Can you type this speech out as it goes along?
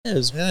Yeah,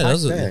 that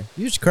was a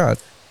huge crowd.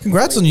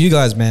 Congrats on you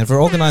guys, man,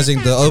 for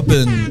organizing the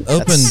open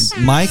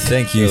mic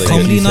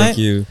comedy night. Thank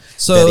you.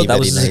 So that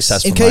was a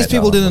successful in case night,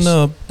 people didn't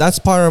know, that's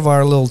part of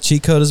our little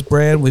Cheat Coders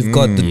brand. We've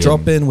got the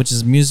drop in, which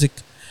is music,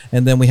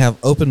 and then we have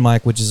open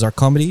mic, which is our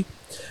comedy.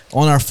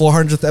 On our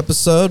 400th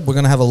episode, we're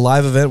gonna have a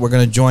live event. We're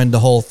gonna join the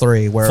whole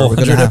three. Where we're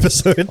gonna have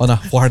episode on a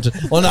 400,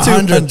 on a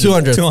 200th.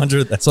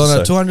 200th. So on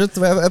our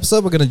 200th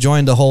episode, we're gonna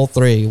join the whole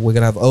three. We're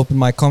gonna have open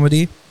mic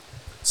comedy /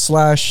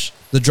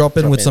 the drop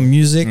in with some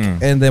music,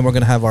 and then we're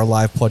gonna have our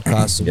live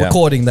podcast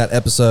recording that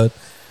episode,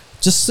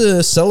 just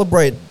to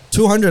celebrate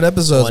 200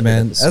 episodes,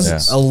 man.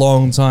 That's a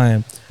long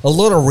time. A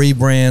lot of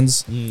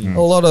rebrands, a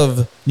lot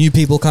of new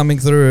people coming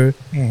through,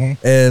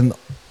 and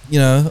you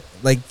know,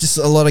 like just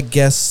a lot of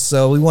guests.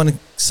 So we want to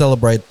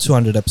celebrate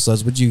 200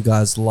 episodes with you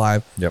guys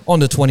live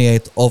on the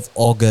 28th of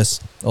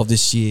August of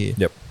this year.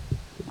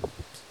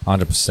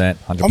 100%.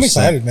 I'm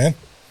excited, man.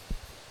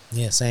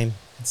 Yeah, same.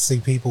 To see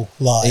people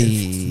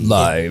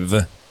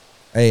live.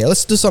 Hey,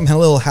 let's do some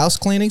little house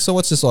cleaning. So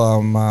what's this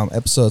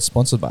episode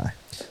sponsored by?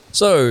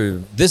 So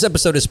this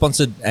episode is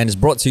sponsored and is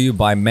brought to you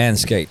by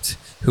Manscaped,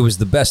 who is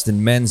the best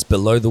in men's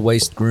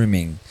below-the-waist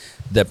grooming.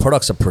 Their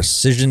products are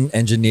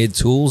precision-engineered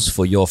tools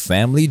for your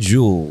family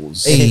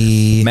jewels.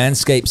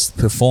 Manscaped's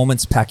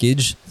Performance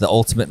Package, the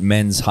ultimate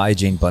men's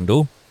hygiene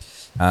bundle.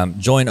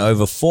 Join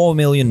over 4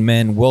 million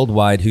men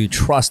worldwide who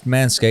trust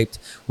Manscaped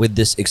with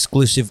this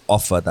exclusive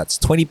offer. That's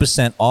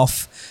 20%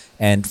 off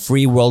and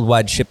free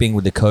worldwide shipping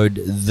with the code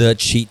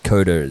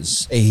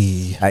TheCheatCoders.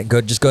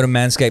 Just go to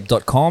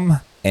manscaped.com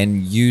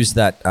and use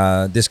that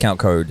discount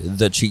code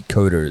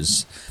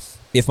TheCheatCoders.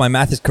 If my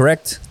math is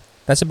correct,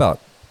 that's about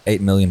 8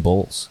 million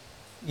balls.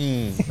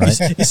 Right?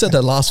 You said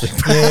that last week.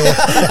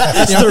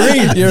 That's the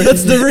read.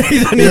 That's the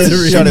read. I need to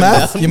read.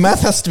 Your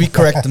math has to be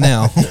correct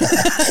now.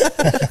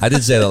 I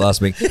did say that last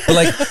week. But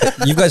like,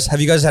 have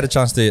you guys had a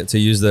chance to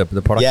use the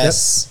product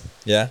Yes.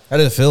 yet? Yeah. How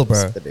did it feel,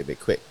 bro? It's a bit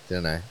quick,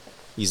 didn't I?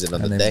 Use it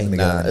on the day.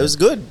 Nah, it was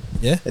good.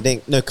 Yeah. I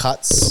think no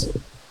cuts.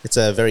 It's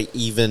a very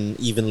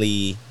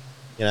evenly,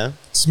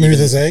 smooth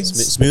as eggs.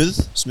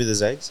 Smooth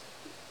as eggs.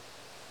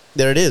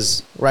 There it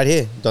is, right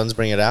here. Don's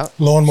bring it out.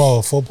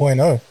 Lawnmower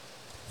 4.0.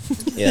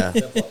 Yeah,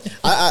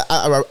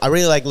 I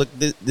really like. Look,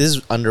 this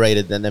is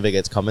underrated that never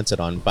gets commented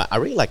on, but I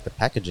really like the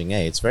packaging.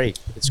 It's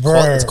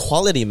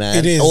quality, man.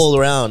 It is all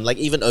around. Like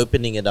even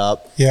opening it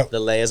up, Yep. the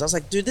layers. I was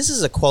like, dude, this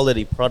is a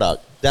quality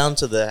product down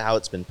to how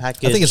it's been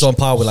packaged. I think it's on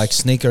par with like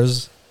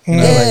sneakers. You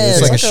know, Yeah,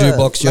 it's like a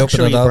shoebox. You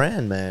open it up,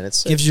 brand, man.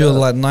 It gives you a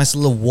like nice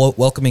little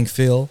welcoming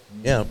feel.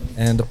 Yeah,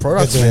 and the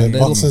products, There's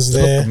man, boxes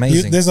they there. look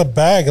amazing. There's a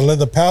bag, a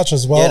leather pouch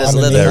as well. Yeah, there's a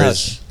leather underneath.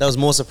 pouch. That was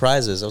more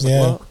surprises. I was like,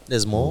 what?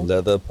 There's more?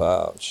 Leather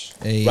pouch.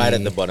 Right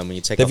at the bottom when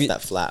you take off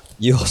that flap.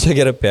 You also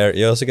get a pair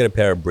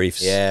of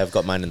briefs. Yeah, I've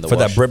got mine in the for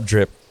wash. that brip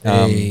drip.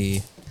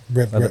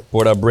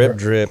 For that brip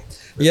drip.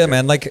 Yeah,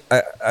 man. Like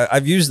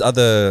I've used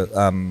other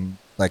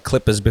like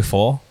clippers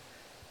before,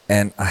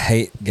 and I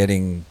hate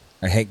getting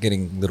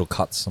little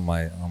cuts on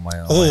my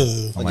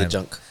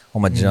junk.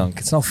 On my junk.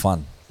 It's not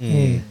fun.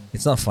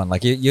 It's not fun.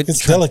 Like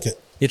it's delicate.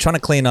 You're trying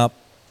to clean up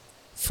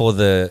for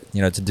the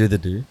to do the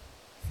do,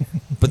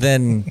 but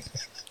then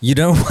you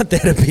don't want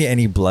there to be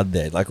any blood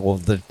there. Like all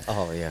the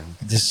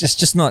it's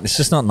just not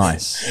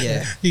nice.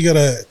 Yeah, you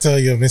gotta tell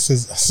your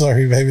missus,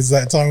 sorry, baby, it's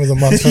that time of the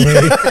month for me.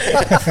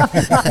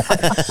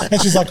 And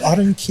she's like, I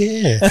don't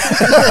care.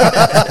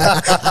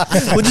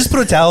 We'll just put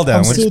a towel down.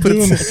 I'm still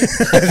doing it.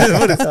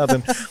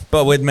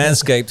 But with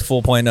Manscaped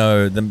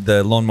 4.0,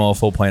 the Lawnmower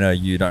 4.0,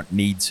 you don't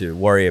need to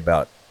worry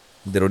about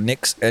little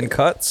nicks and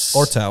cuts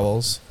or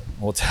towels.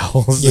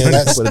 Yeah,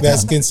 that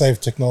skin safe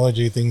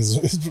technology things.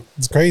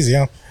 It's crazy,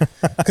 huh?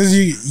 Because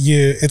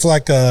it's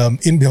like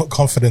inbuilt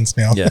confidence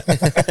now. Yeah.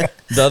 The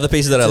other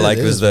piece that I like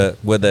was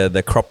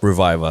the crop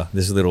reviver.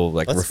 This little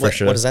like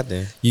refresher. What does that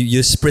do? You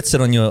spritz it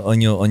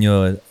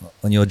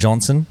on your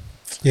Johnson.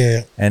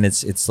 Yeah. And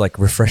it's like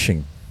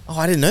refreshing. Oh,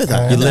 I didn't know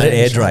that. You let it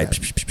air dry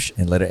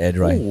and let it air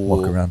dry.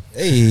 Walk around.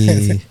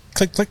 Hey.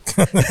 Click. So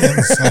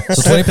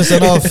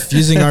 20% off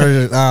using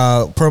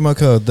our promo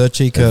code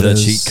TheCheatCoders.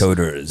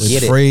 TheCheatCoders.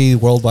 With free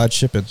worldwide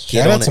shipping.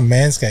 Shout out to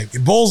Manscaped.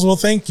 Your balls will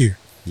thank you.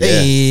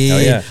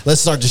 Hey, yeah.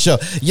 Let's start the show.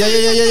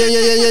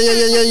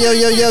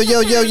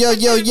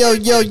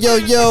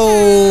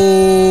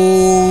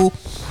 Yo.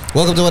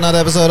 Welcome to another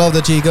episode of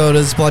the Cheat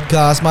Coders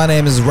podcast. My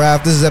name is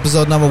Raph. This is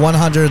episode number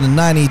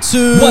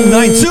 192.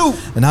 192.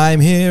 And I'm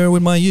here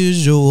with my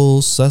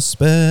usual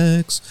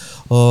suspects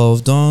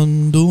of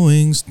done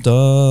doing stuff.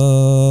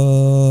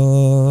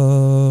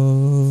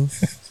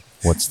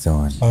 What's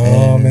doing?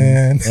 Oh,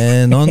 man.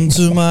 And on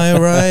to my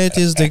right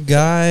is the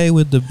guy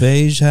with the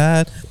beige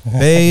hat.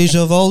 Beige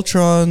of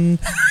Ultron.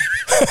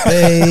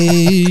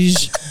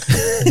 Beige.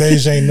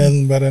 Beige ain't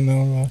nothing but a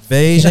number.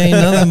 Beige ain't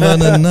nothing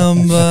but a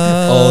number.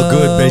 All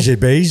good, beige.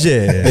 Beige.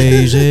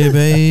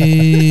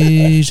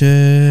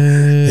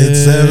 It's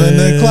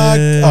 7 o'clock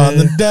on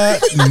the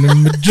dot.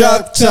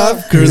 Drop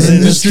top,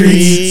 cruising the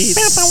streets.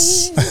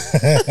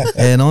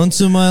 And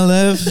onto my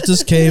left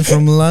just came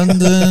from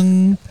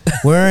London,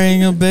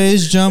 wearing a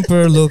beige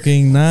jumper,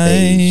 looking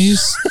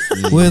nice,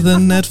 with a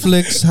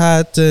Netflix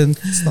hat and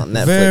It's not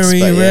Netflix, very,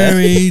 but yeah.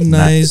 very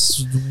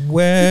nice.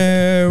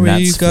 Where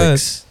you got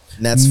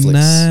Netflix.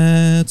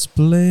 Nats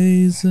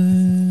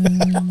blazing.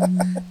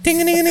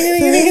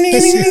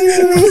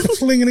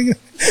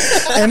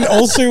 And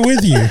also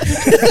with you.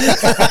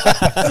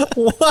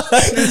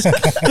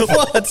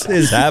 What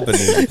is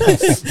happening?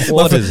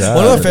 One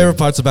of my favorite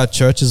parts about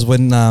church is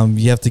when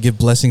you have to give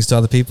blessings to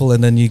other people,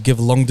 and then you give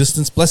long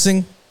distance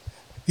blessing.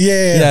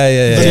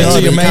 Yeah. So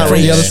your mate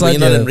from the other side. You're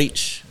not Yeah. in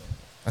reach.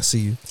 I see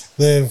you.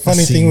 The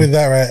funny see thing you. with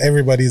that, right?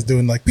 Everybody's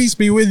doing like, peace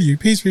be with you,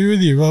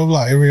 blah, blah,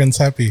 blah. Everyone's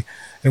happy.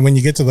 And when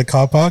you get to the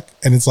car park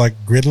and it's like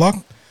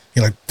gridlock,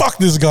 you're like, fuck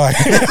this guy.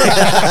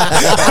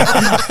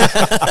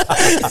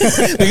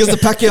 Because the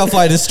Pacquiao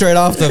fight is straight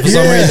after for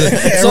some reason.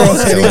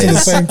 Everyone's heading to the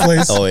Always. same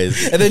place.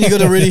 Always. And then you go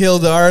to Rudy Hill,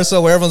 the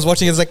RSL, where everyone's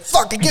watching. It's like,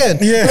 fuck again.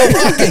 Yeah. No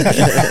parking.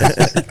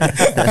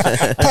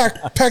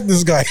 Pack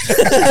this guy.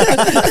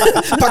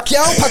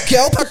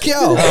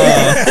 Pacquiao.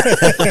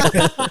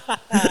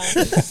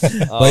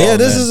 But yeah,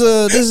 this is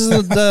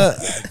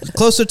the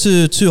closer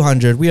to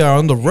 200. We are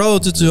on the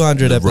road to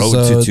 200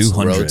 episodes. Road to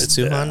 200. Road to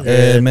 200.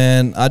 And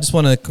man, I just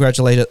want to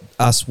congratulate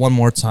us one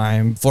more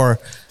time for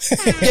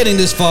getting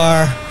this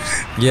far,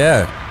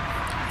 Yeah.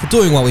 for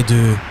doing what we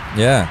do,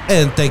 Yeah.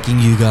 and thanking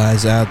you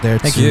guys out there.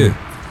 Thank too. you.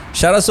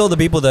 Shout out to all the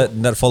people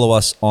that follow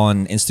us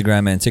on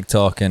Instagram and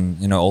TikTok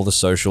and all the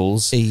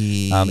socials.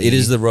 It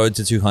is the road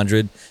to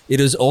 200. It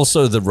is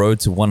also the road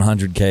to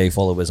 100K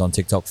followers on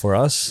TikTok for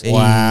us.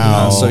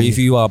 Wow. So if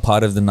you are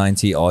part of the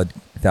 90 odd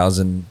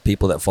thousand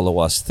people that follow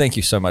us, thank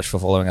you so much for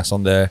following us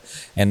on there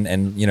and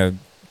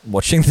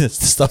watching the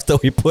stuff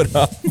that we put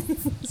up.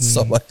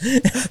 So much.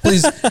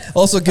 Please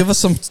also give us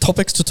some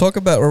topics to talk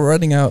about. We're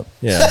running out.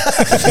 Yeah.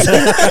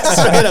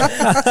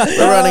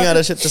 We're running out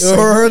of shit to say.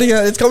 We're running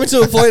out. It's coming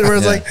to a point where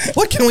it's Yeah. like,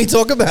 what can we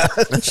talk about?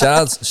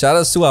 Shout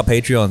outs to our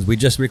Patreons. We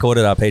just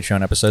recorded our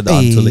Patreon episode, the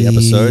Untully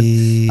episode.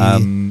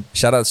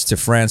 Shout outs to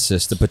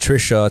Francis, to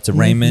Patricia, to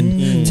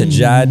Raymond, to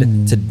Jad,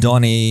 to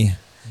Donnie,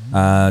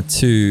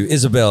 to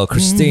Isabel,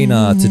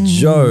 Christina, to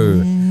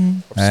Joe.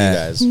 See you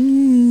guys.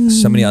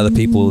 So many other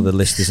people. The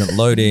list isn't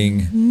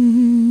loading.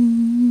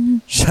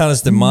 Shout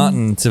outs to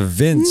Martin, to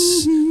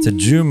Vince, to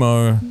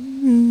Jumo.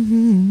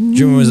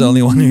 Jumo was the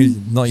only one who's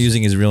not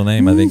using his real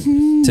name, I think.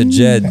 To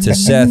Jed, to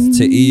Seth,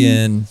 to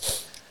Ian.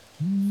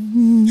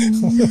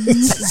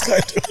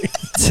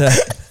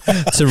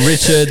 to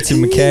Richard, to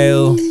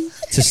Mikhail,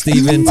 to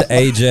Stephen, to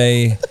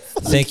AJ.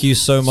 Thank you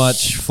so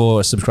much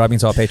for subscribing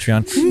to our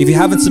Patreon. If you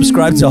haven't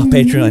subscribed to our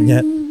Patreon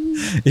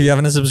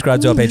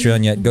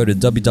yet, go to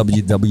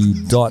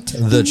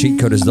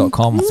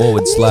www.thecheatcoders.com/.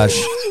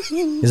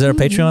 Is there a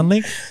Patreon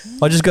link?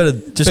 Or just go to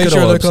our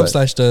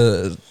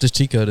website. /the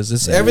cheat coders.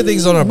 It's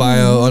everything's on our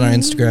bio, on our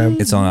Instagram.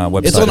 It's on our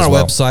website. It's on our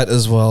website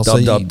as well. So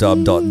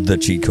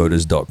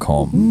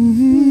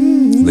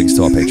www.thecheatcoders.com. Links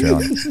to our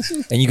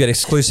Patreon. And you get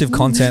exclusive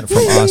content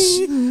from us,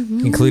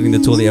 including the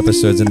tour, the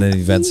episodes, and the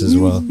events as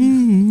well.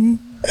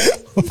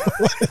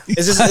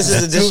 This is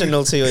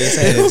additional to what you're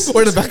saying.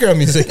 We're the background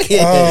music.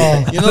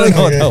 Oh,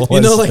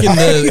 Like in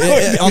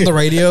the on the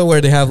radio where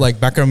they have like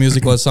background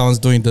music while someone's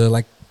doing the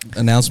like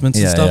announcements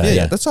and Yeah, stuff. yeah, Yeah,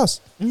 yeah. that's us.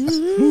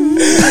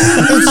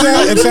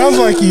 it sounds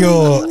like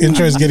your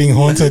intro is getting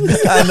haunted. Go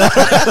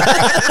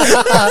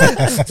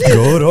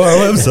to our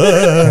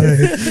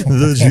website,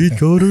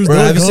 thecheatcoders.com. Bro,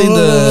 have you seen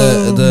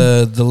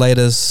the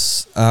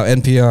latest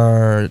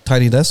NPR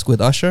Tiny Desk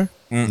with Usher?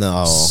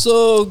 No.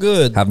 So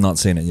good. Have not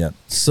seen it yet.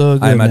 So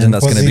good. I imagine man.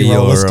 that's Was going to he be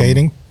roller your.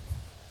 skating?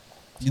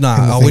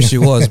 Nah, I wish he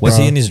was. Was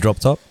bro. he in his drop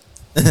top?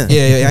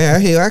 Yeah.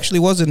 He actually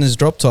was in his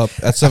drop top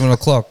at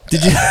 7:00.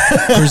 Did you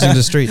cruising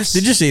the streets?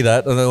 Did you see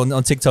that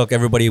on TikTok?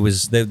 Everybody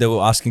was they were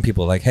asking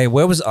people like, "Hey,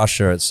 where was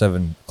Usher at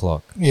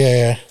 7:00?"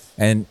 Yeah.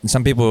 And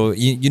some people,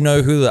 you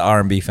know, who the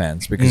R&B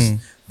fans because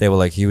they were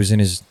like, he was in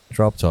his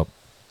drop top.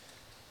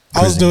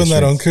 I was cruising doing the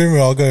that on streets.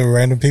 Kumu. I'll go to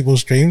random people's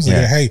streams and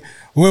Yeah. go, hey,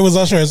 where was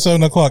Usher at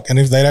 7:00? And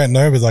if they don't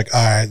know, it's like,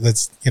 all right,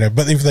 that's,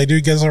 but if they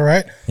do guess all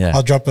right, Yeah.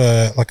 I'll drop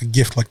a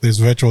gift, like those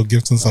virtual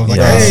gifts and stuff. Like,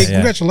 Yeah. hey, Yeah.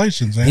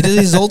 congratulations, man. He did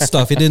his old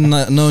stuff. He didn't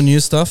know new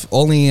stuff.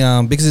 Only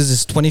because it's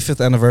his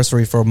 25th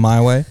anniversary for My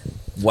Way.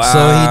 Wow. So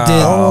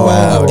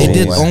he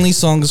did Wow. only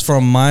songs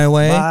from My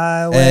Way,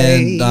 My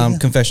Way. and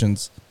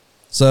Confessions.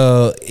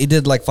 So he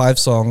did like 5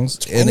 songs,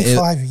 and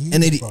 25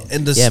 years, bro.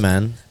 Yeah,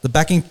 man. the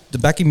backing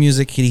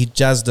music he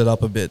jazzed it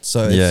up a bit.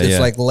 So it's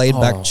like laid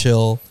back,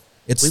 chill.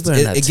 We were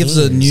in that It gives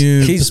a teens.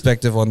 new He's-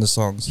 perspective on the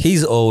songs.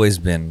 He's always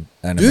been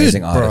an Dude,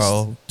 amazing artist.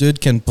 bro,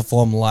 dude can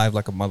perform live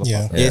like a motherfucker.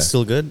 Yeah. Yeah, it's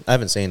still good. I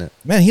haven't seen it.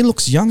 Man, he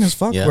looks young as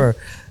fuck. Yeah. Bro.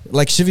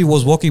 Like Shivy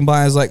was walking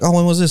by, I was like, "Oh,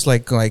 when was this?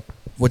 Like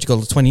what you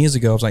call it, 20 years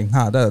ago?" I was like,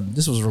 "Nah,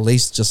 this was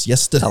released just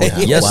yesterday." Oh, yeah.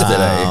 Yesterday.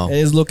 Wow. And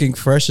he's looking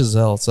fresh as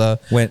hell. So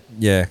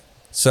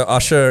So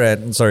Usher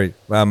and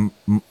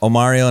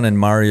Omarion and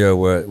Mario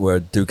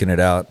were duking it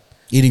out,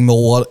 eating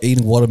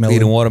watermelon.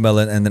 eating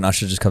watermelon, and then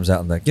Usher just comes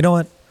out and like, you know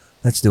what?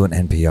 Let's do an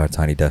NPR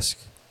Tiny Desk.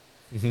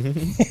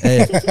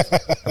 Hey,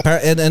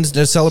 and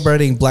they're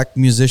celebrating Black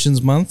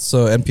Musicians Month,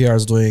 so NPR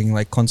is doing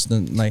like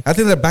constant like. I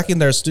think they're back in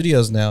their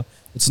studios now.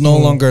 It's no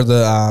longer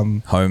the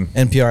Home.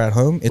 NPR at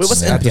home. It's Wait,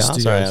 what's at the NPR?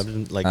 studios. Sorry, I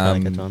didn't like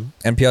catch on.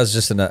 NPR is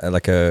just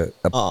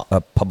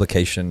a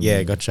publication.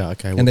 Yeah, gotcha.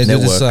 Okay. And they do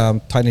this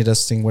Network. Tiny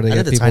Desk thing where they I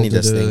get did the people Tiny to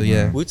Desk do thing.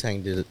 yeah.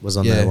 Wu-Tang did it, was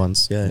on Yeah. there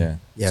once. Yeah. Yeah.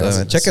 Yeah. So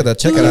that's- check it out.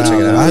 Check it Check out.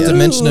 it out. I had to Yeah.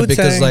 mention it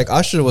because Wu-Tang. like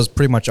Usher was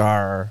pretty much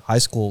our high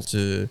school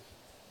to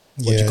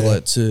what you call Yeah.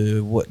 it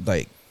to what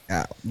like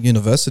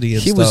university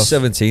and He stuff. was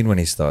 17 when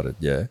he started.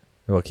 Yeah.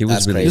 Like he was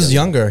That's really. He was crazy.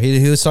 younger.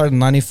 He started in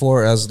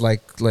 '94 as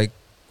like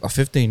a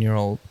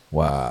 15-year-old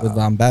Wow.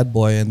 with Bad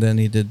Boy, and then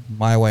he did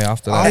My Way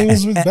after that. I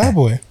was with Bad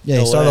Boy. Yeah,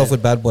 he No started way. off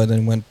with Bad Boy,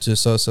 then went to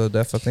So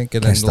Def, I think,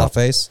 and Can't then stop.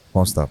 LaFace.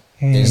 Won't stop.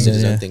 And, Just did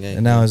his yeah, own thing, eh?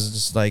 and now he's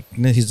just like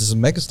he's just a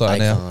megastar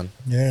now, Icon.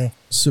 Yeah.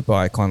 super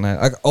icon.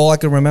 I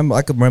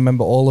could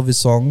remember all of his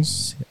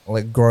songs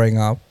like growing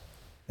up,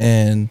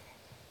 and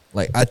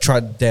like I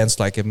tried to dance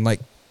like him. Like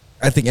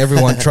I think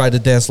everyone tried to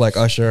dance like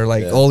Usher,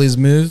 like Yeah. all his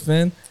moves,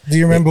 man. Do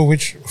you remember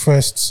which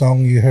first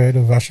song you heard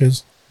of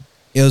Usher's?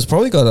 It was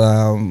probably got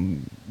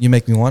 "You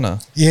Make Me Wanna."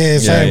 Yeah,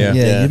 same. yeah. Yeah,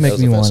 Yeah, "You that Make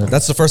was Me the first Wanna." song.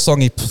 That's the first song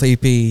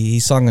he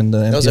sung in the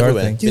That was NPR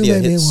everywhere. thing. Video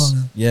hits.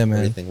 Yeah, man.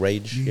 Everything.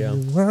 Rage. Yeah.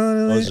 What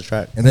was the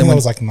track? And I think then that when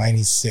was like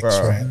 96,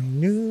 Bro.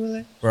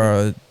 right?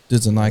 bro,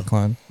 dude's an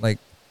icon. Like,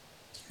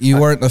 you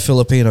weren't a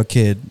Filipino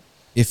kid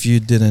if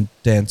you didn't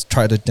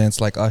try to dance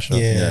like Usher.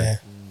 Yeah.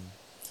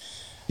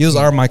 He was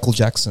our Michael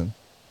Jackson.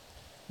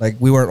 Like,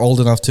 we weren't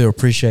old enough to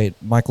appreciate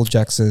Michael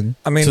Jackson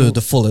I mean, to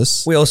the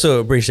fullest. We also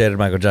appreciated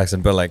Michael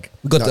Jackson, but like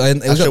We got No, the,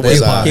 and we Usher got the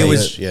was, A-Pop. he yeah,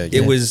 was, yeah, it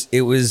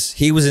yeah. was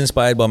he was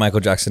inspired by Michael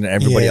Jackson, and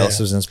everybody Yeah. else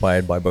was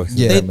inspired by both.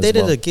 Yeah. of They, them they as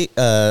did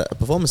well. a, a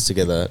performance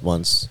together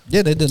once.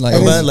 Yeah, they did like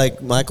Remember,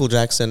 like Michael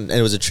Jackson, and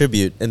it was a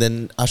tribute. And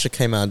then Usher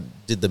came out,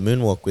 did the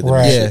moonwalk with him.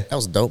 Right. Yeah. That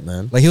was dope,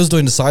 man. Like, he was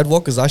doing the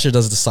sidewalk because Usher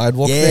does the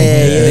sidewalk Yeah, thing.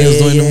 And he was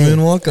doing yeah. the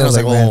moonwalk. I was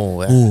like, man,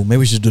 oh, yeah. ooh, maybe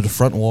we should do the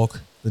front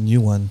walk, the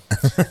new one.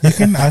 You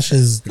can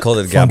Usher's called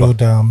it Gabba.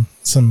 fondled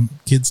some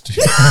kids too.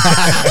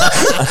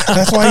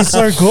 That's why he's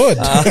so good.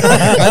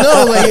 I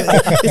know,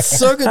 like, it's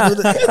so good.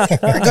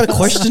 I gotta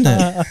question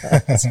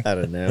it. I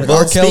don't know. R.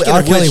 Kelly- speaking R.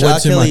 of Kelly which, went R.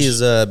 too Kelly much.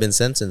 has been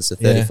sentenced to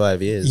Yeah.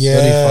 35 years.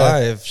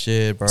 Yeah. 35,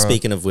 shit, bro.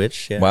 Speaking of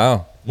which, yeah.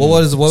 Wow. What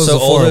was So it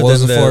for? older What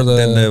was than it for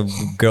than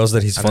the girls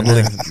that he's I don't know.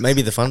 fondling.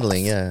 Maybe the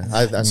fondling, yeah.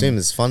 I assume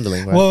it's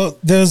fondling, right? Well,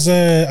 there's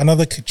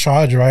another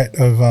charge, right,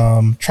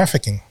 of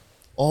trafficking.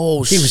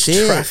 oh, He was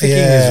shit. trafficking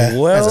Yeah. as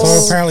well.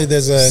 So apparently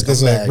there's a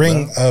Scumbag,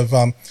 ring of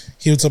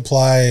he would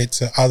supply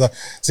to other.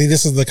 See,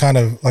 this is the kind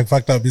of like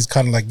fucked up. He's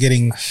kind of like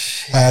getting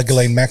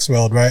Ghislaine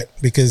Maxwell, right?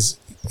 Because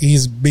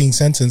he's being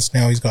sentenced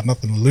now. He's got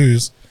nothing to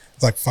lose.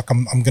 It's like fuck.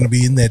 I'm gonna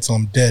be in there till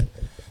I'm dead.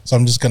 So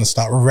I'm just gonna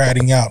start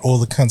ratting out all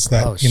the cunts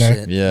that Oh, you know.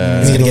 shit. Yeah.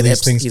 He's need gonna all get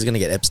these things. He's gonna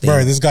get Epstein.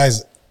 Bro, this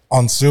guy's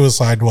on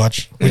suicide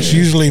watch, which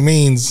usually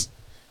means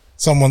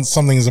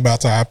something is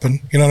about to happen.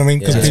 You know what I mean?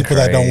 Because Yeah. people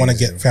that don't want to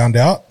Crazy. get found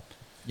out,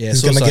 Yeah,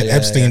 he's gonna suicide, get yeah,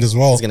 Epstein as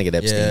well. He's gonna get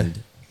Epstein.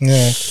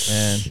 Yeah.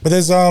 Man. But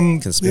there's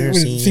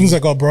Conspiracy. things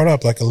that got brought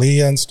up, like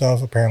Aaliyah and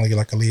stuff. Apparently,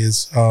 like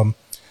Aaliyah's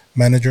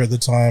manager at the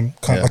time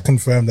Yeah.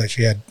 confirmed that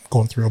she had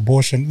gone through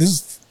abortion. This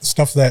is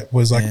stuff that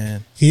was like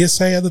Man.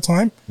 hearsay at the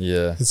time.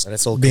 Yeah. It's But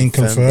it's all being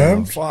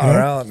confirmed confirmed. Far you know?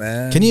 out,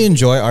 man. Can you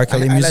enjoy R.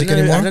 Kelly music I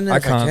anymore? don't know I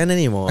if I can't. can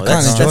anymore. I can't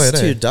that's enjoy that's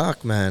it, too eh?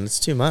 dark, man. It's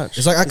too much.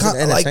 It's like I It's can't.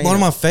 an Like one of entertainer.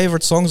 my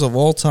favorite songs of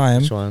all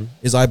time Which one?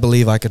 is "I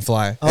Believe I Can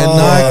Fly," and Oh,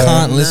 I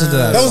can't listen to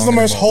that. That was song the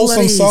most anymore.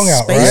 wholesome song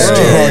out, right? Space Yeah.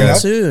 Jam Yeah.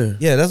 too.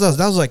 Yeah, that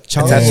was like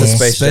child Attached to Yeah.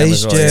 Space Jam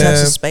as well, yeah.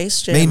 Attached to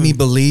Space Jam. Made me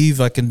believe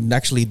I can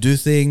actually do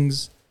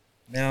things.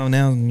 Now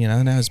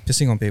it's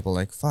pissing on people.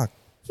 Like fuck.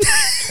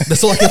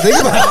 That's all I can think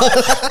about.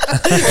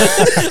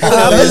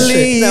 I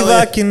believe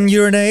I can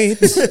urinate.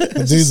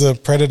 The dude's a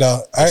predator.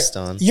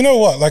 Stone. You know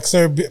what? Like,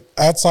 so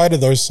outside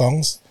of those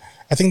songs,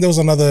 I think there was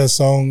another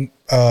song,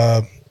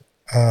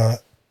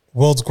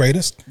 "World's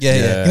Greatest." Yeah,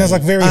 yeah. And it's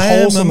like very I am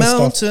a wholesome and stuff.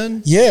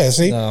 mountain. Yeah,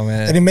 see, Oh,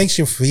 man. and it makes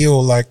you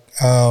feel like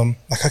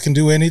I can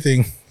do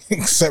anything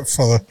except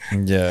for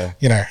Yeah.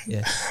 you know.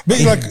 Yeah. But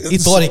like, He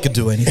thought he could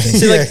do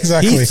anything. yeah,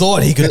 exactly. He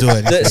thought he could do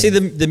anything. See,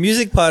 the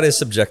music part is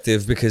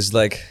subjective because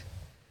like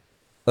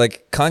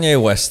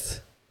Kanye West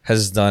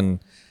has done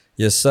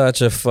 "You're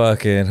Such a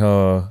Fucking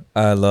Hoe,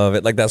 I Love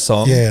It," like that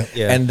song. Yeah.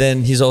 Yeah. And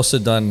then he's also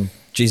done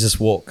 "Jesus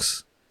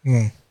Walks,"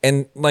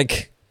 and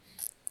like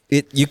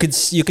it, you could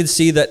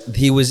see that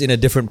he was in a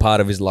different part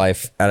of his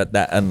life at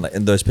that and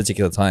in those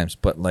particular times.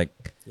 But like,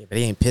 Yeah, but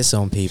he ain't piss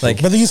on people.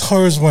 Like- But these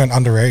hoes weren't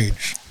underage.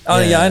 oh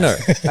yeah, Yeah.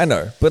 I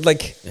know. But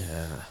like,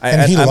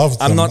 And he loved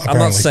I'm them, not. I'm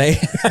not apparently. saying.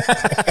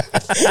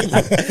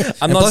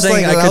 I'm And not plus,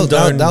 saying like, I that was-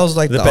 condone that was,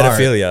 like, the the art.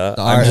 pedophilia.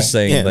 The I'm art. just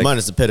saying yeah, like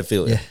minus the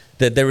pedophilia. Yeah.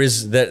 that there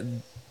is that.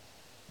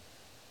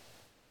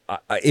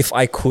 If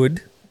I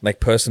could, like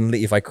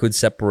personally, if I could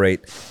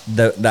separate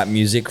that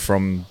music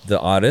from the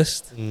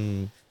artist,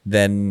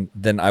 then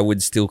I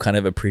would still kind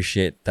of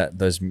appreciate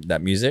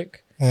that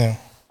music. Yeah.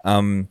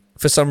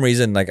 For some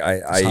reason, like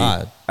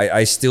hard.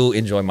 I still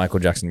enjoy Michael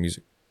Jackson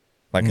music,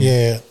 like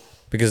Yeah.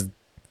 because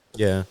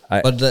Yeah.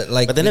 But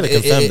But they never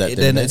confirmed that, did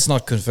Then they? it's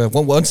not confirmed.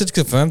 Once it's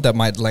confirmed, that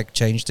might like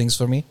change things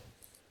for me.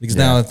 Because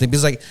now I think,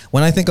 because like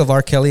when I think of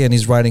R. Kelly and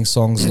he's writing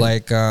songs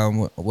like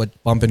what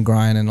Bump and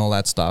Grind and all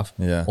that stuff,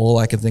 all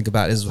I can think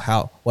about is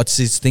what's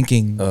his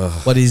thinking?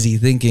 What is he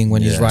thinking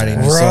when he's writing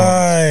the song?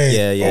 Right.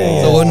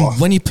 Yeah. So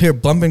when you hear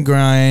Bump and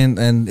Grind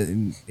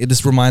and it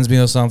just reminds me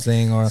of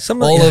something, or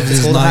all of It's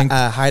his called nine.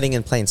 hiding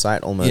in plain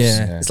sight almost.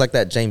 Yeah. It's like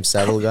that James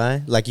Savile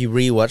guy. Like you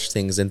rewatch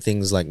things and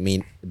things like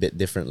mean a bit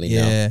differently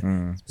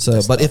now. So,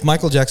 but if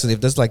Michael Jackson,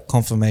 if there's like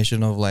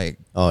confirmation of like,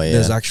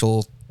 there's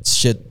actual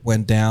shit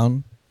went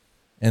down,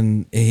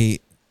 and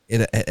it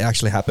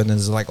actually happened, and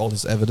there's like all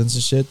this evidence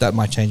and shit, that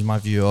might change my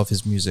view of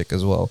his music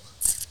as well.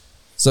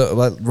 So,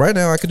 but right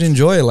now I could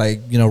enjoy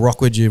like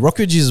Rock With You. Rock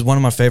With You is one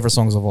of my favorite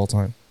songs of all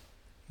time.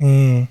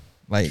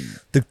 Like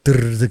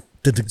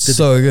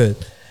so good.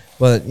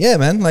 But yeah,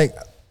 man, like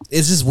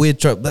it's just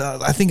weird.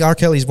 I think R.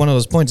 Kelly is one of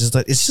those points. Is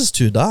that it's just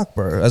too dark,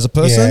 bro. As a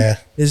person,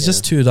 it's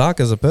just too dark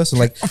as a person.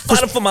 Like I'm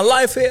fighting for my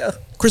life here.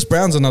 Chris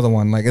Brown's another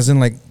one. Like as in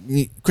like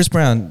Chris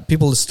Brown,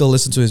 people still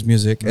listen to his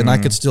music, and I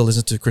could still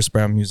listen to Chris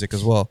Brown music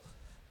as well.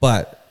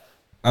 But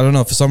I don't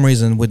know, for some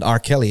reason with R.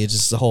 Kelly, it's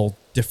just a whole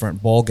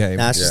different ball game.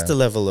 Nah, it's just the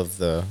level of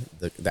the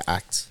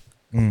act.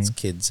 It's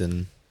kids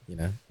and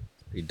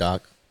pretty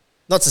dark.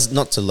 Not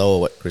to lower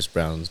what Chris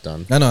Brown's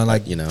done. No,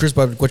 like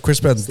what Chris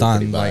Brown's still done,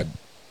 pretty like bad.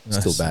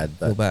 Still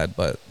bad,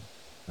 but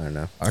I don't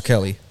know. R.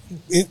 Kelly.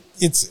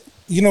 It's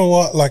you know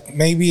what, like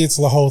maybe it's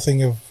the whole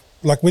thing of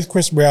like with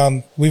Chris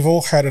Brown, we've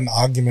all had an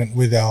argument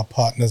with our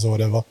partners or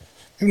whatever.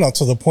 Maybe not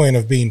to the point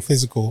of being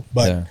physical,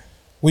 but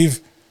we've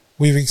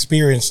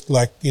experienced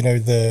like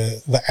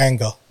the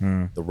anger,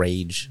 the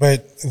rage,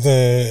 but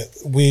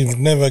we've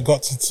never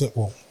got to.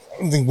 Well,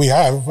 I don't think we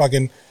have.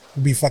 Fucking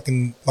be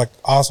fucking like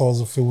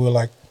assholes if we were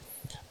like,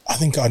 I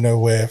think I know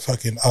where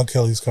fucking R.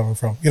 Kelly's coming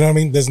from. You know what I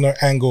mean? There's no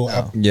angle.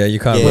 Yeah, you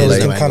can't Where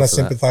relate. you can kind of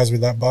sympathize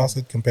with that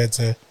bastard compared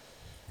to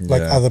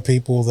like other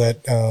people that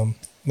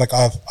like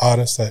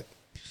artists that.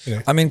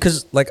 I mean,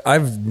 because like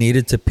I've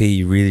needed to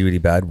pee really, really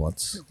bad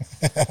once,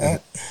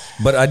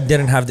 but I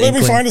didn't have the. Let me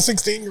inkling. find a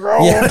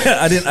 16-year-old. Yeah,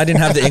 I didn't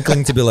have the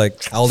inkling to be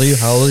like, How old are you?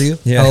 How old are you?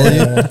 Yeah. How old are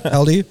you? How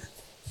old are you?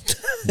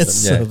 It's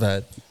so Yeah.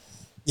 bad.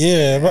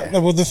 Yeah, but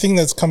well, the thing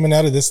that's coming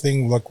out of this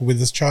thing, like with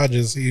his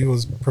charges, he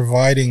was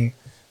providing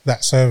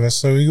that service,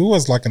 so he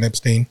was like an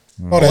Epstein,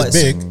 not as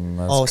big.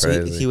 That's so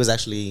crazy. he was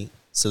actually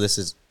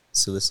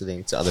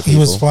soliciting to other people. He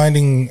was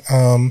finding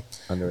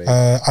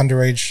Underage.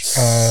 underage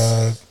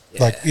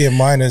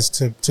minors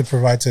to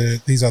provide to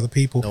these other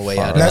people. No way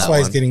out of And that's that why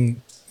he's one.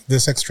 getting the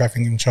sex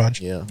trafficking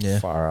charge. Yeah.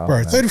 Far out, Bro,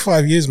 man.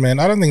 35 years, man.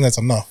 I don't think that's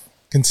enough,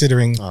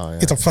 considering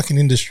it's a fucking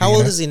industry. How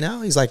old is he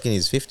now? He's like in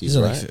his 50s, He's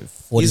in right? like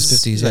 40s,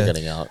 50s, He's not yeah.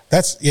 getting out.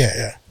 That's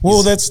yeah.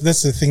 Well, that's the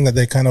thing that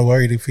they're kind of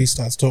worried if he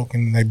starts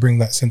talking, they bring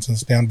that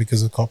sentence down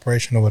because of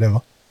cooperation or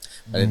whatever.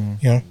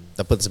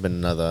 That puts him in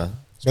another.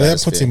 But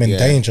that puts him in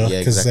danger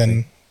because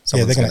then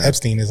Someone's they're going to gonna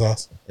Epstein his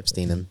ass.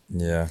 Epstein him.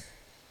 Yeah.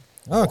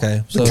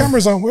 Okay, The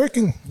cameras aren't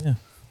working.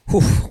 Whew,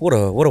 what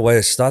a way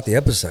to start the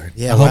episode.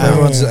 Yeah,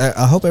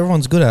 I hope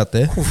everyone's good out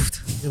there. How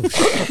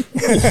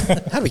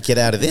do we get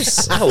out of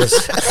this? That was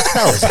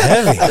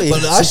heavy.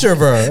 But Usher,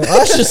 bro,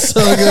 Usher's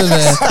so good,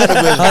 man.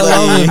 I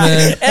love him,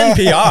 man.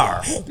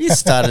 NPR. We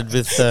started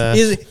with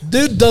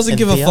Dude doesn't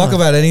give a NPR. fuck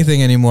about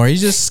anything anymore.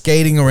 He's just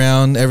skating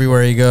around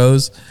everywhere he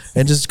goes,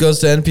 and just goes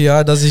to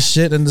NPR, does his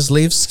shit, and just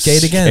leaves,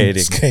 skate again.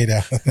 Skating. Skate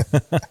out.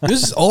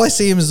 This is all I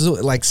see him is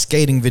like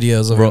skating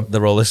videos of him.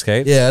 The roller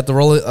skate. Yeah, at the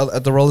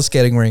roller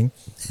skating ring,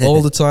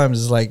 all the time.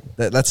 Is like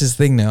that's his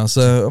thing now.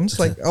 So I'm just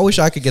like, I wish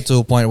I could get to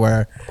a point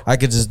where I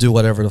could just do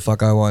whatever the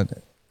fuck I want.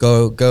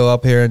 Go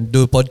up here and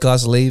do a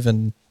podcast, leave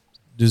and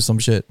do some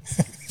shit,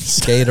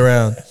 skate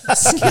around.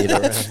 skate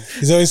around.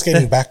 He's always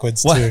skating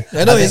backwards What? too.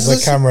 I know, And he's the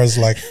just- camera's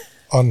like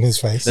on his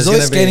face. He's There's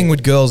always gonna be- skating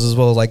with girls as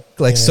well, like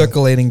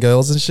circulating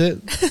girls and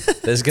shit.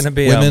 There's gonna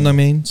be Women, I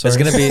mean. There's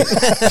Sorry. gonna be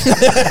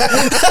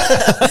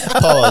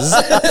Pause.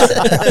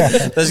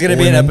 there's gonna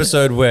be an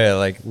episode where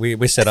like we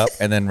set up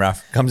and then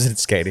Raf comes in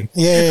skating.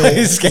 Yeah.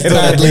 He's skating doing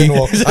a Badly.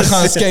 moonwalk. I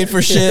can't skate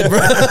for shit, bro.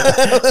 I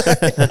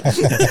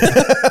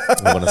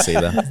want to see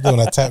that. Doing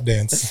a tap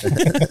dance.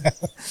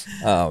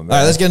 Oh All right,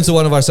 man. let's get into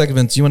one of our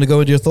segments. You want to go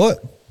with your thought?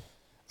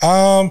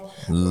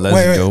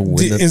 Let's go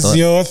with the Is thought.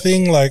 your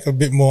thing like a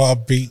bit more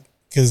upbeat?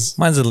 Because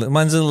Mine's a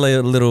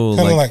little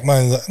kind of like like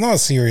mine's not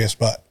serious,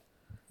 but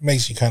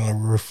makes you kind of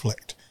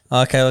reflect.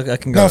 okay. Look, I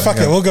can go. No, fuck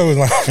it. We'll go with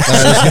mine.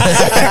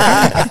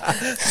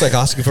 It's like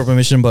asking for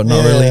permission, but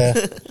not really.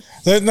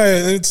 Yeah. No,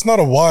 it's not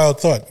a wild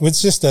thought.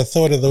 It's just a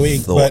thought of the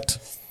week. Thought.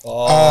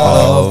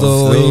 Of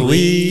the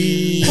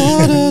week.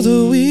 Thought of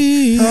the week.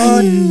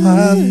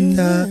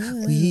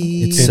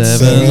 It's It's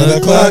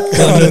 7 o'clock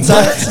on the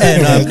dot,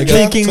 And I'm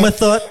thinking my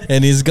thought.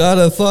 and he's got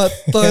a thought,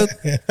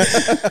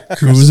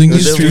 cruising the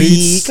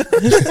streets.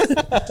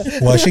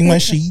 washing my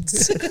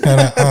sheets.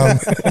 And,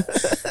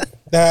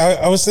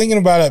 I was thinking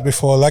about it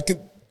before. Like,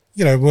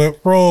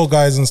 we're all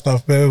guys and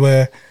stuff, but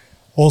we're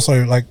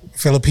also like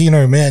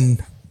Filipino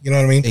men. You know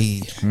what I mean?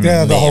 Hey.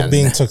 The whole Man.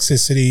 being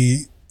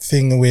toxicity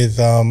thing with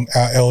our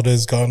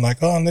elders going like,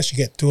 oh, unless you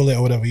get toilet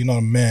or whatever, you're not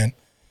a man.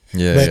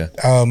 Yeah.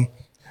 But I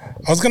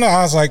was gonna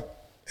ask, like,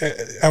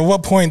 at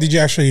what point did you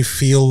actually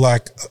feel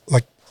like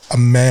a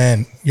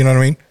man? You know what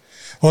I mean?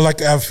 Or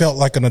like I felt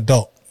like an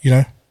adult. You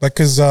know, like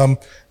because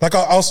like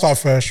I'll start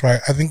first,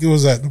 right? I think it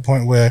was at the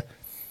point where,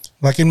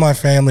 like in my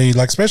family,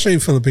 like especially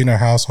Filipino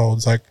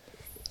households, like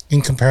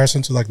in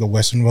comparison to like the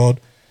Western world,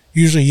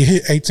 usually you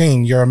hit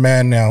 18, you're a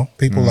man now.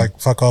 People like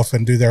fuck off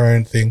and do their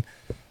own thing.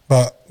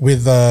 But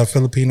with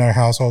Filipino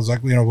households,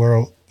 like, you know,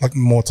 we're like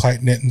more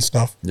tight knit and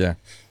stuff. Yeah.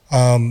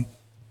 I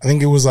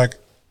think it was like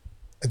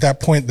at that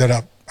point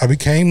that I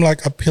became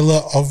like a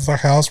pillar of the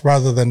house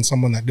rather than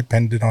someone that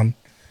depended on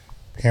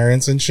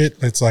parents and shit.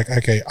 It's like,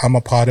 okay, I'm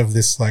a part of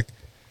this like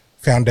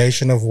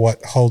foundation of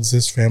what holds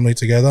this family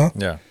together.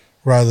 Yeah.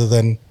 Rather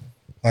than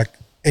like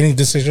any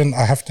decision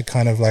I have to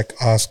kind of like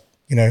ask,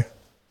 you know,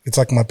 it's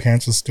like my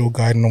parents are still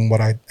guiding on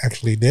what I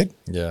actually did.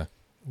 Yeah.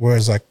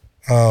 Whereas like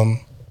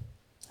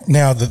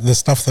now the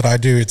stuff that I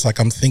do, it's like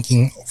I'm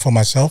thinking for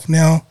myself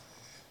now.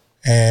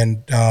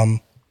 And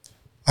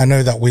I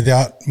know that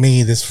without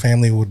me, this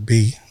family would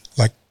be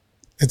like,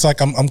 it's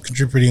like I'm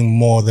contributing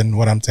more than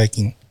what I'm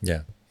taking.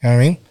 Yeah. You know what I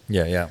mean?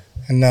 Yeah. Yeah.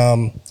 And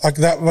like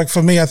that, like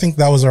for me, I think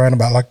that was around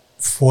about like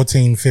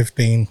 14,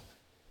 15.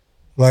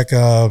 Like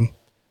I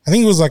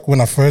think it was like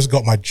when I first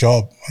got my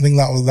job. I think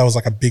that was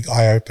like a big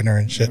eye opener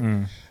and shit.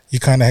 You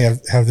kind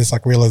of have this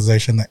like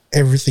realization that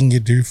everything you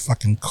do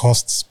fucking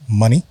costs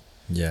money.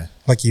 Yeah.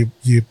 Like you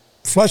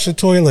flush the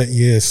toilet,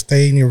 you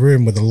stay in your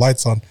room with the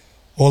lights on.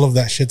 All of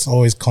that shit's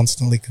always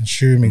constantly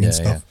consuming and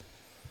stuff.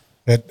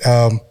 Yeah.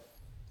 But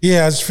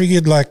yeah, I just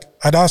figured like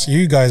I'd ask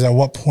you guys, at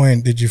what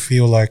point did you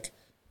feel like,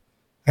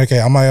 okay,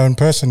 I'm my own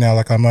person now.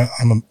 Like I'm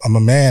a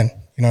man.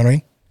 You know what I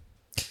mean?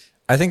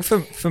 I think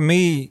for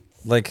me,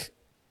 like,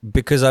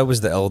 because I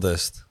was the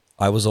eldest,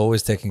 I was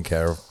always taking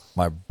care of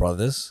my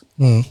brothers.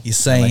 He's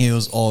saying he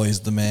was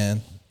always the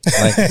man.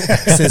 Like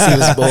Since he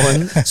was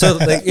born. so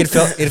like it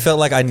felt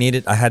like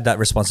I had that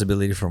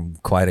responsibility from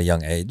quite a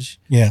young age.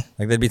 Yeah.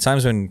 Like there'd be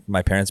times when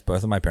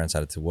both of my parents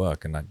had to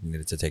work and I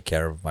needed to take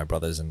care of my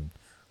brothers and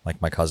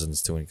like my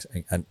cousins to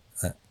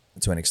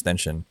an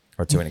extension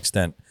or to an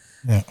extent.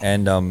 Yeah.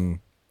 And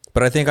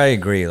but I think I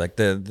agree. Like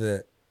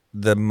the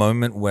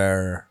moment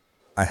where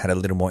I had a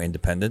little more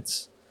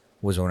independence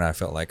was when I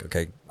felt like,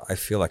 okay, I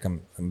feel like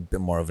I'm a bit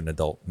more of an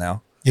adult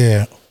now.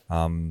 Yeah.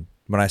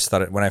 When I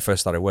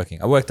first started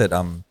working, I worked at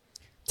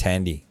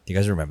Tandy. Do you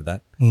guys remember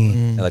that?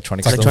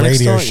 Electronics Like the store?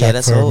 radio store? shack Yeah,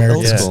 that's for old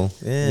Americans. school.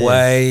 Yeah.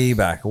 Way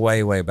back,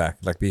 way back.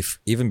 Like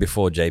even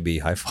before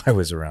JB Hi-Fi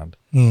was around.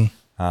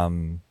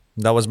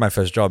 That was my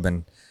first job,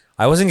 and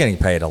I wasn't getting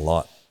paid a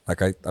lot.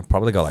 Like I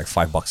probably got like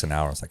 $5 an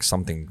hour. It's like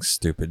something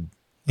stupid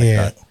like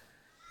that.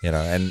 You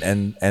know,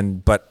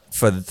 and but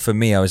for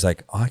me, I was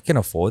like, oh, I can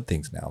afford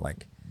things now.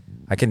 Like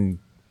I can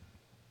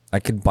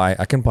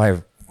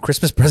buy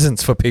Christmas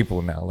presents for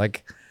people now.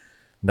 Like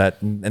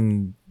that,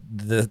 and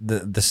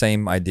the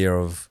same idea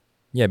of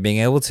being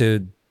able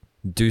to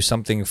do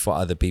something for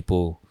other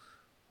people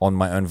on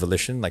my own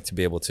volition, like to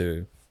be able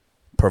to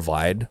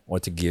provide or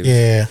to give.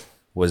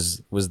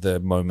 Was the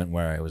moment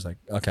where I was like,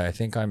 okay, I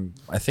think I'm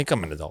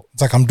an adult.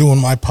 It's like I'm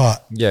doing my part.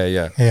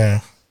 Yeah.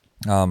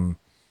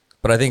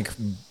 But I think,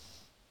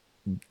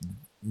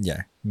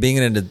 being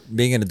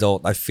an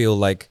adult, I feel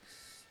like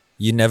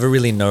you never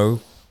really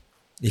know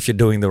if you're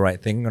doing the right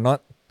thing or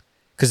not,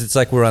 because it's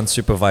like we're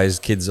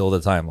unsupervised kids all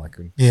the time. Like,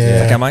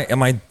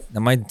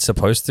 am I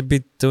supposed to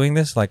be doing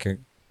this? Like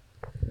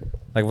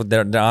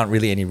there aren't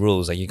really any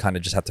rules. Like you kind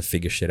of just have to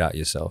figure shit out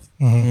yourself.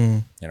 You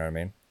know what I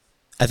mean?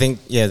 I think,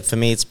 for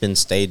me, it's been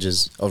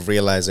stages of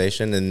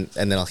realization, and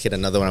then I'll hit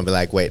another one. I'll be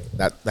like, wait,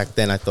 that back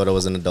then I thought I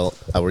was an adult.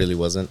 I really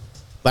wasn't.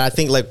 But I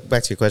think, like,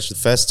 back to your question,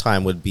 the first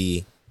time would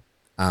be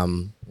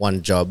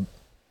one job.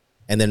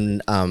 And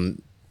then, I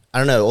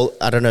don't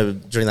know,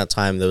 during that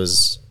time, there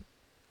was,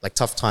 like,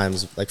 tough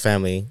times, like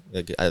family.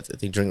 Like, I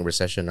think during a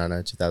recession, I don't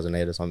know,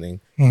 2008 or something.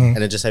 And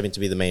then just having to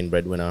be the main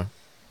breadwinner.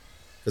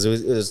 Because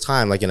it was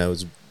time, like, it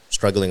was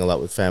struggling a lot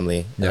with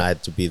family, and I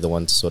had to be the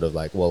one to sort of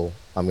like, well,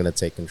 I'm gonna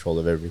take control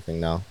of everything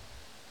now.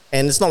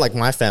 And it's not like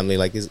my family,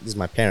 like this is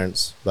my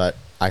parents, but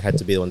I had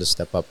to be the one to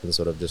step up and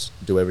sort of just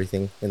do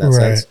everything in that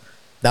sense.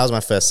 That was my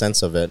first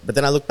sense of it. But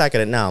then I look back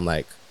at it now, I'm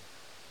like,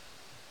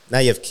 now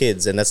you have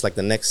kids, and that's like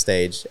the next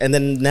stage. And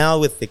then now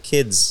with the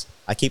kids,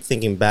 I keep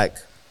thinking back,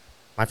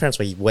 my parents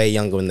were way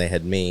younger when they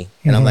had me,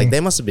 and I'm like,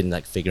 they must have been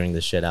like figuring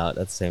this shit out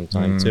at the same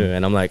time too.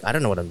 And I'm like, I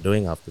don't know what I'm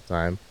doing half the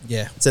time.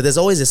 So there's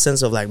always a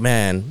sense of like,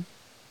 man,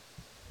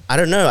 I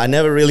don't know. I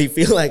never really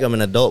feel like I'm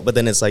an adult, but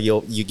then it's like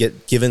you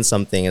get given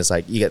something. It's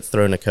like you get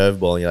thrown a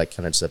curveball, and you like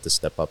kind of just have to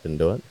step up and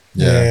do it.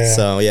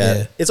 So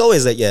it's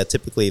always like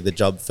typically the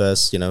job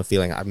first.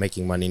 Feeling I'm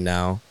making money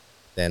now,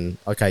 then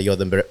okay, you're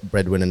the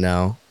breadwinner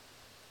now.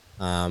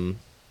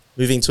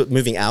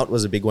 Moving out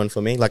was a big one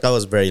for me. Like I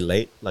was very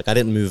late. Like I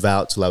didn't move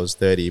out till I was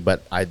 30,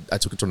 but I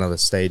took it to another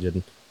stage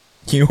and.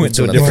 You went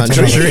to another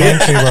country.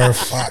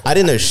 I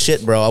didn't know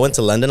shit, bro. I went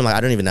to London. I'm like,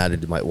 I don't even know how to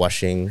do my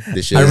washing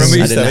dishes. I remember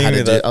you telling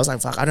me that. I was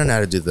like, fuck, I don't know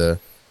how to do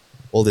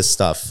all this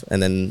stuff.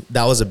 And then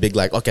that was a big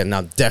like, okay,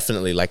 now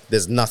definitely like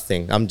there's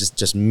nothing. I'm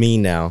just me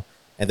now.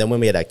 And then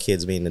when we had our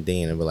kids, me and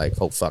Nadine, and we're like,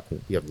 oh fuck,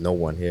 you have no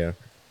one here.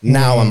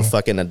 Now I'm a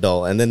fucking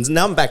adult. And then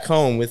now I'm back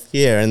home with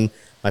here, and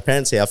my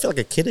parents say I feel like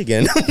a kid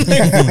again.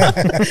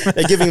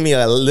 They're giving me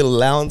a little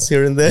allowance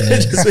here and there.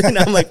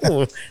 I'm like,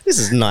 oh, this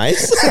is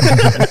nice.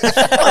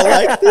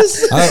 I like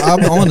this.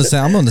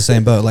 I'm on the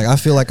same boat. Like I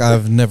feel like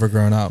I've never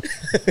grown up.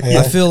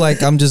 I feel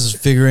like I'm just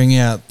figuring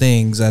out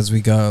things as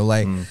we go.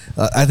 Like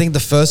I think the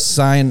first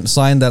sign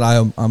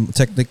that I'm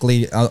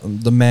technically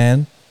the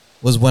man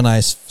was when I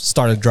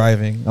started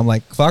driving. I'm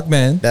like, fuck,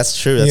 man. That's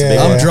true. That's a big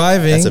I'm one.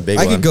 driving. That's a big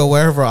I one. could go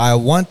wherever I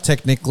want,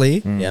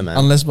 technically. Yeah, man.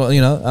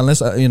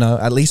 Unless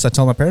at least I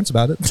tell my parents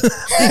about it.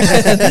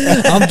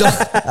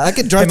 I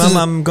could drive. Hey, Mum,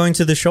 I'm going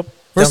to the shop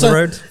down the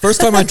road. First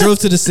time I drove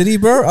to the city,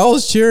 bro, I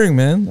was cheering,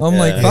 man. I'm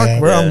like,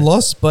 fuck, bro, I'm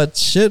lost, but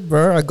shit,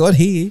 bro, I got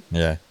here.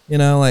 Yeah. You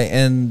know, like,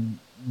 and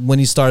when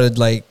you started,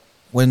 like,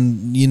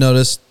 when you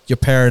noticed your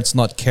parents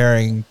not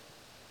caring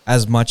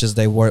as much as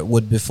they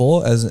would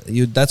before,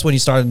 that's when you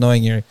started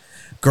knowing you're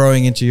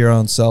growing into your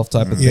own self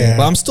type of thing.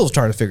 But I'm still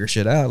trying to figure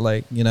shit out.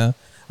 Like, you know,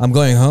 I'm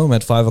going home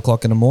at 5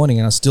 o'clock in the morning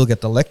and I still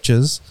get the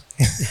lectures.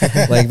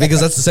 Like,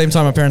 because that's the same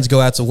time my parents go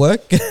out to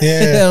work.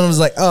 And I was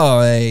like, oh,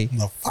 hey.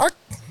 The fuck?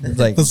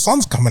 Like, the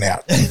sun's coming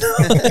out.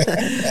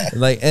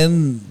 like,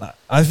 and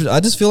I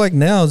just feel like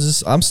now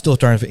I'm still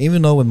trying to,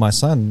 even though with my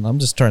son, I'm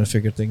just trying to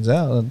figure things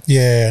out. And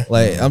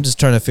like, I'm just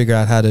trying to figure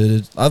out how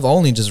to, I've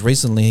only just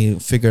recently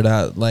figured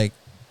out, like,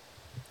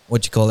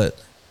 what you call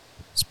it,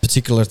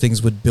 particular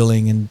things with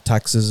billing and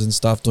taxes and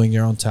stuff, doing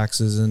your own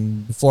taxes.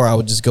 And before I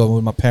would just go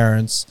with my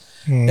parents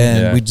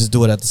and we just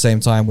do it at the same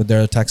time with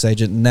their tax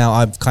agent. And now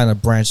I've kind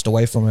of branched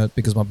away from it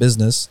because of my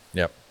business.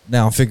 Yep.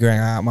 Now I'm figuring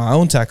out my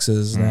own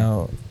taxes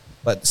now,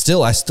 but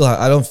still, I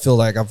don't feel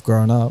like I've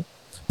grown up.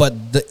 But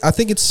I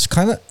think it's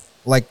kind of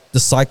like the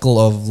cycle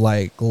of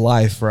like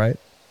life, right?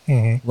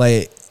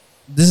 Like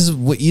this is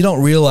what you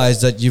don't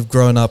realize, that you've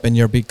grown up and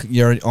you're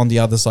on the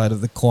other side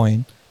of the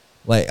coin.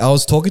 Like, I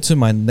was talking to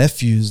my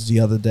nephews the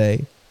other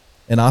day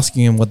and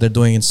asking them what they're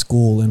doing in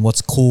school and what's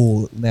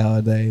cool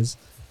nowadays.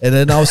 And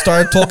then I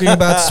started talking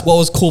about what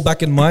was cool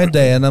back in my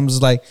day. And I'm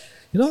just like,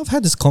 you know, I've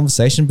had this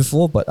conversation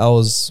before, but I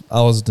was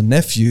the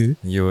nephew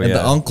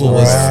the uncle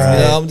was,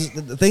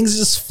 you know, things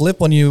just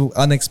flip on you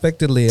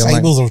unexpectedly.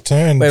 Tables have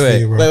turned.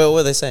 Wait, what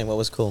were they saying? What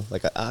was cool?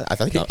 Like, I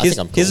think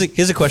I'm cool.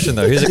 Here's a question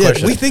though. Here's a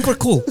question. We think we're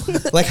cool.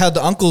 Like how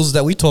the uncles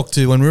that we talked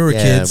to when we were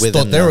kids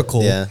thought they were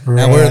cool. Yeah.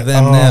 And we're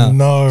them now.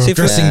 No. See,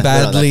 dressing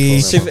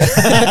badly.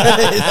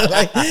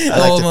 Like,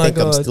 oh to my think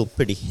God. I'm still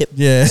pretty hip.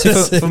 Yeah.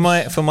 See,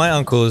 for my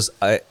uncles,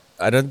 I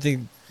don't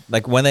think,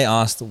 like, when they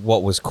asked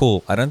what was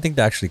cool, I don't think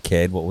they actually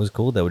cared what was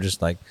cool. They were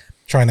just like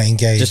trying to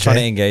engage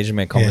and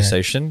make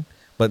conversation.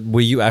 But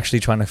were you actually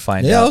trying to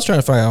find out? Yeah, I was trying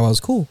to find out what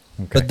was cool.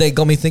 Okay. But they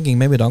got me thinking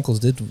maybe the uncles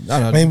did. I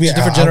don't know. Maybe our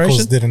different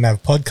uncles generation didn't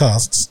have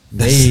podcasts.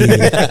 They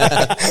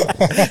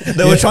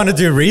were trying to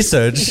do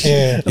research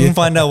and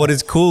find out what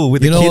is cool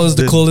with the kids. You know what was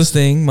the coolest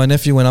thing? My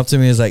nephew went up to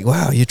me and was like,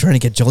 wow, you're trying to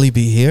get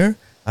Jollibee here?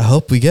 I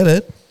hope we get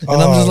it. And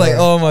I'm just like,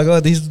 oh my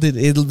God,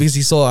 because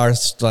he saw our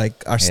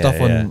stuff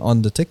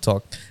on the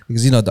TikTok.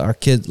 Because, you know, our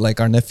kids, like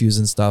our nephews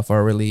and stuff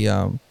are really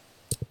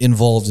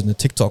involved in the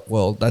TikTok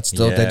world. That's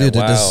what they do.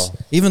 Wow.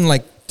 Even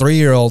like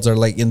 3-year-olds are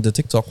like in the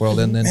TikTok world.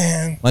 And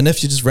then my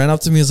nephew just ran up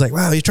to me and was like,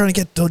 wow, you're trying to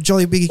get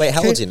Jollibee. Wait,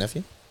 how old's your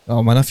nephew?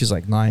 Oh, my nephew's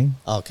like 9.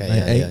 Okay,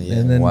 like 8. yeah.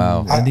 And then,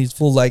 wow. and he's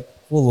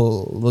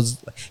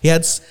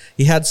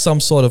he had some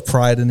sort of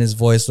pride in his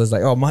voice. It was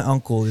like, oh, my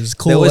uncle is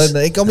cool. And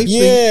it got me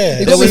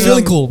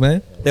feeling cool,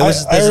 man.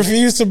 I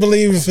refuse to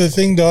believe the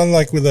thing done,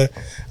 like with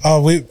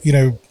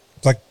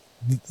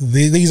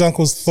these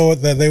uncles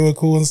thought that they were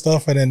cool and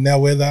stuff, and then now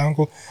we're the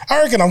uncle.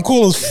 I reckon I'm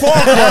cool as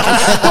fuck.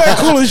 We're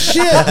cool as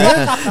shit,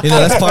 man. You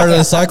know, that's part of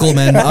the cycle,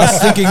 man. Us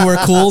thinking we're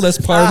cool,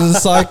 that's part of the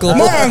cycle.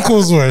 My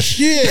uncles were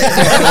shit.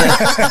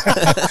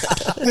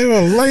 They were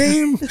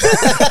lame.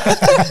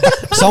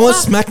 Someone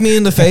smacked me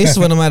in the face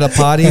when I'm at a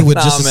party with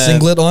just a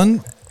singlet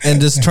on and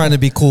just trying to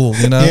be cool,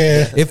 you know?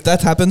 Yeah. If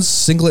that happens,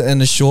 singlet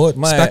and a short,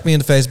 smack me in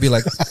the face, be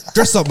like,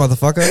 dress up,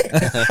 motherfucker.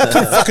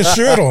 Fuck a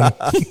shirt on.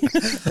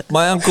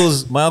 My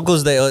uncles,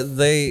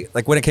 they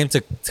like, when it came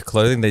to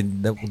clothing,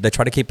 they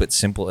try to keep it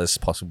simple as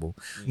possible.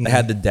 They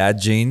had the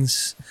dad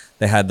jeans,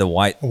 they had the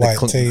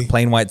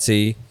plain white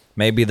tee,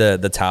 maybe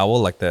the towel,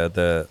 like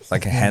the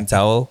like a hand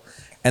towel,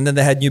 and then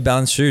they had New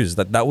Balance shoes.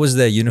 That was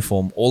their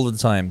uniform all the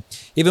time.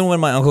 Even when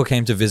my uncle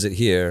came to visit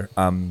here,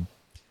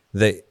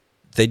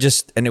 they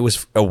just, and it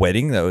was a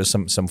wedding, there was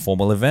some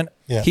formal event.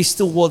 Yeah. He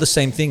still wore the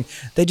same thing.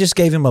 They just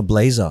gave him a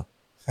blazer.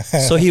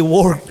 So he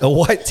wore a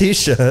white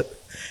t-shirt,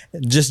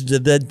 just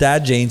the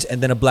dad jeans,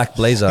 and then a black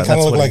blazer. He kind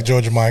of looked like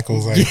George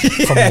Michaels, like,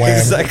 from Wham.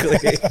 Exactly.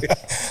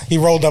 He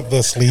rolled up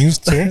the sleeves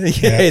too.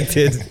 Yeah, he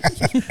did.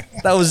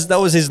 That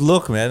was his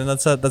look, man, and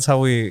that's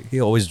how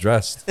he always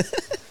dressed.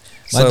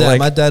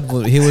 My dad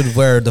he would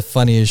wear the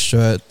funniest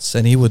shirts,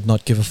 and he would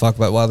not give a fuck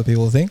about what other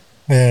people think.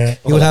 Yeah.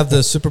 He would have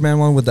the Superman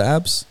one with the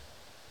abs.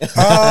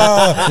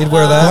 Oh, he'd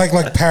wear that,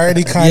 like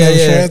parody kind of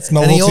shirts,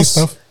 novelty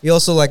stuff. he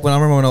also like when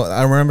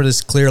I remember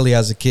this clearly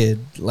as a kid,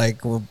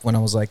 like when I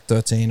was like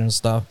 13 and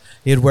stuff.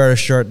 He'd wear a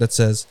shirt that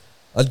says,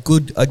 "A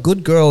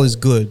good girl is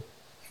good,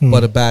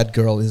 but a bad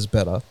girl is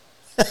better."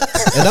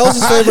 And that was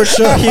his favorite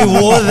shirt. He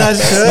wore that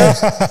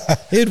shirt.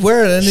 He'd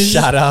wear it, and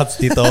Shout out,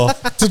 Tito.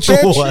 To church.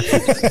 He wore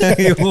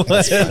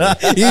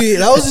it.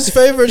 that was his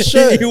favorite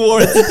shirt. He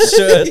wore it to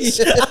church.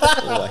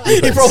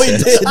 He probably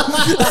did.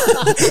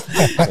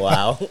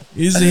 Wow.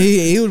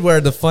 He would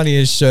wear the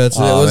funniest shirts.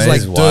 It Oh, was man,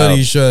 like he's dirty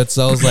wild. shirts.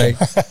 I was like,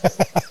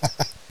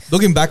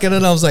 looking back at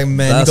it, I was like,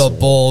 man, you got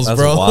balls, That's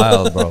bro.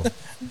 wild, bro.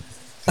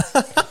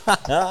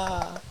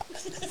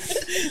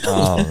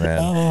 Oh man.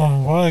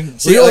 Oh, fuck.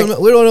 See, like,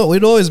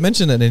 We'd always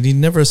mention it, and he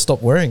never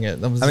stopped wearing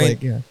it. I was I mean,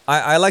 like, yeah,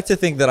 I like to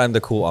think that I'm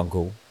the cool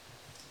uncle,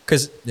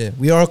 because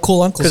we are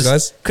cool uncles,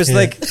 guys. Yeah.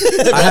 like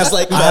I have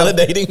like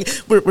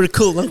validating. We're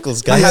cool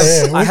uncles, I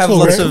guys. have, we're I have cool,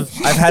 lots right? of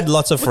I've had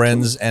lots of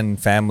friends and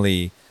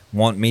family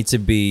want me to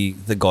be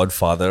the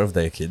godfather of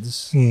their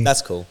kids,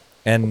 That's cool.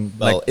 and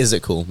Well, like is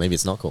it cool? Maybe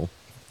it's not cool.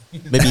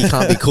 Maybe you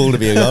can't be cool to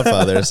be a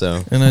godfather.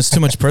 So And it's too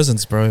much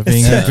presents, bro.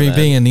 Being Yeah,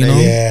 being a Nino.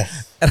 Yeah,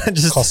 and I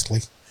just costly.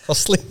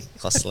 Costly.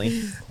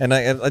 costly. and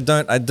I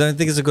don't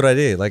think it's a good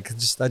idea. Like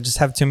I just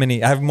have too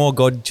many. I have more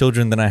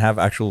godchildren than I have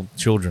actual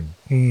children.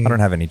 I don't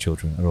have any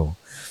children at all.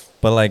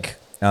 But like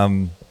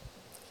and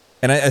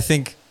I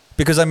think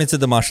because I'm into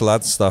the martial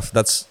arts stuff,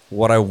 that's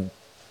what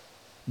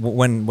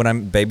when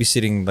I'm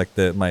babysitting like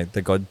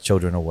the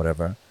godchildren or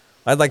whatever,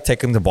 I'd like take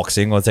them to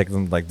boxing or take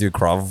them like do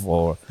Krav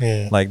or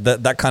like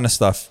that kind of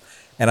stuff.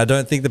 And I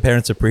don't think the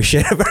parents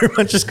appreciate it very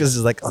much just because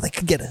it's like, oh, they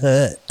could get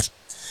hurt.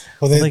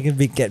 Well, They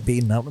could get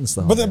beaten up and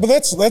stuff. but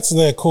that's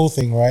the cool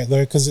thing, right?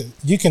 Though, because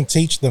you can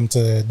teach them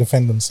to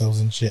defend themselves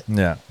and shit.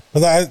 yeah.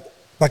 But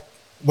like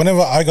whenever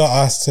I got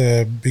asked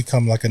to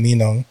become like a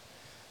Ninong,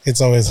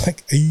 it's always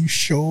like, are you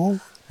sure?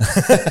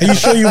 Are you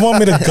sure you want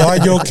me to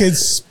guide your kids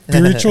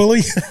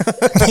spiritually?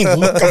 I mean,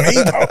 look at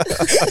me, bro.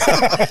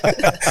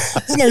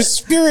 There's no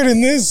spirit in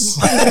this.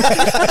 I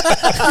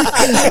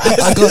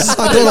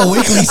got a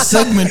weekly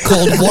segment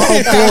called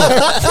Wild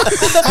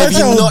Thought. I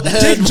tell not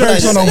heard dick what I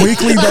jokes on a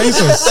weekly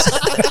basis.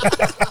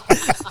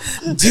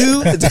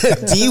 Do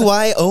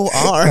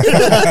DYOR.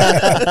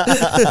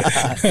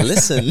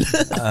 Listen.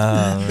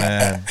 Oh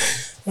man.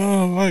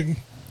 Oh, my.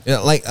 Yeah,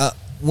 like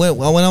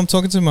when I'm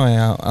talking to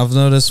my, I've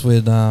noticed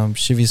with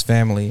Shivi's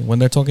family, when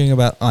they're talking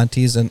about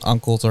aunties and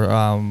uncles or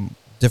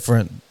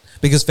different,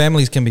 because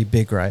families can be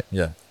big, right?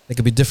 Yeah. They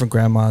could be different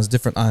grandmas,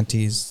 different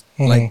aunties.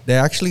 Like they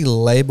actually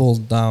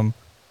labeled a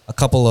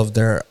couple of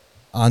their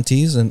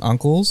aunties and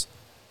uncles.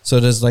 So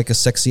there's like a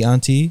sexy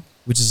auntie,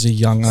 which is a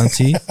young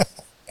auntie.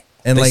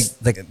 And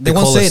they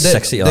won't call say it it.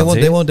 sexy They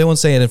auntie? won't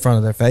say it in front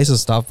of their face and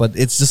stuff. But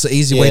it's just an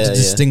easy way Yeah, to yeah.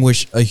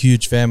 distinguish a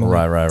huge family.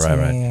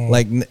 Right.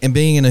 Like and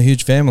being in a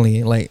huge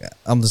family, like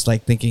I'm just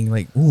like thinking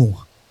like, ooh,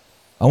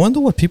 I wonder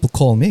what people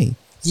call me.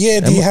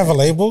 Yeah, do you have a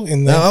label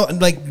in there? Now,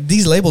 like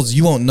these labels,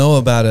 you won't know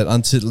about it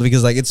until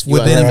because like it's You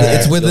won't within never know.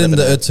 it's within You'll the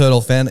never know.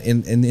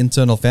 eternal in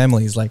internal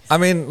families. Like I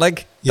mean,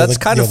 like You're that's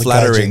the- kind you're of the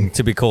flattering guardian.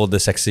 to be called the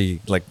sexy,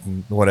 like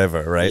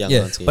whatever, right? Young Yeah.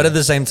 auntie, But at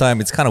the same time,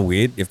 it's kind of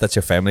weird if that's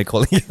your family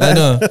calling you. I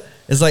know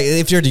it's like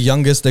if you're the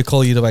youngest, they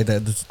call you like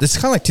that. It's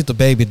kind of like Tito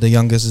Baby. The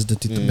youngest is the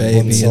Tito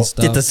Baby so- and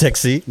stuff. Get the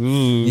sexy.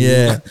 Ooh.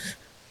 Yeah,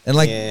 and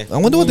like Yeah. I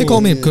wonder what they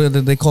call me. Could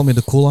they call me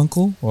the cool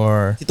uncle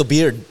or Tito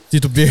Beard.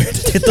 Tito Beard?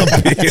 Tito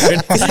Beard.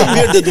 Tito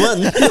Bearded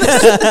one.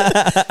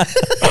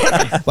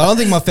 But I don't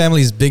think my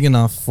family is big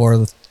enough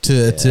to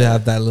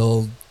have that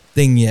little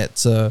thing yet.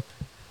 So,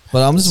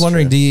 but I'm just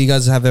wondering, do you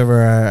guys have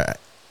ever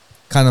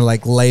kind of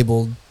like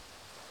labeled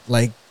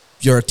like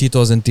your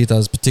titos and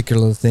titas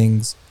particular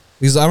things?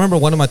 Because I remember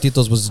one of my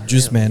titos was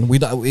Juice Man. We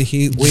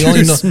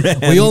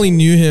only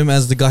knew him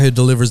as the guy who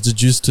delivers the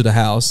juice to the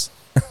house.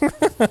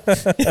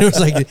 It was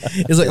like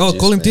oh, Juice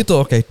call him Man. Tito.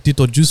 Okay,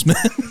 Tito Juice Man.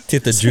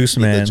 Tito Juice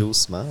The Man.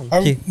 juice man.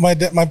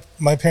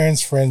 My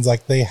parents' friends,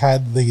 like they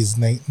had these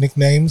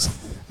nicknames.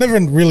 Never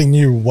really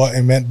knew what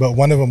it meant, but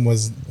one of them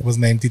was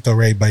named Tito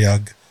Ray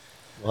Bayag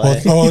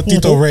Why? or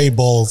Tito Ray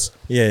Balls.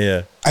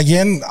 Yeah.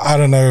 Again, I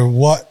don't know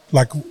what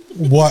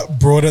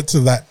brought it to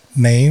that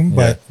name,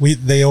 but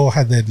they all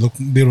had their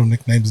little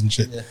nicknames and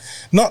shit. Yeah.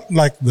 Not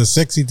like the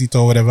sexy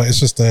Tito or whatever. It's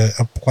just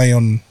a play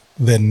on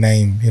their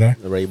name, you know.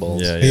 The Ray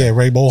Balls. Yeah,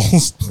 Ray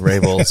Balls. Ray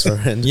balls.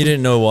 Friend. You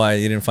didn't know why.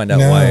 You didn't find out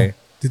No, why.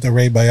 Tito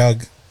Ray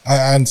Bayag. I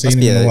hadn't seen Must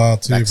him be in a a while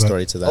too. But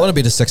backstory to I want that. to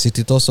be the sexy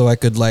Tito so I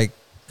could like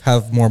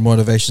have more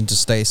motivation to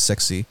stay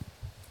sexy.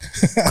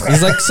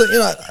 He's like, so,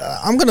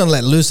 I'm gonna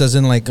let loose, as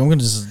in like I'm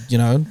gonna just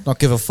not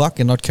give a fuck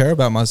and not care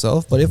about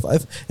myself. But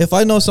if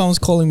I know someone's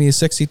calling me a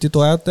sexy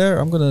Tito out there,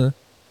 I'm gonna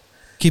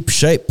keep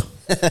shape.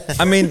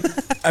 I mean,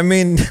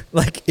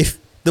 like if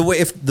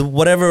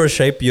whatever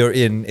shape you're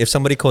in, if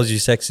somebody calls you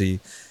sexy,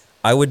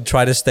 I would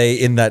try to stay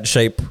in that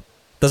shape.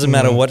 Doesn't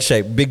matter what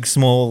shape, big,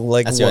 small,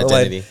 like That's your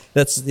like, identity.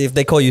 that's if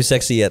they call you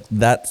sexy at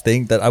that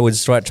thing, that I would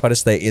try to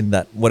stay in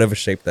that whatever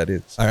shape that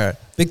is. All right,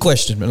 big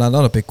question,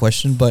 not a big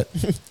question, but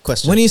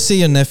Question. when you see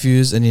your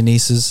nephews and your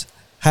nieces,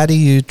 how do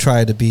you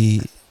try to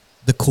be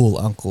the cool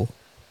uncle?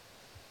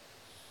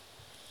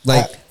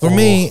 Like for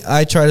me,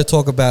 I try to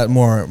talk about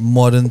more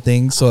modern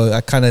things. So I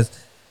kind of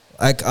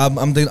like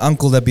I'm the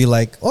uncle that be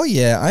like, oh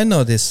yeah, I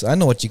know this. I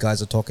know what you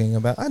guys are talking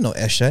about. I know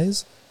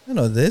essays. I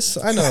know this.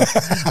 I know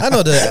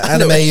the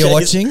anime you're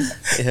watching.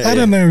 I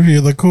don't know if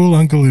you're the cool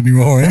uncle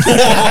anymore.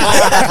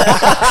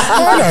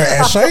 I know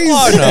essays.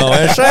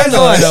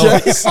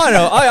 I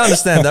know. I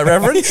understand that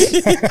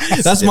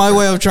reference. That's my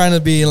way of trying to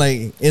be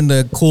like in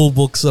the cool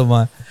books of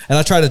my, and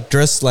I try to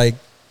dress like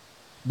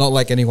not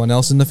like anyone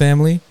else in the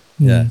family.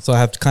 Yeah. So I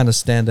have to kind of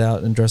stand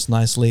out and dress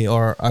nicely,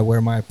 or I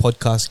wear my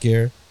podcast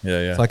gear.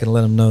 Yeah. So I can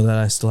let them know that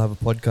I still have a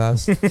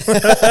podcast.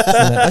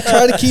 I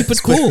try to keep it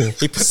cool.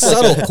 He puts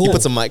Subtle, cool. He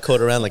puts a mic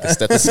cord around like a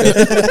stethoscope.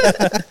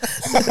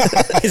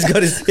 he's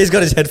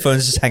got his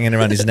headphones just hanging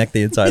around his neck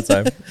the entire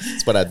time.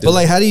 That's what I do. But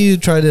like, how do you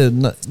try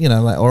to,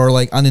 or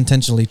like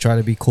unintentionally try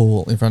to be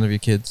cool in front of your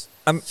kids?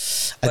 I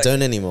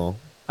don't anymore.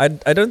 I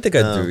don't think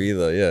I do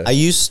either. Yeah. I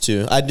used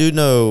to. I do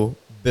know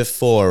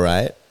before,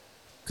 right?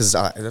 Because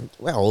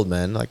we're old,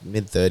 man, like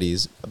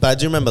mid-30s. But I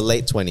do remember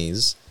late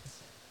 20s.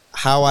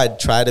 How I'd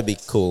try to be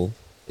cool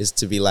is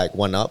to be like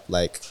one up,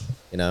 like,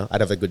 I'd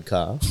have a good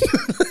car.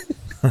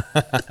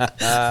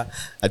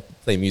 I'd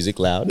play music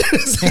loud.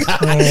 That's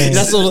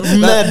what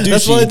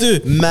I do.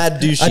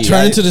 Mad douchey. I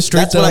turn into the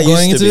streets that I'm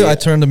going into. I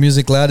turn the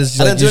music loud. It's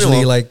like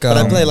usually like. But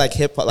I play like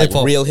hip hop, like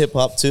hip-hop. real hip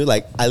hop too.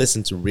 Like I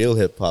listen to real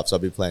hip hop, so I'll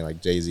be playing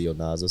like Jay-Z or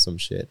Nas or some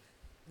shit.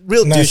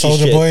 Real No douchey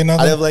Soulja shit. Boy,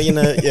 nothing? I'd have like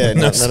no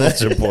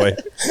Soulja Boy.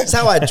 That's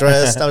how I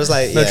dressed. I was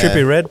like, No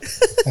Trippie Red.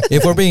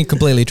 If we're being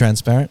completely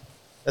transparent,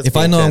 That's if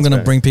I being know I'm going to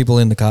transparent. bring people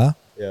in the car,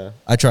 Yeah.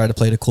 I try to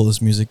play the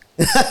coolest music.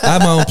 I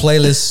have my own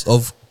playlist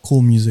of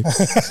cool music.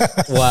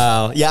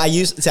 Wow. Yeah, I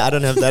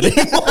don't have that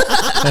anymore.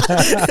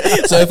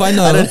 So if I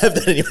know, I don't have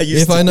that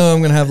anymore. I know I'm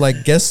going to have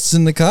like guests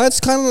in the car, it's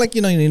kind of like,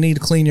 you need to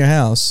clean your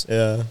house.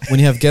 Yeah. When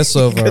you have guests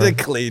over, Got a I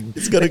clean.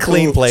 It's got a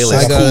clean cool-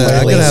 playlist.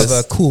 gotta playlist.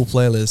 have a cool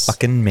playlist.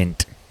 Fucking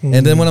mint.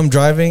 And then when I'm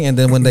driving, and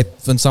then when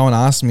someone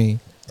asks me,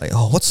 like,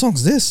 oh, what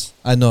song's this?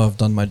 I know I've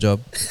done my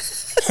job.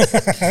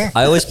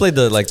 I always play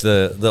the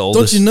oldest.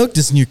 Don't you know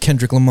this new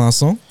Kendrick Lamar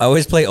song? I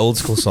always play old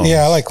school songs.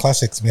 Yeah, I like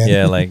classics, man.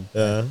 Yeah, like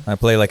Yeah. I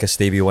play like a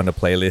Stevie Wonder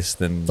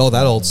playlist and Oh,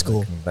 that old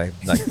school. like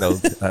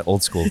the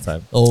old school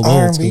type. Old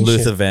R&B school. shit.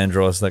 Luther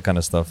Vandross, that kind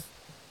of stuff.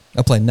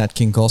 I play Nat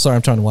King Cole. Sorry,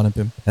 I'm trying to one up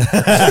him. I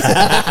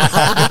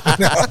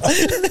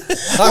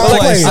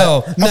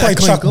play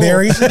Chuck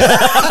Berry.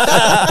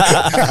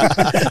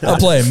 I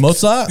play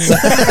Mozart.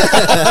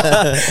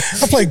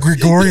 I play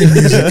Gregorian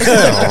music.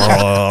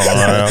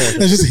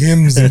 There's just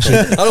hymns and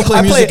shit. I don't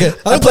play music.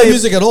 I don't play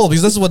music at all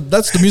because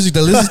that's the music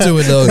they listen to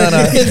in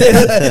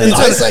the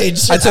Ice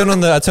Age. I turn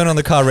on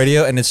the car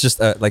radio and it's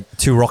just like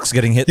two rocks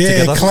getting hit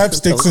Yeah, together. clap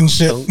sticks and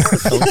shit.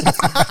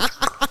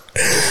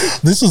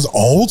 This is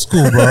old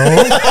school, bro.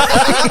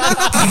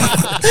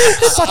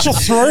 Such a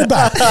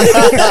throwback.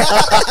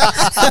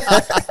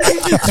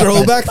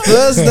 Throwback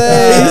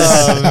Thursdays.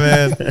 Oh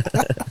man,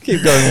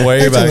 keep going way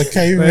Back to back. the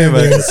caveman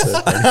Way back. days.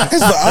 It's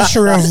the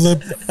usher of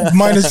the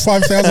minus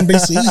 5,000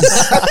 BC.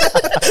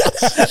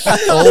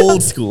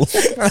 Old school.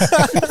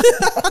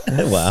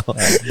 Wow.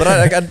 But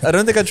I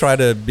don't think I try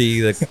to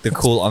be the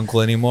cool uncle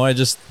anymore. I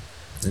just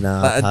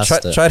No, I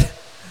tried.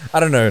 I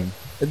don't know.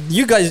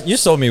 You guys, you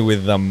saw me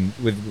with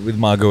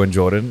Margot and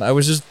Jordan. I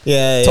was just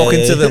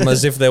talking to them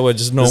as if they were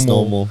just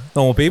normal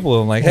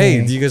people. I'm like,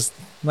 hey, do you guys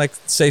like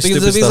say stupid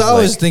Because stuff? I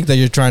always think that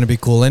you're trying to be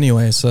cool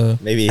anyway. So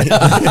Maybe.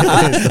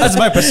 That's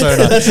my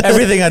persona.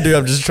 Everything I do,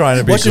 I'm just trying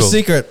to be what's cool. your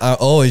secret? I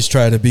always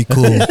try to be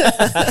cool.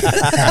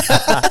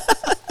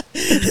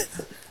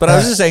 But I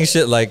was just saying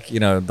shit like,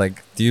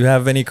 do you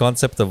have any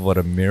concept of what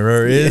a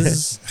mirror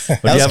is? Or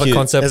do you have cute. a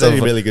concept That's of,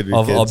 actually really good with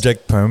of kids.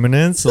 object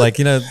permanence? Like,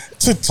 To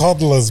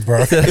toddlers,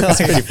 bro.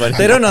 That's pretty funny.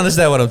 they don't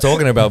understand what I'm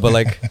talking about, but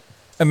like,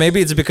 and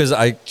maybe it's because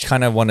I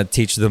kind of want to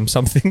teach them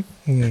something.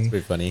 It's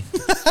pretty funny.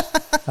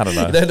 I don't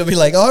know. Then they'll be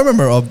like, oh, I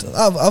remember.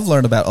 I've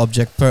learned about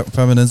object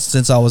permanence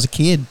since I was a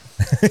kid.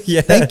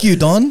 Yeah. Thank you,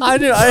 Don. I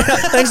do.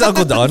 Thanks,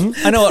 Uncle Don.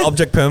 I know what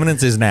object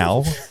permanence is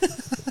now.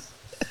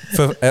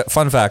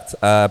 Fun fact,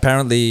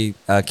 apparently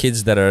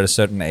kids that are at a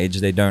certain age,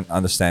 they don't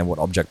understand what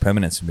object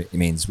permanence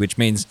means, which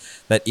means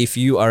that if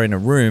you are in a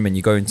room and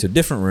you go into a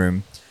different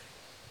room,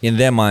 in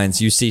their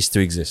minds, you cease to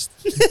exist.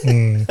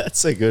 That's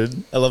so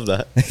good. I love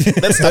that.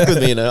 That stuck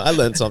with me, I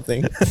learned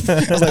something. I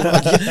was like,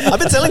 I've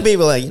been telling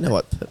people, like, you know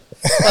what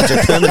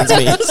object permanence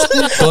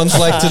means. Don's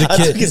like to the I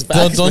took his kid.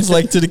 back. Don's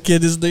like to the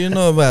kid is, do you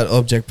know about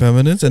object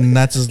permanence? And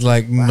Nats is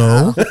like,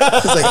 no. It's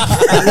like,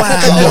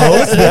 wow.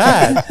 What's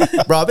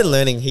that? Bro, I've been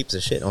learning heaps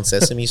of shit on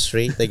Sesame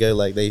Street. They go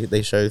like,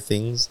 they show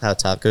things, how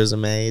tacos are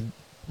made.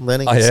 I'm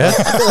learning. Oh, yeah?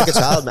 I feel like a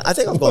child, man. I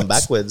think I've gone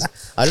backwards.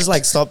 I just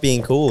like stopped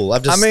being cool.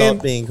 I've just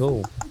stopped being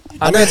cool.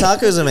 I know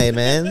tacos are made,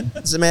 man.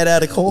 It's made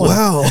out of corn.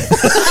 Wow.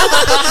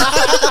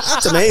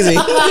 It's amazing.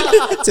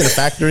 It's in a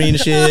factory and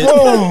shit.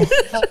 Oh.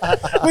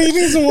 Well, you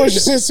need to watch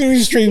Sesame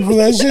Street for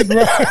that shit,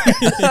 bro.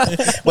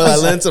 Well, I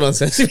learned it on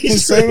Sesame Street.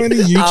 There's so many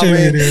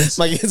YouTube videos.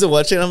 My kids are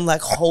watching. I'm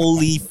like,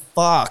 holy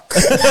fuck.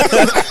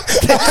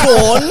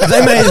 Corn?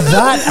 They made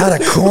that out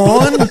of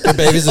corn? The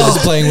babies are just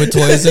playing with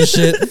toys and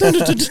shit.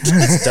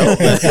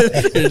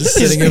 You're just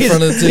sitting in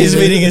front of the TV. He's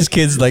feeding his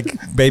kids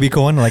like baby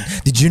corn. Like,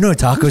 did you know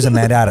tacos are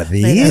made out of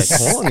these?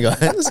 Corn,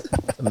 guys.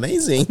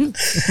 Amazing.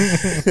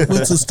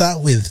 What's to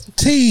start with?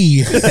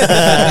 Tea.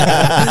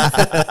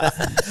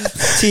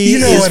 Tea You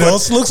know is what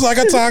else looks like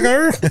a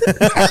taco?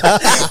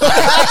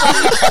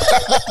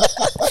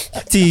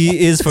 T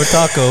is for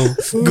taco.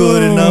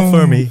 Good enough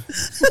for me.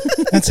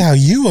 That's how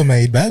you were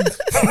made, babe.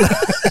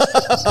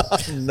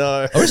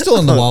 No. Are we still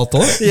in the wild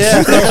thought?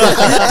 Yeah.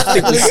 I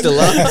think we still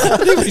are. I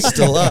think we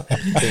still are. I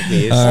think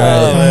we is. All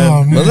right.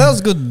 Oh, man. Well, that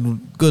was good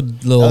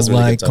little was a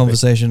really like good topic.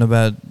 conversation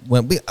about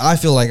when I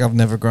feel like I've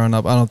never grown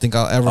up. I don't think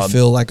I'll ever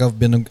feel like I've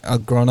been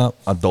grown up.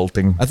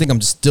 Adulting. I think I'm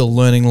just still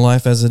learning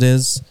life as it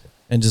is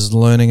and just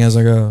learning as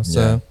I go. So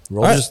Yeah.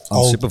 We're all just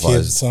Old unsupervised.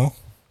 kids, huh?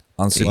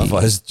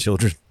 Unsupervised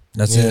children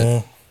that's it.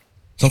 Yeah.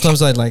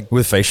 Sometimes I like.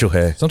 with facial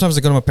hair. Sometimes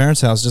I go to my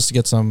parents' house just to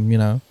get some,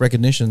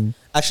 recognition.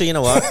 Actually, you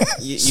know what?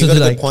 You So got a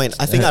that good point.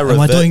 I think I am I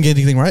revert. doing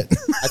anything right?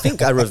 I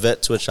think I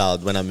revert to a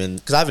child when I'm in,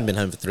 because I haven't been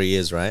home for 3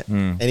 years, right?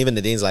 And even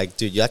the dean's like,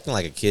 dude, you're acting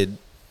like a kid.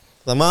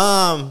 Like,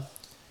 Mom,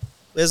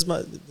 where's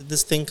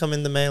this thing come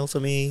in the mail for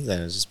me? Like,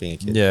 I was just being a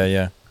kid.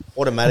 Yeah.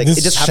 Automatic. This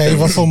it just shaver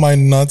happened. for my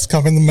nuts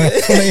come in the mail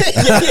for me.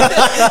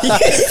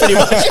 Pretty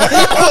much.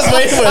 I was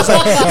waiting for it. It's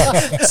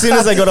like, as soon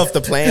as I got off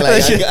the plane,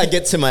 like I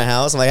get to my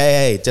house, I'm like,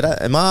 hey,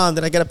 Mom,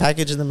 did I get a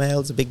package in the mail?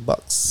 It's a big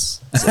box.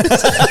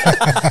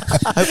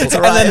 Hope it's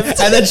arrived.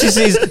 And then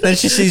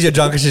she sees your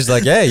junk and she's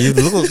like, yeah, you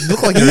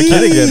look like you're a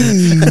kid again.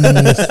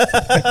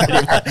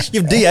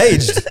 You've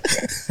de-aged.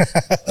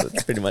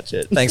 That's pretty much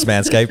it. Thanks,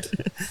 Manscaped.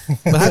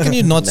 But how can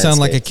you not sound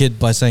like a Manscaped. kid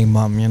by saying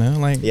mum,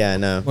 Like, Yeah, I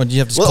know. what, do you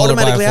have to call her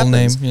by a full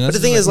name? But the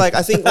thing is, like,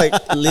 I think, like,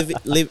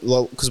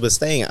 well, because we're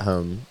staying at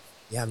home,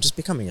 yeah, I'm just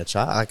becoming a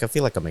child. Like, I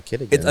feel like I'm a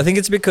kid again. I think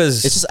it's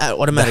because it's just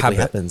automatically habit.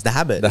 happens. The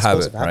habit. The It's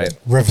habit, supposed to happen.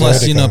 right?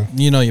 plus,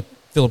 Revertigo. your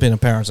Filipino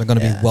parents are going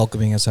to Yeah. be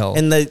welcoming as hell.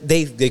 And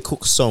they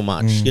cook so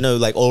much,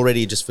 like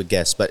already just for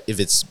guests. But if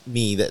it's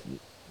me that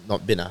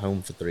not been at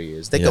home for 3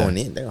 years, they're Yeah. going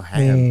in. They're going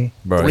ham.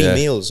 Bro, 3 yeah.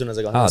 meals as soon as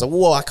I got home. I was like,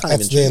 whoa, I can't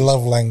That's even their choose.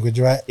 love language,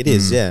 right? It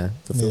is, yeah.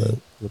 For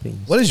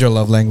Philippines. What is your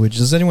love language?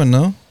 Does anyone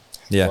know?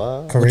 Yeah.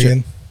 What?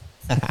 Korean.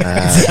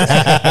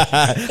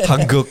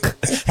 Hanguk.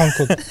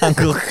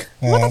 Hanguk.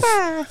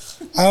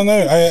 I don't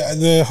know.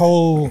 The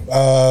whole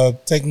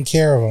taking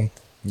care of them.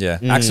 Yeah.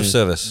 Acts of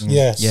service.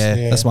 Yes.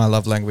 Yeah, that's my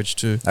love language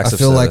too. Acts I of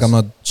feel like service. I'm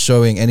not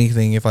showing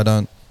anything if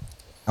I'm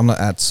not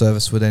at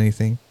service with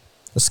anything.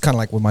 That's kind of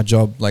like with my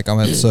job. Like I'm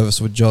at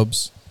service with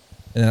jobs,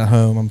 and at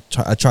home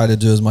I try to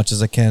do as much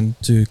as I can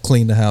to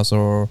clean the house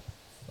or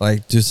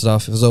like do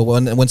stuff. So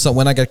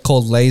when I get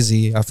called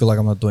lazy, I feel like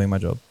I'm not doing my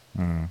job.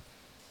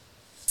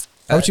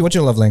 What's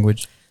your love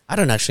language? I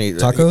don't actually.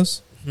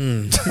 Tacos?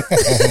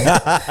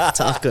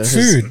 Tacos.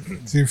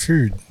 Food. Do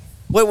food.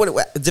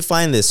 What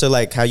define this? So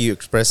like how you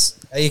express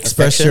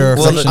Express affection? your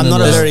Well, affection I'm in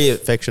not a this. very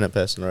affectionate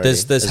person already.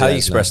 There's how you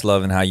express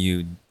love and how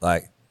you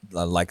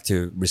like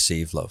to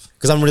receive love.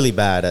 Because I'm really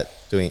bad at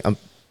doing.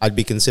 I'd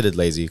be considered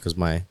lazy because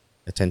my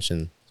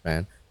attention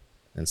span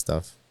and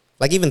stuff.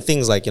 Like even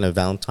things like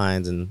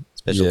Valentine's and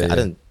special. Yeah, I yeah.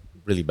 don't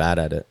really bad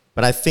at it.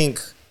 But I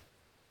think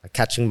like,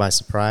 catching by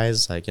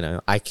surprise, like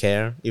I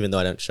care even though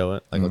I don't show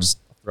it. Like I'll just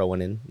throw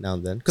one in now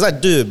and then because I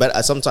do. But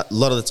a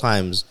lot of the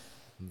times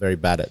I'm very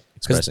bad at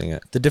expressing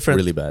it.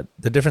 Really bad.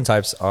 The different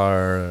types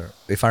are,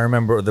 if I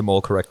remember them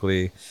all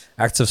correctly,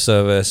 acts of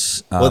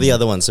service. What are the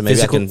other ones? So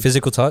maybe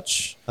physical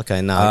touch.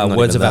 Okay, no.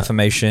 Words of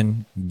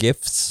affirmation,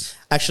 gifts.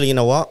 Actually, you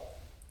know what?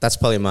 That's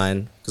probably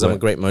mine because I'm a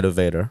What? great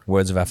motivator.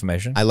 Words of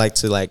affirmation. I like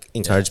to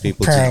encourage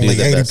people to Apparently,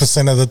 do their best.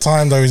 80% of the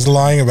time, though, he's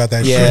lying about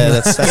that shit. Yeah,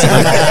 that's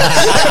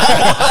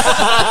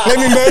Let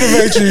me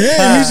motivate you.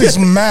 Yeah, music's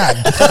mad.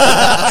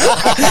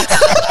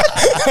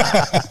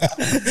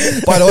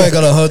 By the way, I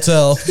got a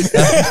hotel.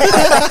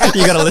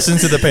 You got to listen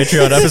to the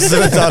Patreon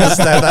episode to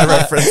understand that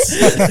reference.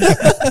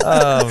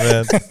 Oh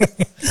man,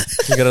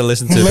 you got to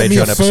listen to the Let me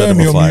Patreon episode affirm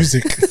number your 5.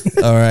 music.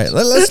 All right,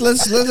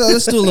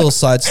 let's do a little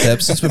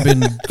sidestep since we've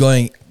been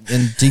going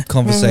in deep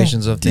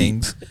conversations of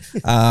things.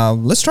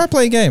 Let's try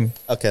play a game.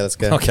 okay. Let's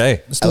go.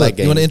 Okay, Let's I do like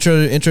it. You want to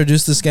games.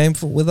 introduce this game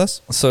with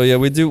us? so yeah,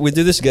 we do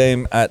this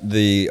game at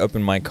the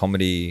open mic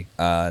comedy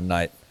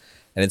night,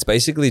 and it's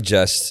basically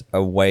just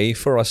a way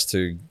for us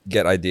to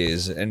get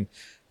ideas. And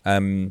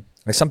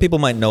like some people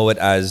might know it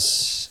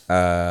as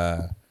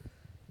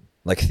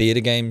like theater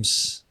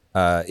games.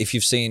 If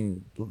you've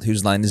seen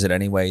Whose Line Is It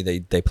Anyway,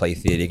 they play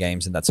theater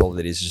games, and that's all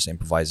it is, just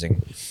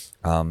improvising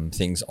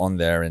things on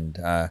there. And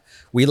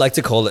we like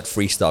to call it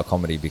freestyle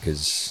comedy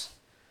because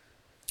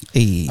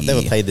I've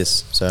never played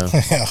this, so I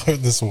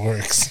hope this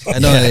works. I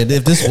know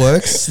if this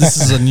works, this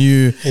is a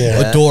new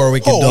Yeah. a door we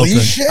can Holy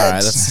open. shit. All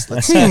right, let's-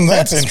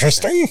 That's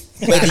interesting.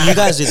 wait. Do you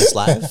guys do this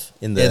live?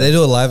 Yeah, they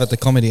do it live at the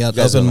comedy at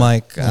guys open do it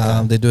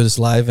mic. They do this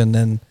live, and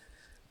then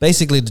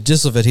basically the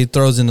gist of it, he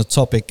throws in a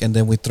topic, and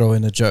then we throw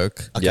in a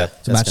joke Okay, Yeah.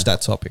 to match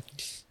that topic.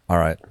 all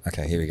right,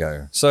 okay, here we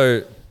go.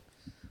 So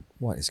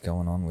what is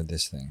going on with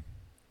this thing?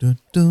 Dun,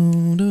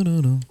 dun, dun,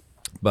 dun, dun.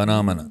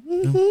 Banana.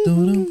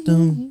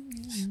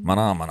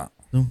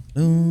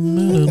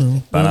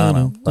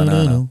 Banana.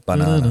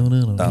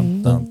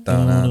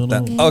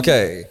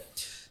 Okay,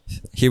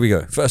 here we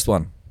go. First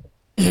one.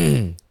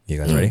 You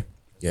guys ready?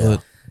 Yeah.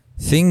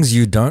 Things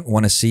you don't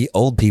want to see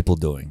old people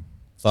doing.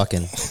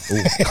 Fucking.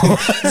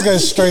 Let's go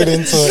straight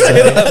into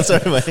it.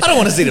 Sorry, mate. I don't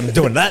want to see them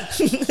doing that.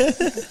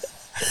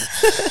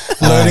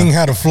 Learning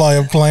how to fly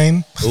a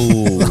plane.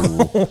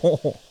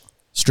 Ooh.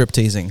 Strip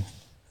teasing.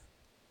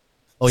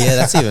 Oh yeah,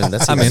 that's fair.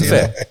 That's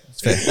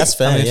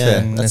fair.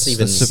 Yeah, that's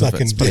even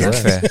Sucking pretty dick.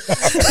 Fair.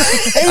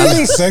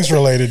 Anything sex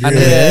related. And-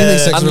 Yeah. anything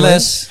sex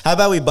Unless How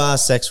about we bar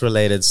sex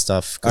related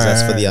stuff? Because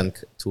that's for the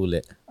untool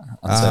it.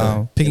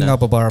 picking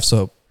up a bar of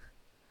soap.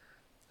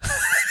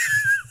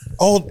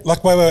 Oh,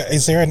 like wait,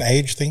 is there an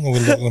age thing? Or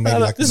maybe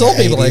like There's in old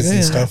the people like 80s and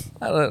that, stuff.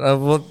 I don't know.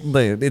 Well,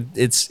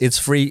 it's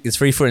free. It's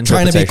free for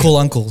Trying interpretation. to be cool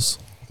uncles.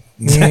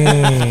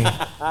 Trying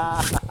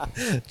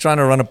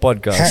to run a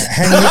podcast.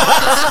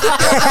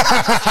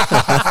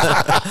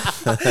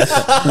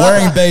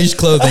 Wearing beige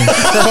clothing.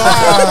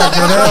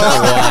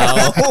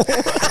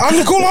 I'm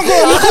the cool uncle.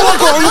 I'm the cool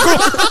uncle. I'm the cool.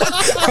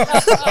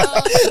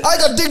 I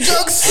got dick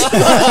jokes.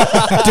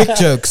 Dick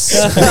jokes.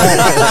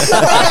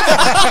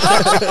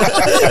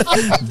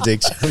 Dick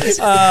jokes.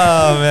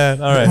 Oh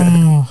man! All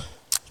right.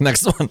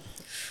 Next one.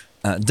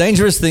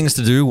 Dangerous things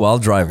to do while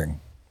driving.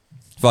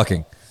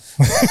 Fucking.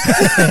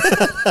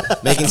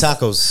 Making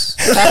tacos.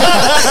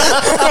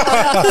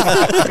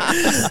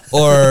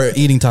 Or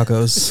eating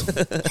tacos.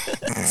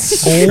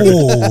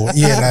 Oh,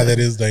 yeah, no, that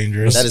is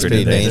dangerous. That is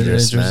pretty pretty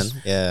dangerous, man.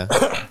 dangerous. Yeah,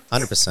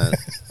 100%.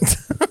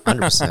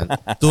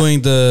 100%.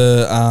 Doing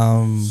the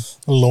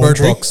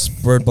Laundry.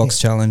 bird box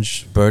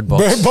challenge. Bird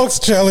box. Bird box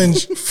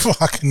challenge.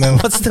 Fuck no.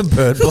 What's the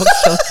bird box?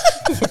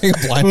 With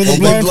a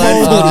Blindfolded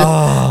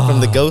blindfold. from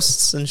the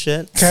ghosts and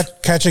shit.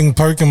 Catching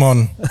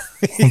Pokemon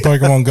from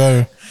Pokemon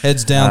Go.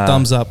 Heads down,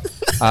 thumbs up.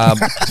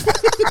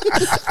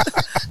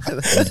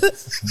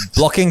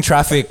 Blocking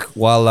traffic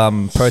while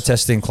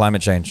protesting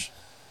climate change.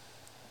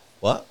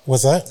 What?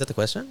 What's Is that? that the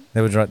question?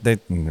 They would. They.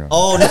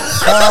 Oh, no.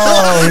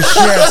 Oh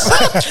shit!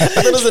 I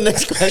thought it was the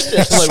next question.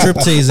 I'm like, Strip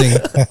teasing.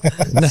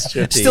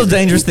 Still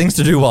dangerous things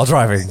to do while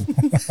driving.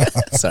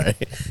 sorry.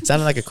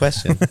 Sounded like a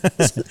question.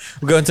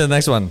 We'll go into the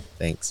next one.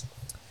 Thanks.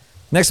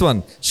 Next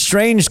one.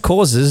 Strange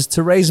causes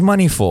to raise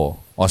money for,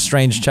 or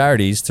strange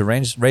charities to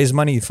raise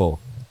money for.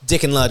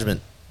 Dick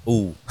enlargement.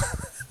 Ooh.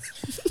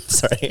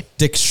 Sorry.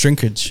 Dick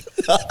shrinkage.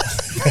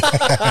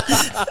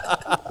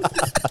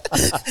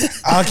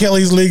 R.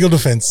 Kelly's legal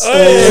defense.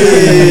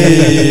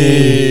 Hey.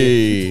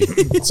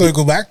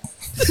 Circle back.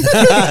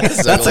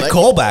 That's a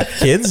callback,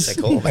 kids. That's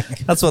a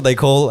callback. That's what they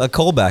call a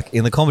callback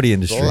in the comedy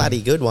industry.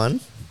 Bloody good one.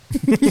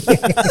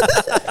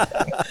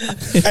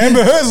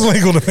 Amber Heard's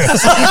legal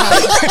defense.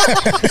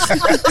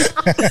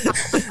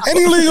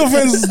 Any legal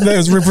defense that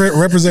is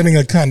representing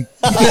a cunt.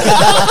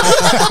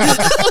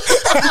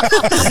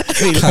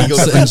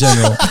 Cunts in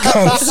general.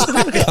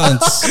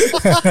 Cunts.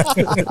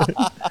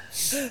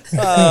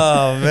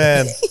 Oh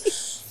man.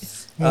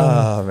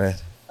 Oh man.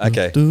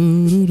 Okay.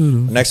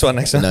 Next one.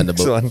 Next one. No, the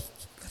Next book.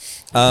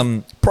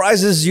 one.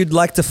 Prizes you'd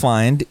like to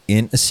find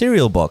in a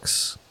cereal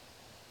box.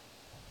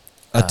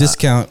 A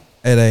discount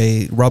at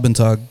a rub and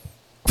tug.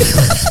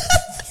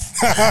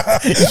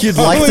 You'd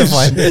like to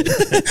find it.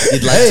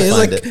 You'd like Hey, to it's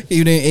find like it.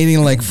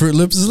 eating like Fruit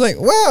Loops. It's like,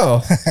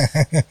 wow,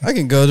 I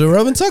can go to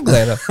rub and tug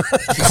later.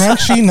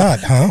 Crunchy nut,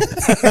 huh?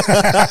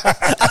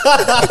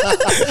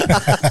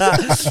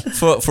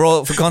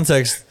 For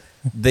context,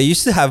 they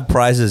used to have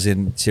prizes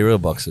in cereal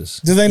boxes.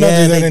 Do they not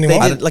do that they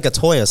anymore? did like a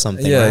toy or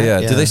something. Yeah, right?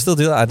 yeah. Do they still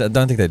do that? I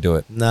don't think they do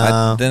it.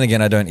 No. Then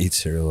again, I don't eat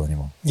cereal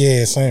anymore.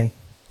 Yeah, same.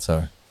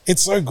 So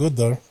It's so good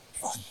though.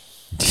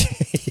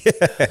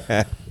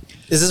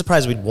 Is this a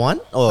prize we'd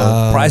want? Or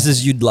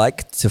prizes you'd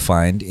like to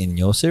find in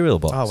your cereal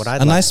box. oh, what I'd A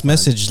like nice to find.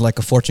 message like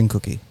a fortune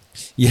cookie.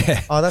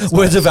 Yeah. Oh, that's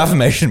words nice. of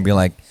affirmation. Be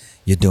like,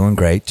 you're doing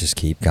great. Just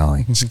keep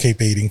going. Just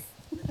keep eating.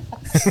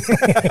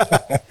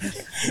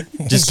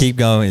 Just keep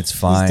going. It's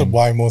Just to fine.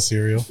 buy more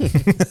cereal.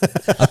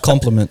 A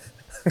compliment.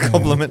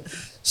 Compliment.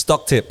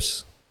 Stock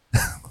tips.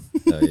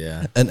 Oh,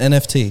 yeah. An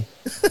NFT.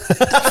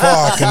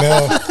 Fucking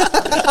hell.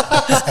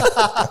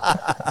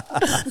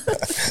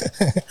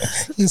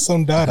 Here's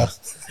some data.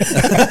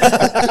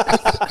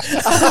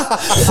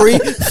 Free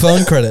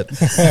phone credit.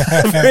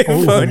 Free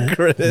phone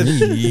credit.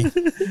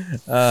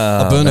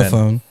 A burner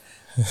phone.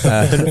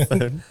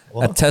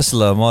 A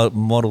Tesla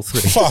Model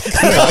 3. Fuck.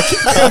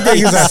 How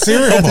big is that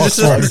cereal box?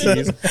 Bro?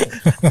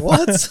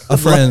 What? A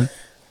friend.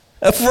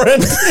 A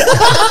friend.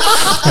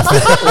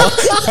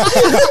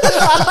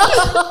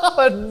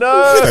 Oh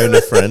no. Phone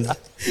a friend.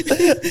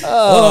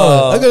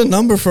 Oh, I got a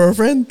number for a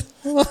friend.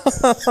 No. I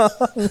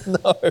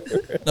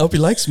hope he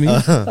likes me.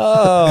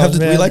 Oh,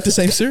 We like the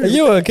same Are cereal.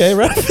 you okay,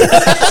 Ralph?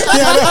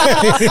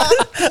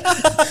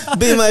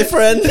 Be my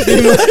friend.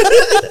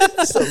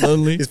 so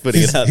lonely. He's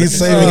putting it out. He's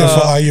saving it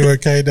for Are You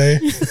Okay Day.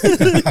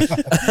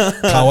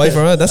 Can't wait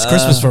for it. That's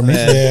Christmas for me.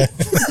 Yeah.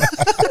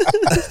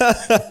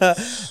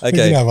 We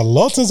can have a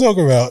lot to talk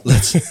about.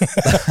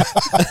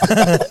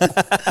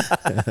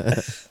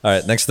 All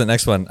right, the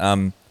next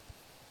one.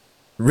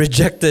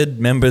 Rejected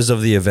members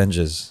of the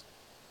Avengers.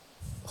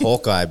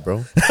 Hawkeye,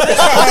 bro. I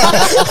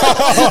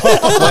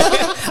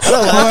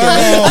don't like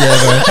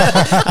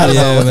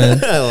him, man. man.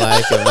 I don't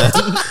like him, man.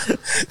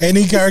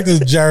 Any characters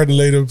Jared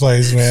Leto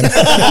plays, man.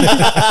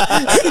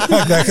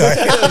 Fuck that guy.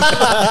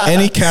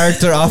 Any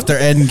character after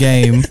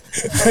Endgame.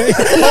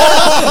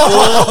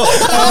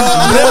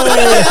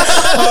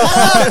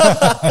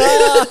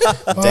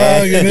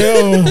 Damn.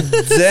 Damn.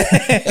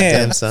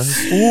 Damn, son.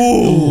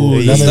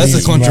 Ooh, None of That's a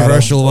these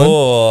controversial one.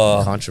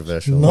 Oh.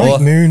 Controversial. Night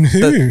Moon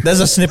who? There's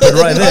a snippet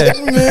right there.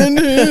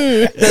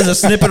 There's a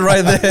snippet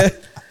right there.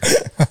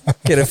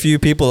 Get a few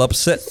people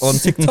upset on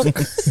TikTok.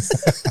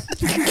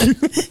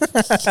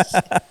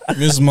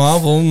 Ms.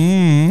 Marvel.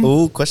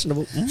 Ooh,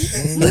 questionable.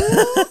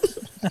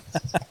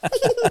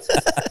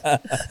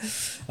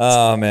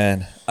 Oh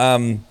man.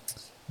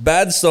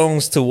 Bad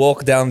songs to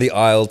walk down the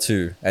aisle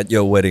to at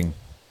your wedding.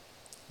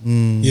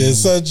 You're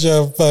such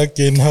a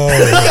fucking hoe.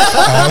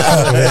 I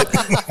love it.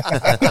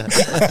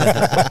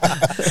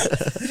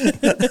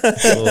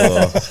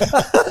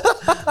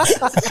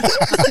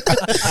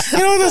 You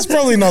know, that's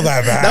probably not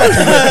that bad.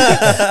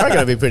 That's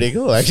gonna be pretty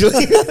cool,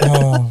 actually.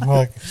 Oh,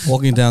 fuck.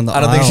 Walking down the aisle.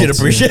 I don't think she'd to-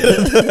 appreciate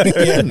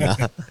it. Yeah, nah.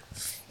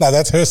 Nah,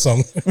 that's her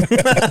song.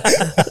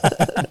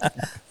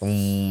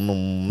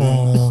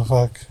 Oh,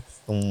 fuck.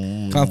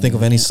 Can't think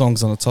of any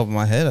songs on the top of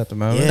my head at the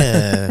moment.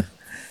 Yeah.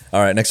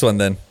 All right, next one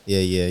then.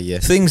 Yeah.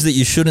 Things that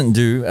you shouldn't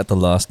do at the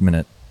last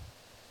minute.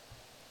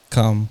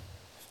 Come.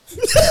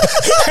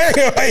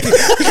 Anyway, you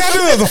can't do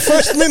that the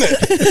first minute.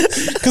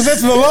 Because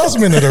that's the last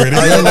minute already.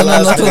 No, not the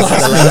last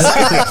minute.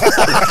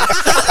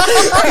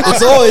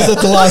 It's always at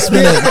the last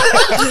minute.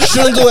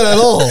 Shouldn't do it at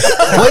all.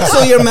 Wait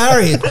till you're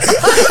married.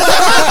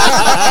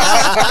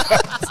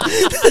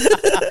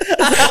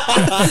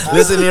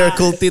 Listen here,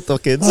 cool Tito,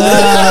 kids.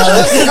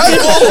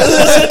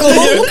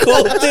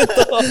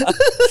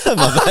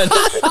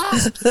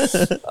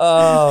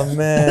 Oh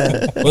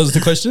man. What was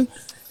the question?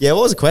 Yeah,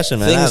 what was the question,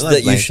 man? Things I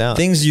that blanked out.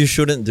 things you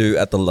shouldn't do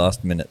at the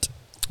last minute.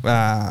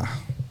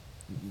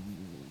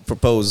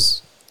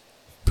 Propose.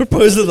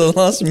 Propose at the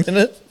last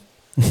minute.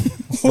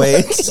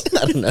 Wait,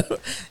 I don't know.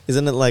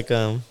 Isn't it like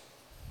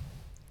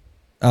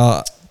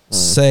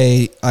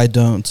Say I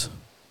don't.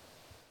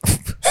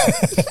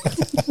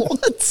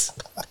 what?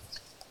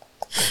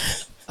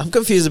 I'm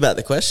confused about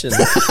the question.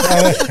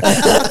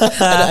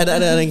 I don't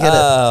get it.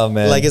 Oh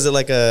man. Like, is it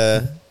like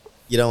a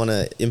you don't want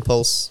to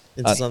impulse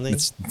into something?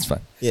 It's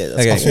fine. Yeah, that's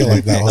Okay. I feel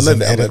like that was I'm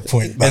an a- edit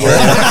point. Let's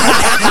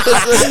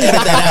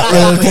edit that out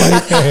real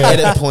quick.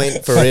 Edit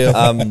point for real.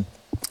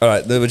 All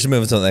right, we'll just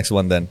move on to the next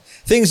one then.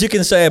 Things you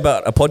can say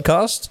about a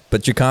podcast,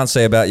 but you can't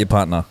say about your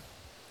partner.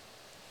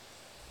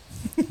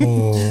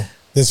 Oh,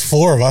 there's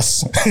 4 of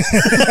us.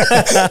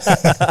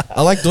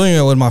 I like doing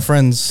it with my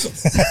friends.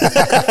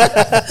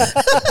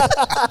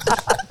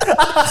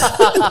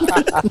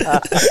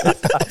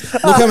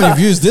 Look how many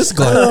views this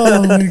got.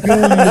 Oh my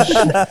gosh.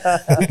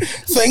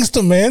 Thanks to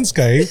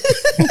Manscaped.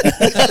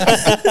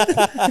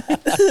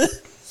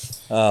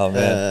 Oh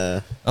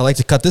man. I like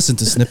to cut this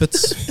into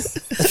snippets.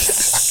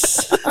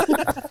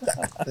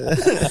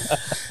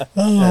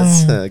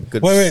 That's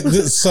good. Wait.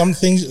 There's some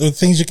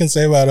things you can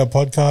say about a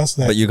podcast.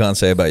 That But you can't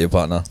say about your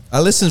partner. I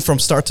listen from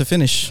start to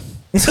finish.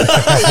 That's a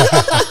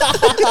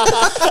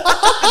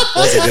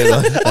good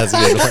one. That's a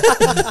good one.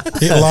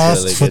 it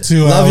lasts really for good.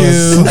 2 Love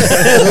hours. you.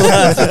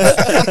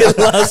 It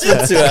lasts for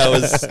 2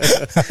 hours.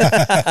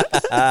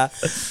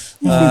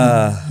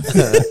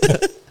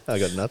 I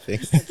got nothing.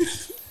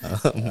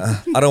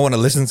 I don't want to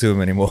listen to him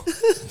anymore.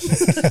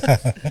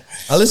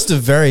 I listen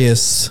to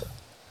various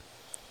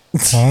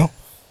Huh?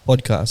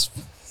 podcasts.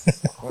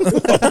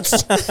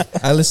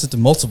 I listen to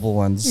multiple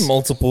ones.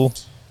 Multiple.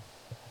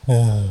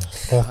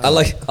 Fuck. I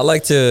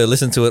like to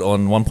listen to it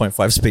on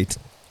 1.5 speed.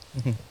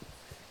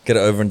 Get it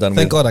over and done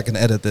Thank with. God I can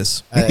edit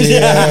this.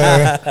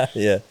 Yeah.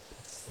 Yeah.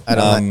 I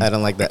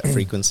don't like that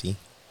frequency.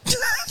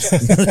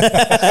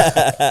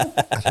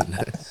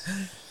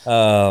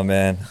 Oh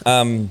man.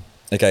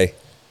 Okay.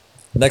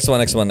 Next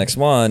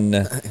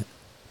one.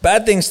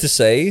 Bad things to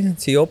say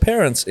to your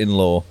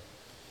parents-in-law.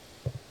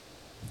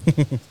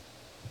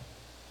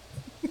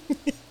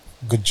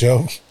 Good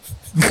joke.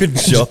 Good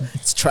job.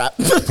 It's a trap.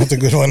 That's a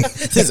good one.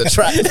 This is a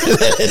trap.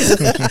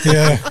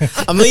 Yeah.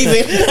 I'm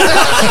leaving.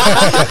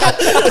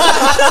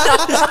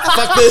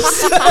 Fuck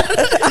this.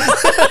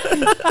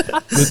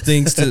 Good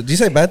things to. Do you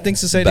say bad things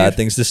to say? Bad dude?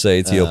 things to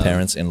say to your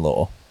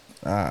parents-in-law.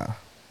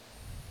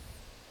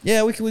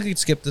 Yeah, we could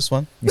skip this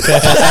one. Edit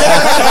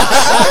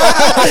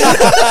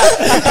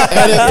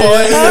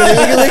point.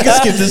 we can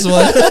skip this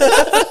one.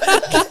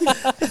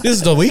 This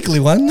is the weekly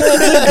one.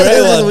 This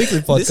is the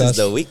weekly podcast. This is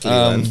the weekly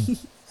one.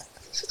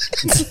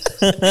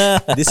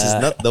 This is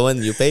not the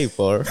one you pay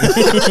for.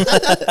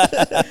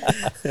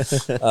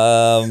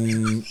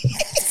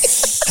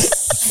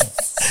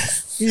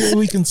 Yeah,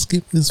 we can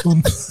skip this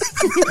one.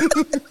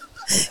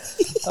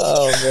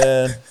 Oh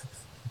man.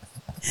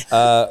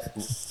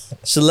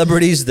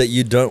 Celebrities that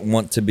you don't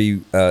want to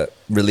be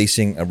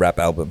releasing a rap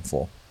album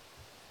for.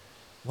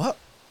 What?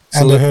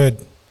 Amber Heard.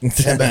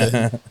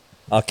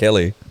 R.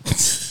 Kelly.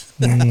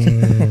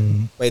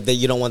 Wait,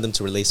 you don't want them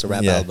to release a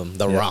rap album?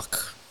 The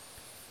Rock.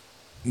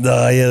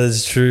 Oh, yeah,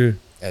 that's true.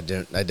 I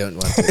don't want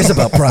to. It's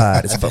about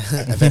pride. It's about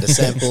I've had a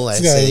sample. I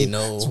say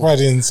no. That's why I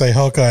didn't say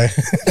Hawkeye.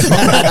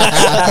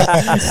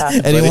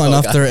 Anyone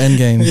after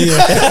Endgame.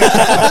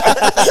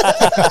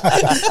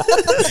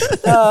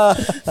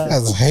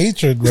 That's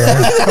hatred, bro.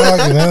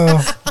 Fucking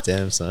hell.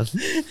 Damn, son.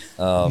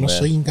 Oh, man.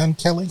 Machine Gun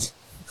Kelly.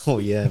 Oh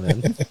yeah,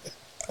 man.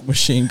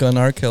 Machine Gun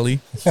R. Kelly.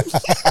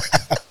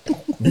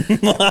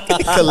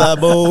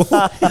 Collabo.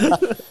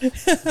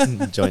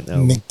 Joint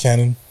album. Nick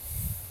Cannon.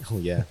 Oh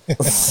yeah.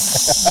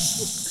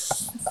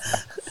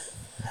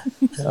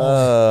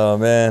 Oh,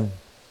 man.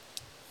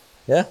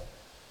 Yeah?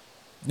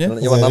 Yeah.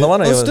 You want another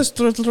one? Or you Let's want- just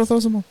throw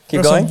some more.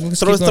 Keep Throw going? some. Let's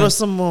Throw keep going.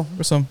 some more.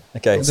 Throw some.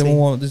 Okay. And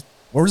then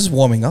we're just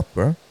warming up,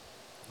 bro.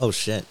 Oh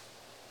shit.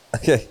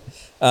 Okay.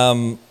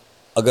 I'll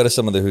go to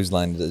some of the Who's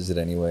Line Is It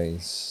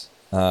Anyways.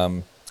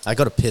 I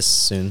gotta piss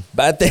soon.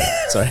 Bad thing.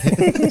 Sorry.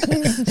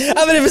 I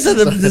haven't even said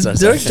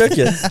the joke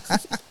yet.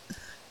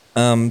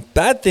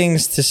 Bad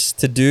things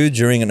to do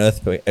during an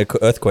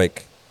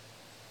earthquake.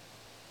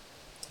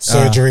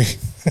 Surgery.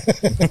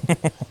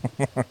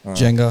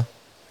 Jenga.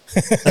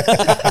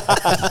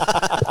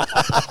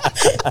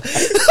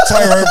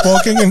 Tightrope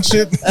walking and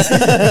shit.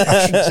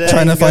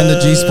 Trying to find the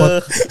G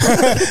spot.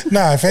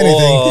 Nah, if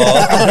anything.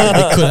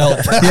 It could help.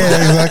 Yeah,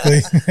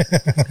 exactly.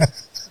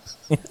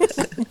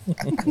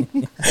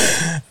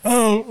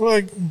 Oh,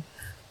 like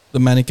The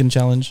mannequin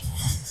challenge.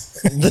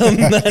 The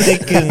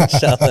mannequin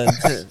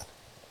challenge.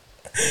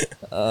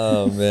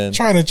 Oh, man.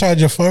 trying to charge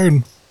your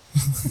phone.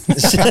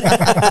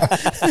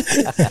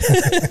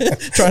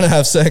 Trying to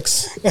have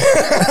sex. Hey,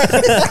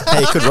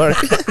 it could work.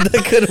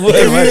 That could work.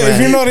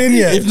 If you're not in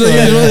yet.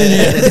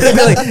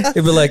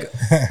 It'd be like,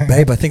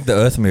 babe, I think the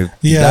earth moved.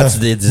 Yeah. That's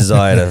the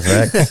desired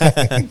effect.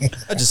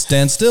 I just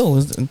stand still.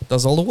 It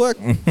does all the work.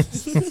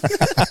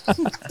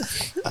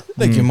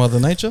 Thank you, Mother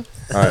Nature.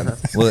 All right.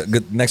 Well,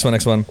 good. Next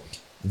one.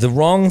 The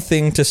wrong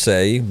thing to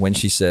say when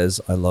she says,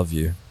 I love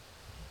you.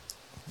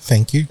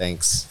 Thank you.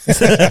 Thanks.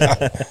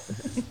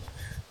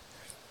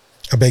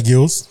 I beg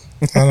yours.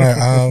 I don't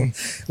know.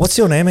 What's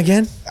your name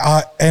again?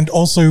 And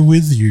also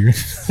with you.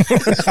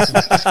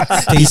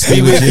 Peace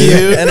be with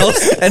you.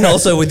 And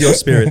also with your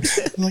spirit.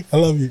 Like, I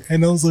love you.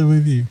 And also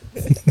with you.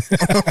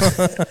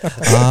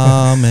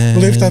 Amen.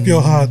 Lift up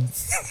your heart.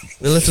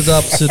 We lift it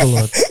up to the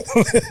Lord.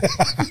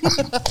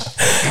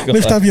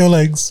 Lift up your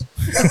legs.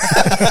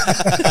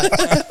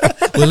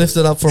 We lift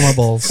it up for my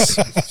balls.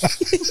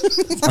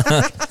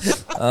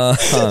 Oh,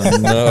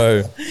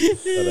 no.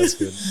 Oh, that's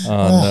good.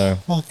 Oh, no.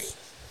 Fuck.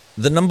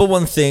 The number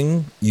one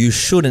thing you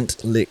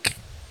shouldn't lick.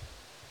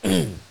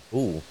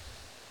 Ooh.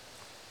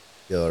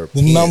 Your The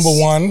penis. number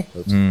one.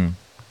 Mm.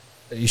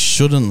 You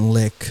shouldn't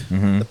lick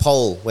The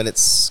pole when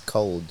it's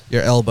cold.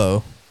 your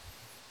elbow,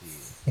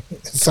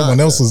 Someone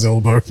else's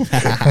elbow.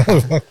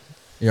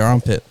 your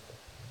armpit.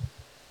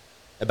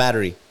 A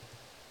battery.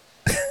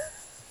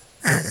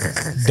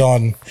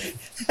 Done.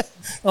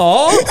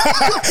 Oh,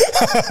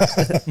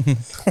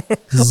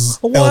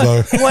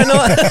 Elbow. why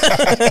not?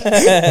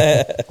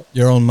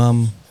 Your own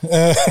mum.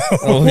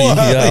 Oh,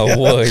 yeah,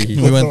 boy.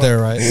 We went there,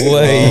 right?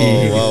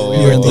 Way. Whoa,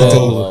 Your whoa,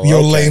 Tito. whoa, Your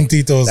okay. lame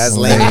Titos. That's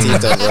lame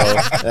Tito, bro.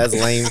 That's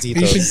lame You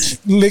Titos.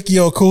 should lick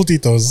your cool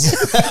Titos.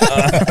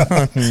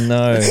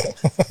 No.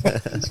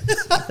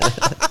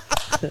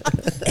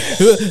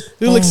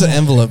 Who licks an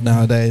envelope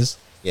nowadays?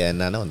 Yeah,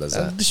 no one does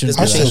that. This shouldn't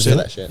Just be don't that do shit.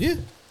 that shit. Yeah.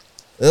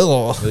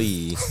 Ugh.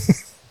 Oy.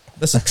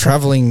 That's a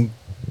traveling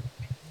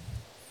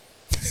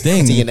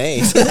thing.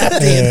 DNA.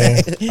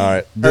 Yeah. All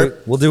right.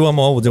 We'll do one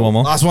more.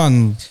 Last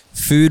one.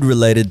 Food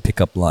related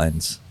pickup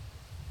lines.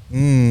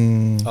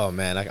 Mm. Oh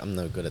man, I'm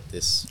no good at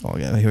this. Oh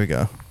yeah, here we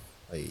go.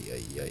 Ay,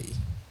 ay,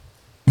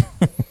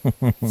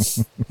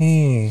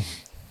 ay.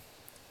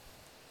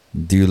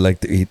 Do you like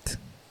to eat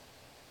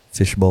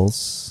fish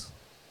balls?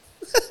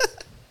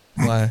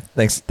 Why?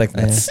 Thanks,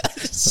 Nats.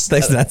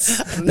 Thanks, Nats.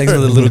 Thanks for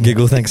the little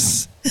giggle.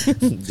 Thanks.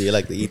 Do you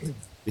like to eat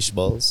fish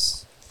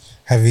balls?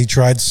 Have you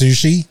tried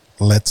sushi?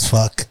 Let's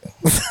fuck.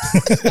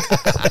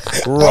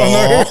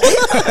 Raw.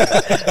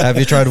 Have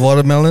you tried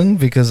watermelon?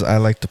 Because I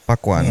like to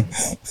pack one.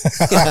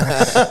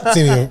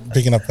 See, you're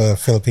picking up a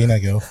Filipina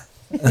girl.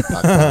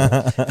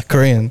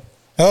 Korean.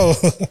 Oh,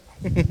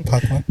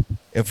 Park one.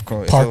 If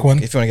Park you one.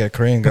 want to get a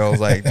Korean girl,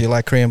 like, do you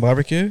like Korean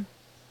barbecue?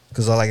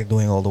 Because I like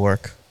doing all the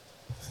work.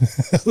 What?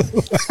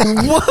 It's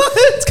kind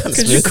of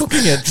Because you're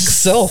cooking it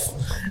yourself.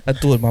 I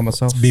do it by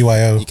myself.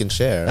 BYO. You can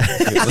share.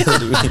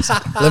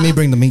 Let me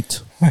bring the meat.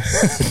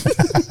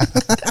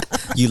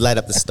 You light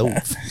up the stove.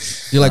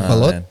 You like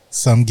balot? man.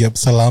 Samgyup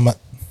salamat.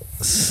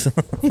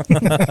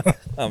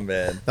 Oh,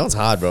 man. That one's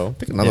hard, bro.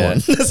 Pick another Yeah. one.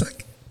 It's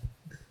like,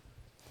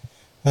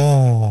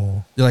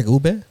 Oh. You like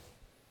ube?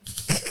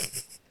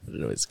 I don't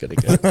know where it's gonna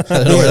go. I don't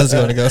know where that's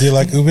going to go. Do you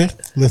like Uber?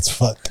 Let's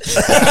fuck.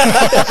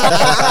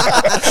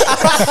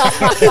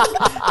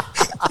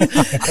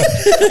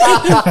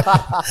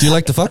 Do you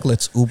like to fuck?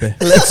 Let's Uber.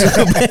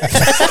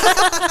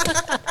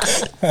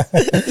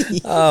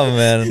 Oh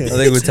man, I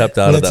think we tapped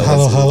out of Let's that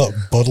holla one. holla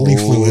bodily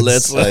fluids.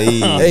 Let's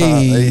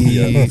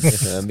Hey.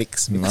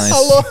 Mix. nice.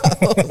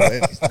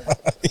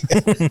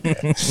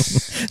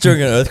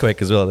 During an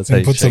earthquake as well. That's how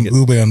And you put some shake it.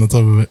 ube on the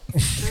top of it.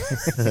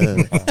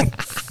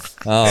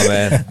 Oh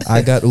man,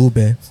 I got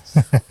Uber.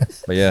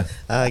 but yeah.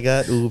 I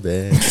got Ube.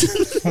 Good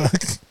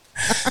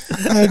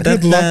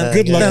luck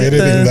editing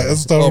that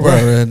stuff, Oh, bro.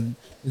 bro,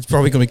 it's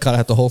probably gonna be cut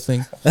out the whole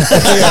thing. I'm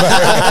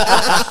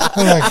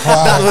like,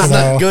 That was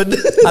not good. I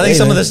think Hey,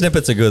 some of man. the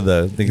snippets are good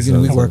though. I think We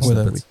some can of work the with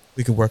snippets. it.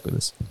 We can work with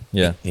this.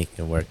 Yeah, He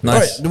can work. Nice. All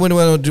right.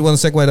 Do you want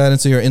to segue that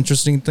into your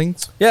interesting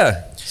things?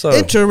 yeah. So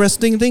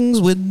Interesting things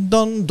with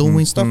Don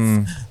doing stuff.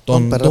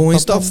 Don doing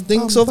stuff.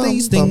 Thinks of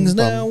these things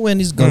now, and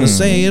he's gonna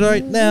say it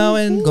right now,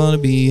 and gonna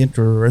be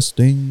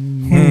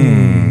interesting.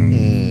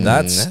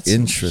 that's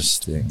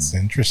interesting. it's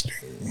interesting.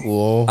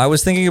 Whoa. I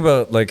was thinking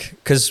about like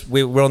because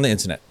we're on the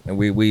internet and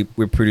we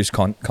produce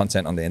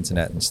content on the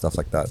internet and stuff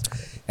like that,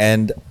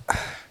 and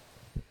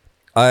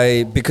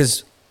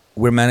because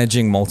we're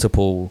managing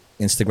multiple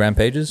Instagram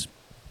pages,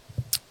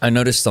 I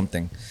noticed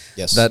something.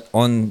 Yes. That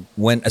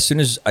as soon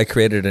as I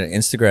created an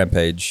Instagram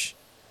page,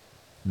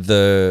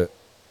 the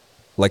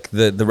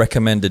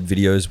recommended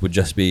videos would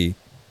just be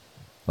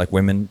like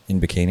women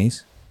in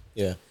bikinis,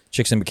 Yeah.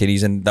 chicks in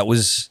bikinis, and that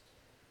was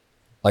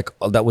a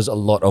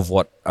lot of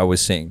what I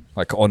was seeing,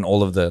 like on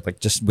all of the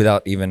just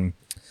without even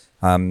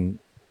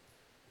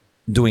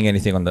doing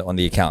anything on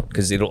the account,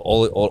 because it'll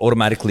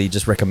automatically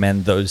just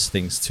recommend those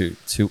things to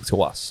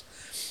us.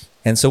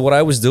 And so what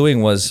I was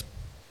doing was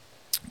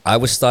I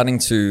was starting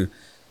to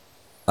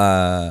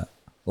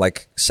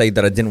say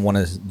that I didn't want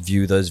to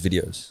view those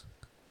videos.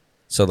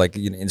 So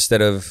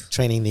instead of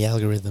Training the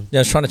algorithm. I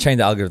was trying to change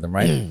the algorithm,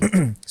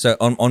 right? So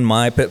on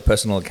my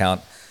personal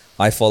account,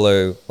 I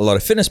follow a lot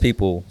of fitness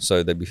people.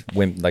 So there'd be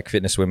women, like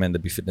fitness women,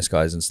 there'd be fitness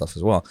guys and stuff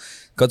as well.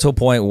 Got to a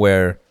point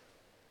where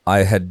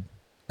I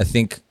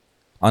think,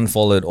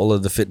 unfollowed all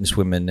of the fitness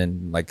women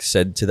and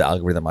said to the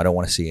algorithm, I don't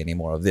want to see any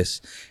more of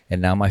this.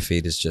 And now my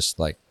feed is just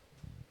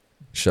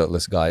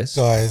shirtless guys.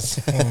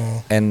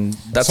 And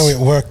that's So it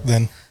worked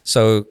then.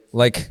 so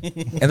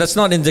and that's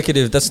not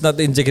indicative. That's not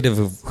indicative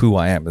of who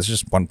I am. It's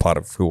just one part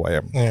of who I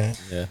am. Yeah.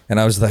 Yeah. And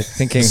I was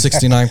thinking,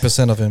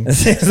 69% of him.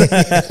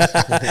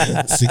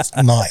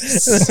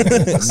 Nice.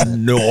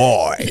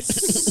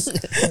 nice.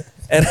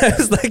 And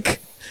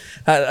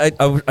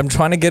I was I'm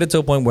trying to get it to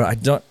a point where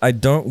I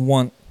don't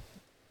want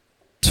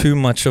too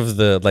much of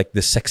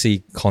the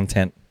sexy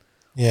content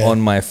Yeah. on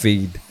my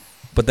feed,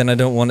 but then I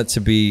don't want it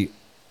to be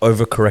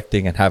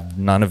overcorrecting and have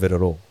none of it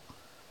at all.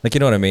 You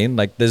know what I mean?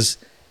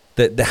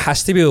 There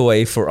has to be a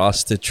way for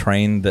us to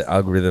train the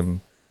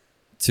algorithm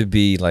to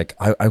be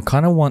I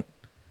kind of want.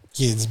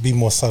 Yeah, it's be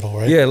more subtle,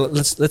 right? Yeah,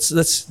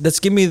 let's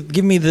give me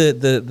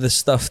the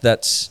stuff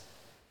that's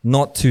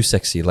not too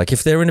sexy.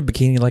 If they're in a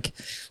bikini,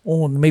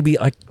 oh, maybe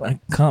I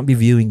can't be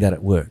viewing that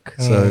at work.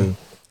 So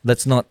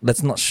let's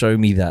not show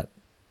me that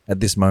at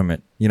this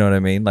moment. You know what I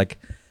mean?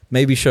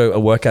 Maybe show a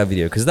workout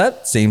video, because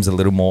that seems a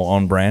little more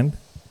on brand.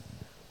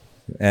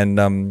 And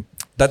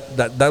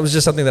that was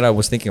just something that I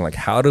was thinking,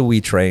 how do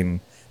we train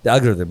the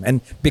algorithm?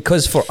 And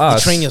because for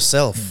us, You train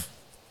yourself.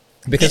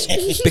 because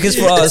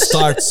for us,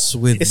 Starts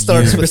with It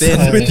starts you. within.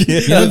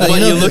 You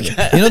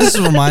know, this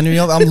is reminding me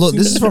of.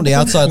 This is from the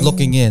outside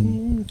looking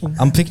in.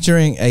 I'm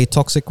picturing a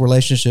toxic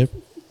relationship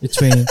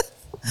between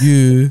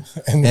you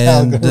And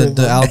and the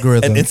the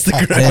algorithm. And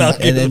Instagram and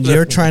algorithm.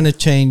 you're trying to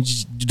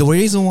change. The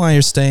reason why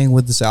you're staying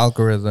with this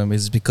algorithm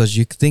is because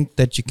you think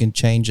that you can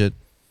change it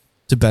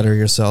to better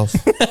yourself.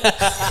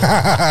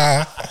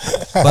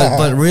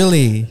 but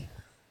really,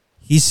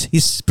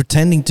 he's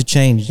pretending to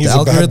change. He's The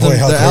a bad boy the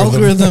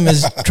algorithm. algorithm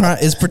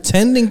is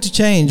pretending to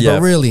change, Yeah.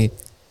 but really,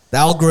 the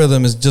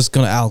algorithm is just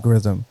gonna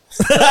algorithm.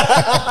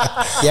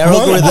 The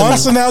algorithm.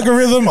 Once an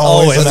algorithm,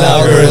 always Always an an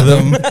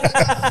algorithm.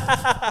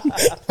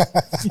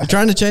 You're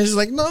trying to change. It's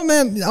like, no,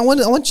 man, I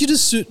want you to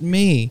suit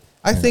me.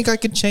 I think I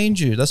could change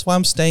you. That's why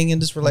I'm staying in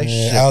this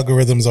relationship. Yeah,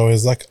 algorithms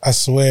always I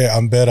swear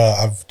I'm better.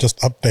 I've just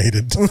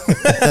updated.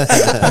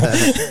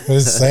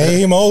 The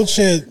same old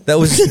shit. that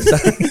was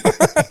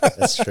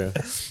That's true.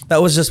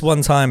 that was just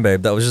one time,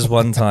 babe. That was just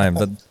one time.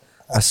 But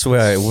I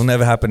swear it will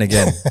never happen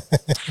again.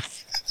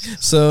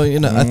 So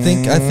I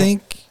think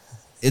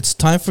it's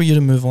time for you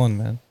to move on,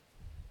 man.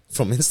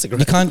 From Instagram.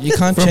 You can't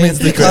From change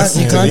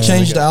Instagram. you can't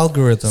change the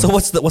algorithm. So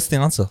what's the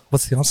answer?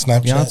 What's the answer?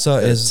 Snapchat. The answer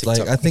is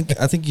TikTok. I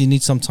think you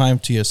need some time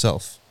to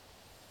yourself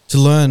to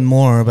learn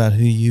more about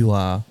who you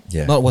are,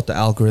 Yeah. not what the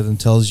algorithm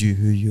tells you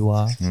who you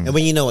are. And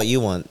when you know what you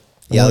want,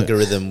 the Well-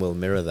 algorithm will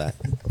mirror that.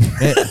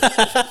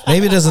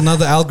 Maybe there's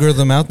another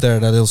algorithm out there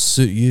that'll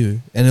suit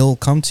you, and it'll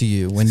come to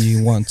you when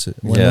you want to,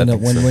 Yeah, I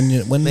think so.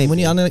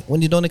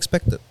 when you don't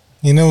expect it.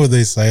 You know what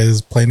they say?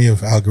 There's plenty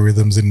of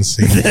algorithms in the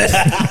scene.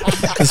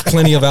 There's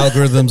plenty of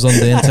algorithms on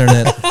the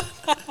internet.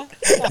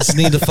 Just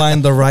need to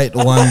find the right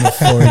one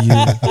for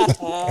you.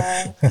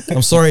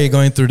 I'm sorry you're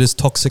going through this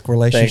toxic Thanks,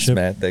 relationship.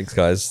 man. Thanks,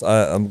 guys.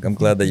 I'm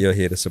glad that you're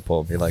here to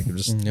support me. Like, I'm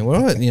just Yeah,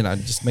 well,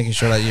 just making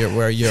sure that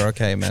you're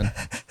okay, man.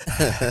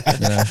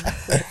 You know?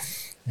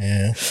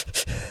 Yeah.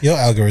 Your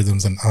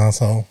algorithm's an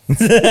asshole.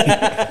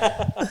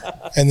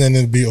 And then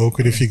it'd be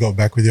awkward if you got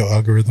back with your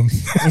algorithm.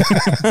 yes,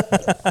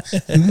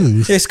 because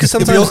It'd be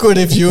sometimes awkward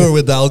if you were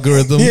with the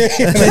algorithm.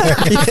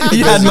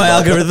 you had my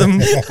algorithm.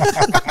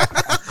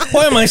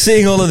 Why am I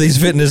seeing all of these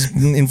fitness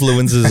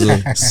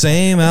influencers?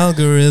 Same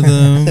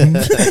algorithm.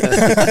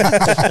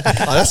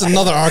 That's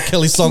another R.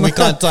 Kelly song we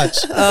can't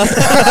touch.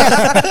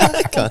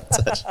 Can't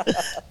touch.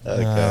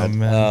 Oh, God.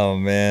 Man. Oh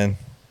man.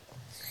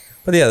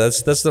 But yeah,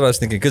 that's what I was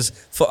thinking. Because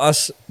for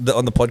us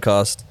on the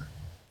podcast,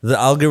 the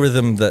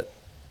algorithm that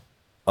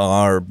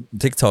our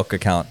TikTok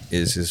account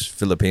is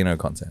Filipino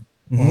content,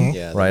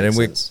 Yeah, that right? And makes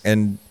we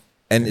sense.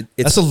 and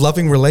That's a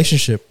loving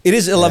relationship. it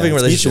is a loving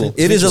it's relationship.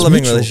 mutual. It is a It's loving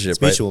mutual. relationship.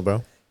 It's Right? mutual,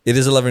 bro. It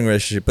is a loving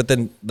relationship. But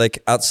then,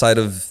 like outside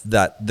of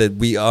that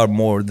we are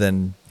more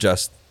than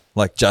just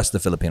the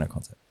Filipino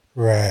content.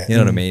 Right. You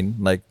know what I mean?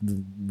 Like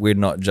we're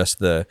not just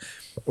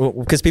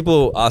because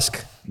people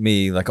ask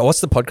me like, "Oh,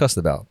 what's the podcast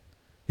about?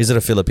 Is it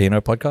a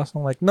Filipino podcast?"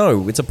 I'm like,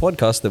 "No, it's a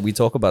podcast that we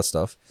talk about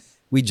stuff.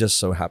 We just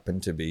so happen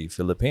to be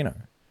Filipino."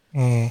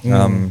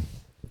 And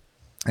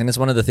it's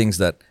one of the things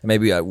that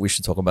maybe we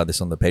should talk about this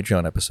on the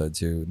Patreon episode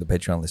to the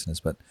Patreon listeners.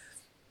 But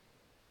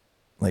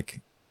like,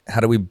 how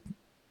do we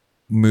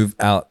move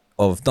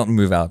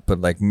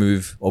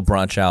or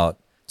branch out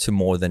to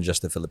more than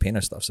just the Filipino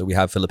stuff? So we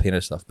have Filipino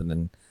stuff, but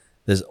then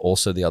there's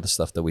also the other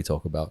stuff that we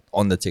talk about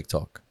on the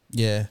TikTok.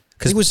 Yeah.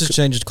 I think we should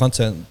change the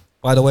content.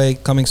 By the way,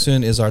 coming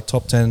soon is our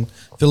top 10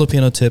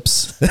 Filipino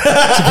tips to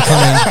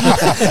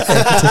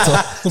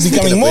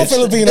Becoming more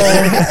Filipino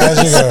as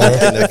you go.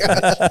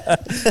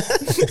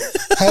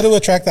 How to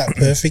attract that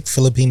perfect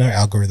Filipino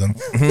algorithm.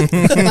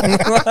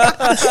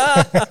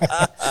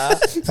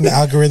 An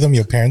algorithm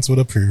your parents would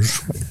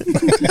approve.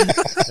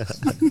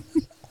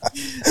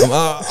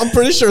 I'm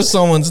pretty sure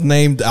someone's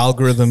named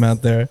algorithm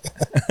out there.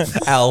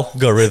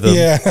 Algorithm.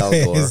 Yeah, Al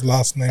Gore. his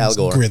last name Al is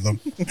Gore. Grytham.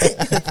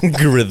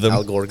 Algorithm.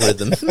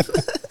 Algorithm.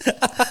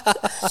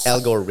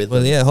 Algorithm.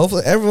 But yeah,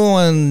 hopefully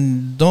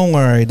everyone, don't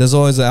worry. There's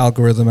always an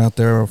algorithm out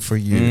there for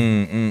you.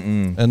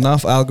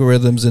 Enough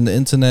algorithms in the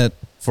internet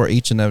for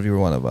each and every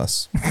one of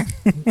us.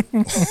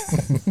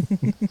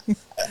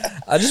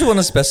 I just want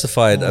a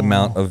specified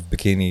amount of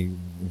bikini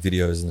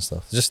videos and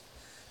stuff. Just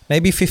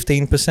maybe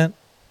 15%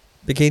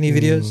 bikini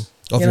videos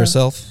Of you know?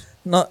 yourself.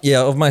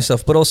 Of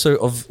myself, but also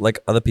of like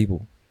other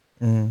people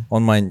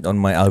on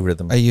my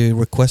algorithm. Are you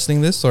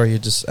requesting this or are you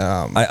just...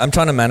 I'm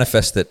trying to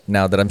manifest it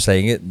now that I'm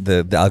saying it.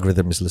 The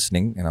algorithm is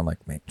listening, and I'm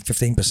like, mate,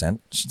 15%.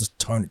 Just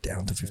tone it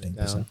down to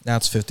 15%. now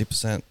it's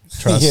 50%.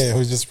 Trust. Yeah, it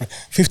was just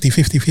 50,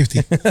 50, 50.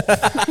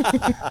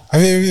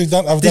 I've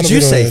done Did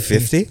you say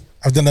 50?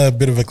 I've done a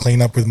bit of a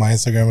cleanup with my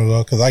Instagram as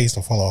well, because I used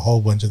to follow a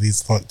whole bunch of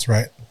these thoughts,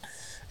 right?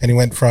 And it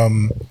went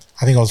from,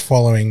 I think I was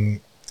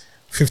following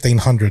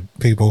 1,500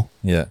 people.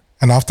 Yeah.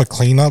 And after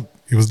cleanup,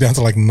 it was down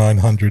to like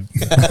 900.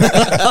 It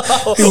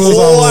was a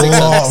lot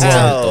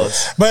more.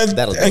 But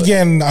That'll do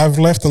again, I've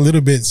left a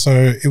little bit,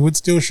 so it would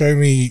still show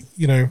me,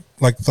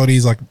 like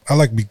thotties, like I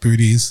like big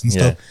booties and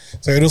stuff.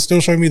 So it'll still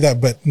show me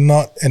that, but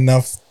not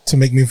enough to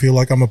make me feel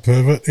like I'm a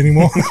pervert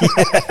anymore.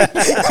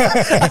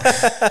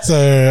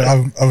 So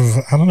I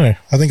don't know.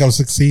 I think I've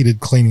succeeded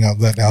cleaning up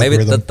that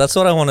algorithm. Maybe that's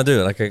what I want to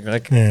do.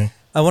 Yeah.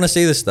 I want to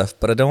see this stuff,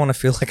 but I don't want to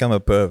feel like I'm a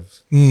perv.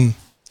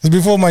 Because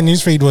before my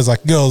newsfeed was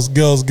like girls,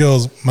 girls,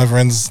 girls, my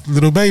friend's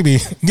little baby,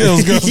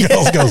 girls, girls,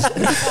 girls, girls.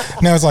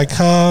 Now it's like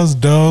cars,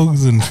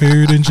 dogs, and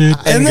food and shit,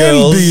 and then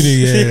girls. beauty.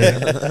 Yeah,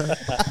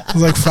 it's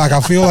like fuck.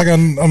 I feel like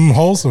I'm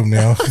wholesome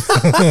now.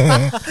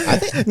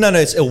 No,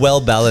 it's a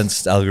well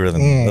balanced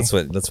algorithm. That's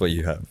what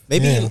you have.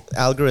 Maybe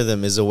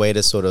algorithm is a way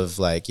to sort of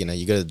like, you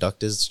go to the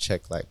doctors to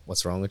check like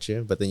what's wrong with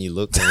you, but then you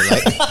look and you're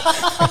like,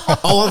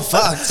 oh, I'm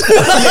fucked.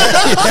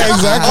 Yeah,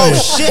 exactly. Oh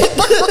shit.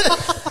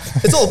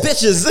 It's all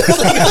bitches.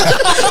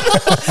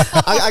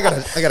 I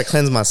gotta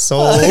cleanse my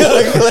soul.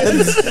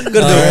 Let's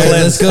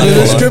go to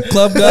the strip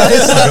club, guys.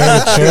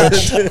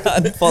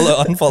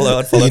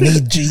 Unfollow. You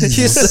need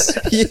Jesus.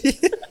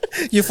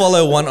 You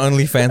follow one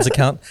OnlyFans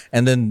account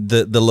and then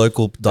the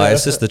local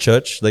diocese, the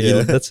church.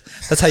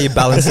 That's how you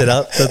balance it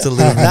out. That's a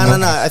little. No.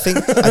 I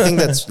think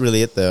that's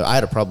really it though. I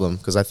had a problem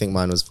because I think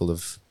mine was full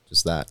of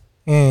just that.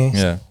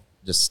 Yeah.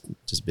 Just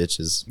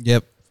bitches.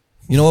 Yep.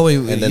 You know what we...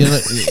 And then I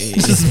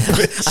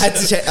had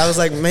to check. I was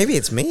like, maybe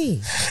it's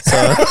me. So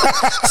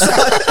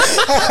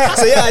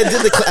yeah, I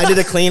did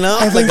a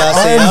cleanup. I think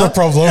I'm the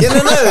problem. Yeah,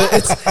 no,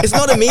 it's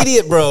not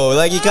immediate, bro.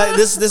 Like you got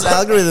this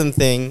algorithm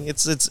thing.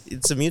 It's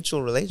a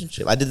mutual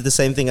relationship. I did the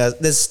same thing.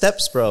 There's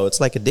steps, bro. It's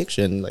like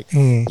addiction. Like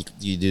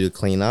you do a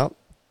cleanup,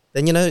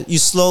 then you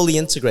slowly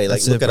integrate.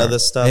 Like That's look it, at bro. other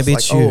stuff. Maybe like,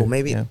 it's you.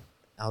 maybe. Yeah.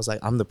 I was like,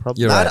 I'm the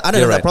problem. You're right. I don't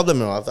You're have right. that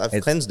problem.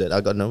 I've cleansed it.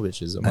 I got no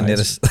bitches. I need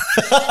to.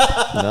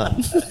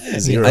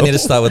 Zero. I need to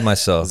start with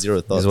myself. Zero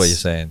thoughts. Is what you're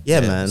saying.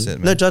 Yeah, Yeah, man. that's it,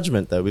 man. No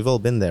judgment though. We've all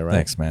been there, right?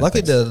 Thanks, man.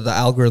 Luckily, Thanks. the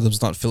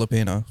algorithm's not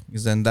Filipino,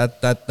 because then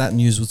that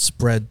news would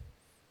spread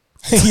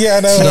Yeah,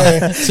 no,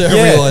 no. To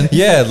everyone.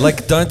 Yeah,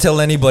 like don't tell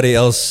anybody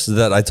else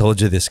that I told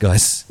you this,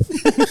 guys.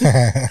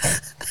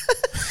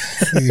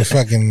 You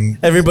fucking.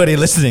 Everybody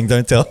listening,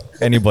 don't tell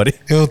anybody.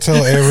 He'll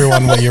tell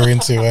everyone what you're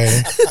into,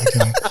 eh?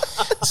 Fucking.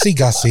 See,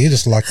 Garcia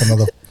just liked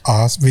another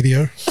ass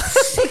video.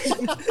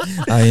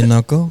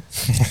 Ayinako.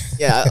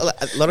 Yeah,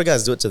 a lot of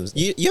guys do it to them.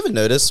 You ever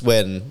notice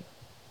when,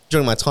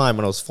 during my time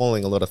when I was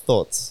following a lot of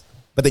thoughts,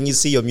 but then you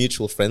see your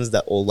mutual friends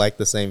that all like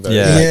the same photo.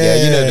 Yeah. Like,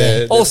 you know,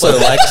 Yeah. Also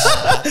likes,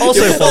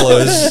 also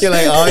follows. You're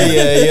like, oh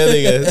yeah,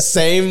 they go,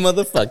 same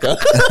motherfucker.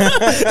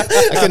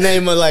 I can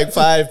name like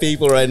 5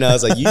 people right now.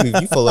 It's like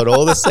you followed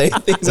all the same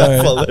things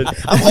I followed.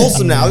 I'm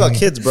wholesome now. I got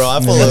kids, bro. I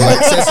follow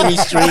like Sesame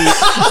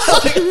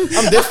Street.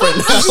 I'm different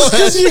now.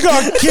 Because you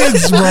got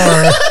kids, bro.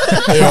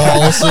 You're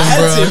wholesome, I had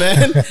bro. to,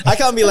 man. I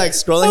can't be like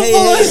scrolling. Hey,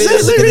 follow look at this,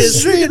 Sesame look at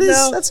Street this.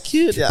 now. That's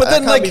cute. Yeah, But then, I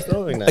can't like, be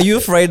following that. are you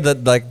afraid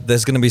that like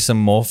there's gonna be some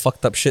more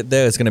fucked up shit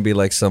there? It's gonna be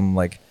like some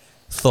like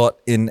thought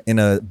in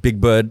a Big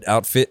Bird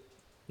outfit.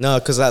 No,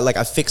 because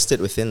I fixed it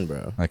within,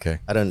 bro. Okay.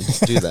 I don't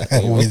do that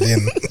anymore. Within.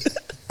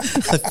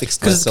 I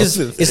fixed Because myself.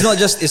 within.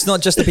 it's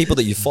not just the people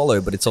that you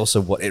follow, but it's also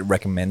what it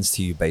recommends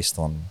to you based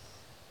on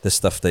the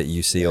stuff that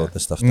you see or the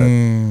stuff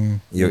that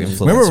you're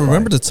influenced by.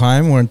 Remember the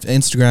time when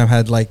Instagram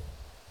had like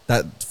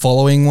that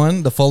following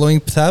one, the following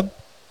tab?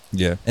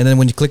 Yeah. And then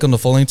when you click on the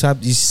following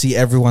tab, you see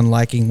everyone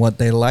liking what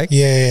they like.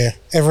 Yeah.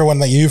 Everyone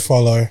that you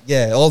follow.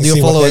 Yeah, all You your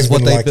see what followers, they've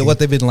been liking. what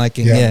they've been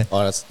liking. Yeah. Yeah, Oh,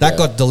 that's- that yeah.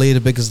 got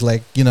deleted because,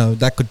 like, you know,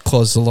 that could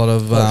cause a lot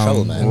of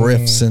trouble, man.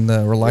 rifts in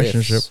the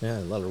relationship. Riffs. Yeah,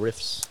 a lot of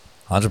riffs.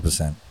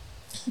 100%.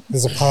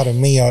 There's a part of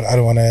me I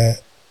don't want to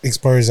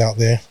expose out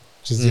there.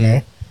 Just, you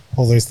know,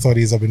 all those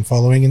thotties I've been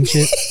following and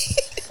shit.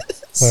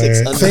 So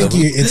 600 thank of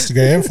them. you,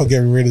 Instagram, for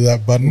getting rid of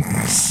that button.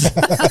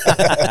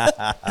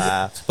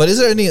 But is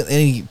there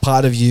any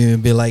part of you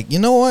be like, you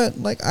know what?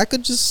 Like, I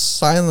could just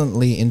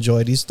silently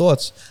enjoy these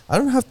thoughts. I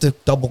don't have to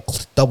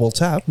double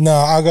tap. No,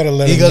 I gotta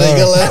let You them gotta,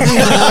 know.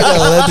 I gotta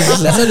let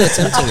this. That's what it's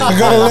tempting. I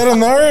gotta let them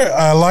know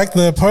I like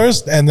the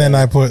post, and then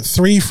I put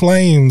 3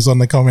 flames on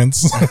the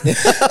comments.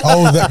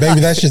 Oh,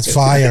 baby, that shit's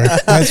fire.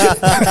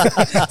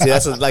 See,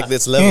 that's like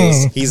this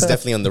levels. He's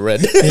definitely on the red.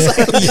 It's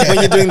like when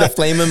you're doing the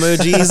flame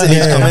emojis in each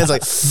Yeah. comments,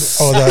 like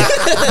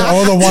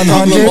all the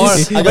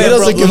 100s. He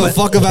doesn't give a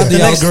fuck about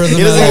the algorithm.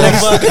 he doesn't at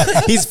give all. a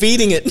fuck. He's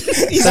feeding it.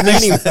 He's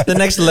feeding that. The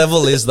next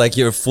level is like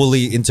you're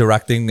fully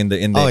interacting in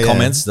the Oh, yeah.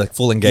 comments, like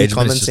full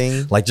engagement. It's just,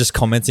 commenting. like just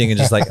commenting and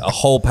just like a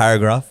whole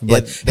paragraph. Yeah,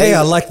 Like, hey,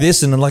 I like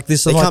this and I like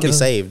this. They I like can't be it.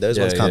 saved. Those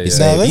Yeah, ones can't yeah, be yeah.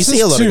 saved. No, You this see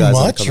a is lot of too guys in the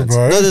much, comments.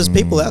 bro. No, there's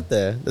people out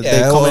there. That Yeah,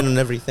 they or- comment on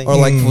everything. Or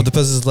like the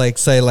person's like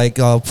say like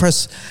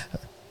press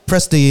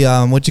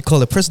the what you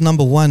call it, press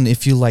number 1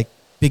 if you like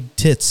big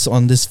tits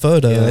on this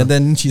photo, Yeah. and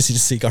then you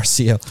see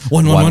Garcia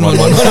One. flame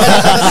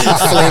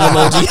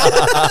emoji.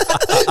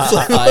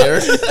 Fire.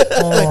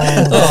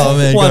 Oh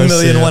man,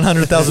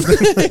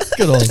 1,100,000.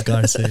 good old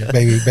Garcia.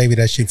 Baby,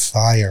 that shit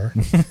fire.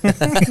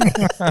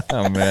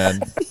 Oh man.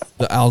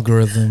 The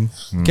algorithm.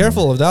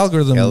 Careful of the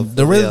algorithm. Careful The of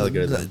the rhythm.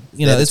 algorithm.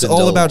 You know, Then it's to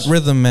all about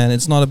indulge. rhythm, man.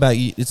 It's not about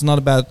you. It's not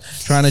about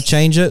trying to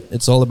change it.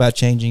 It's all about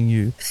changing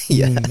you.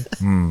 Yeah.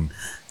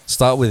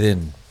 Start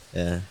within,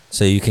 Yeah.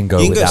 so you can go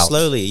You can go without.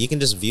 slowly. You can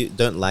just view.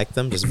 Don't like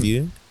them. Just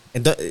view.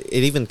 And it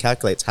even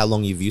calculates how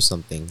long you view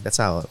something. That's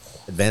how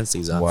advanced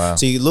these are. Wow.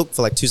 So you look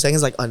for like 2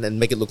 seconds, like, and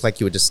make it look like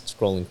you were just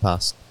scrolling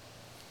past.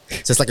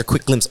 So it's like a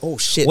quick glimpse. Oh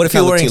shit! What if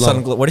can't you're look wearing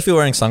too long. what if you're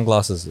wearing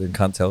sunglasses and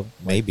can't tell?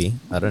 Maybe,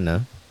 I don't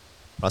know.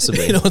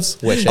 Possibly. You know, it's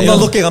I'm not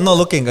looking. I'm not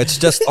looking. It's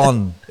just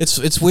on.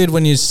 It's weird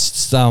when you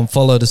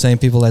follow the same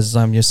people as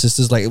your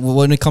sisters. Like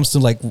when it comes to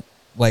like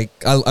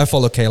I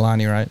follow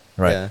Kaylani, right?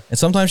 Right. Yeah. And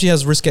sometimes she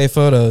has risque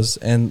photos,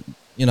 and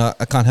you know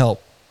I can't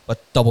help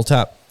but double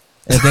tap.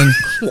 And then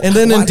in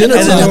dinner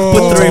And then time,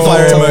 put 3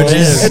 fire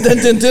emojis. and then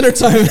in dinner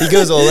time, He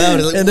goes all out.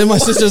 He's like, and then my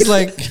sister's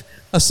like,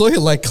 I saw you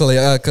like a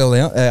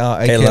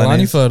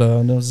Kaylani photo,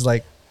 and I was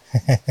like,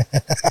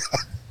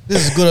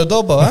 this is good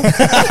adobo, huh?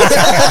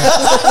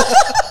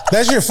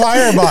 That's your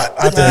fire bot.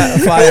 I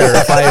think. Fire.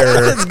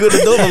 That's good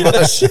adobo.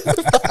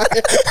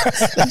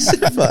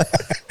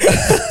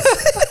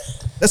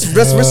 That's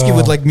risky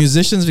with like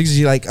musicians because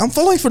you're like, I'm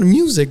following for the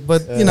music,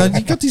 but you know,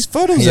 you got these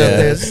photos out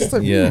there. It's just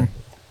like, Yeah.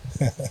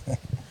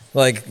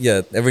 Like,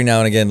 yeah, every now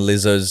and again,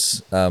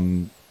 Lizzo's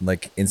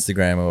like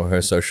Instagram or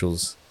her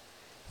socials,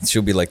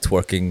 she'll be like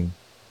twerking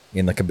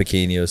in like a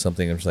bikini or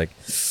something. I'm just like,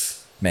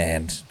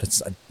 man,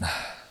 that's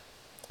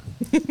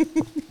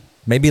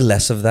maybe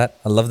less of that.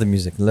 I love the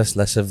music. Less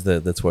of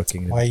the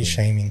twerking. Why are you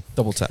shaming?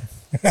 double tap.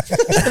 I'm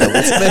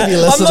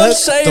not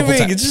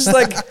shaving. It's just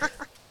like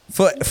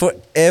for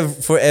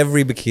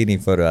every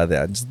bikini photo out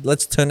there, just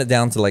let's turn it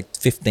down to like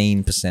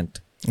 15%.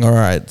 All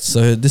right,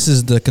 so this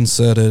is the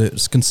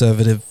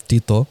conservative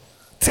Tito.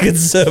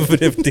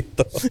 Conservative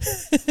Tito.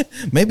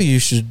 Maybe you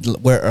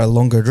should wear a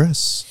longer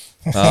dress.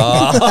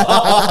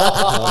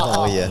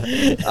 Oh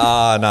yeah.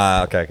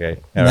 Nah. Okay.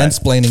 All right.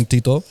 Mansplaining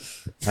Tito.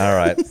 All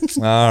right.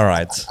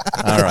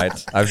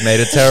 I've made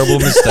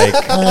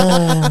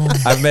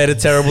a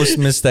terrible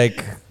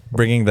mistake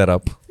bringing that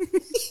up.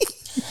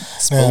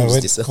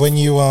 Exposed yourself. When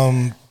you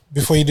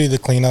before you do the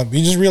cleanup,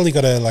 you just really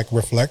gotta like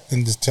reflect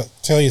and just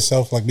tell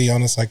yourself, like, be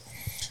honest, like,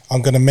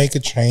 I'm gonna make a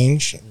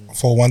change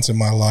for once in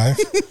my life.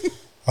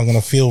 I'm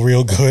gonna feel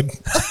real good.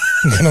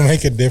 I'm gonna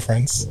make a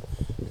difference.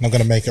 And I'm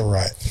gonna make it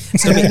right.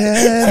 It's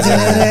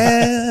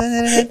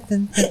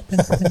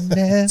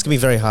gonna be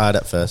very hard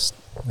at first,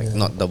 like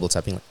not double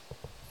tapping. Like.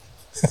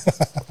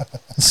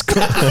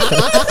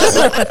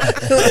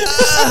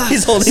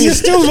 He's holding. You're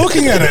still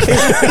looking at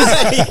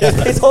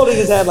it. He's holding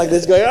his hand like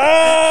this, going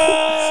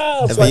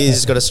ah. But you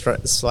just gotta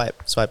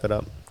swipe it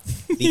up,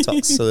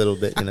 detox a little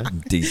bit, you know.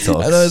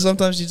 Detox. I know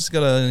sometimes you just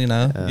gotta,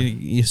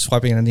 you're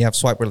swiping and you have to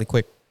swipe really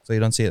quick so you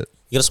don't see it.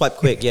 You gotta swipe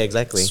quick, yeah,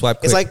 exactly. Swipe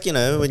It's quick.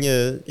 like when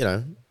you're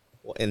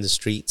in the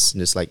streets and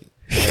just like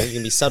you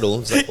can be subtle.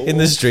 It's like, In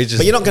the streets,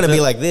 but you're not gonna be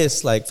like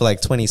this like for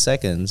like 20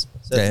 seconds.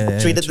 So Yeah,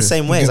 treat it true. the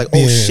same way. It's like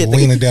shit,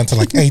 lean it down to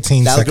like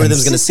 18 the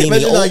algorithm's seconds. gonna see me.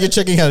 Imagine like you're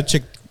checking how to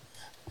check.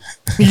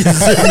 He's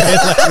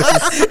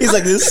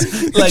like this,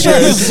 like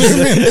Trying to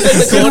zoom in.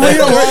 In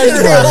real life,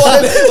 bro.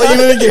 Like you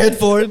moving your head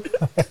forward.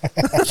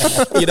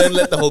 you don't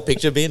let the whole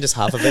picture be in, just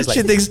half of it. It's like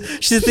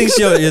She thinks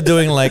you're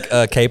doing like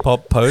a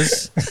K-pop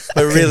pose,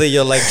 but really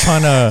you're like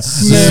trying to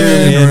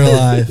Zoom in real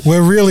life.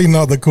 We're really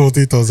not the cool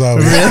titos, are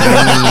we?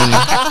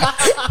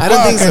 I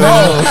don't think so.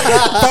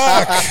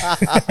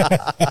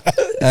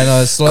 Fuck. I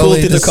know.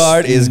 Slowly, Cool Tito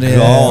card is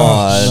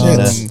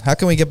gone. Shit. How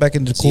can we get back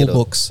into cool Zero.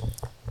 books?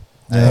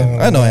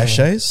 I know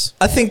Ashays.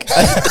 I think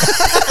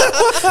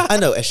I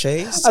know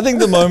Eshays. I think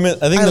the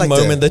moment I like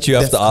that you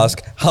have to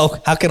ask how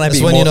can I That's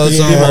be when more, you know be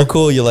someone- more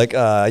cool, you're like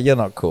you're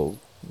not cool.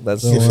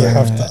 That's If you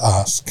have to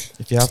ask.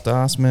 If you have to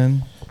ask,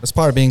 man, that's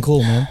part of being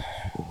cool, man.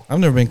 I've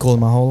never been cool in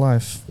my whole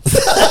life.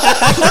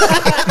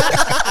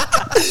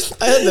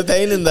 I had the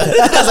pain in that.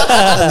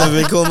 I've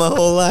never been cool my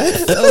whole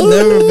life. I've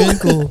never been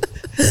cool.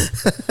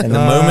 and the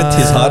moment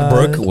his heart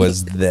broke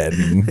was then.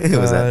 It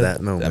was at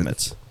that moment. Damn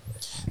it.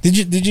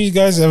 Did you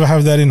guys ever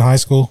have that in high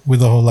school with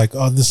the whole like,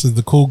 oh, this is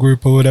the cool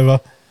group or whatever?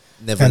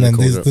 Never And in then the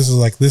cool this group. is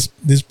like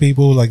these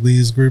people, like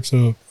these groups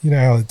are,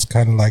 how it's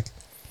kind of like,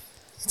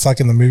 it's like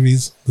in the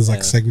movies, there's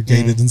like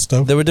segregated and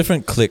stuff. There were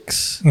different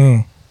cliques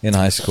Mm. in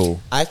high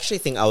school. I actually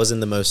think I was in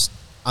the most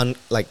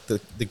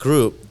the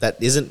group that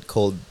isn't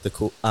called the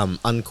cool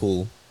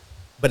uncool,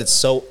 but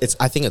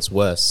I think it's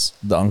worse.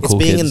 The uncool It's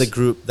being in kids. the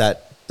group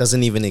that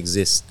doesn't even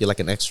exist. You're like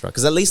an extra,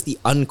 because at least the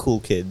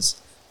uncool kids,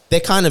 they're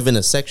kind of in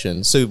a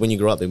section. So when you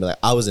grow up, they'll be like,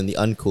 I was in the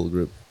uncool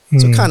group,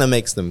 so it kind of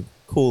makes them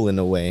cool in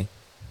a way.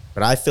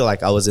 But I feel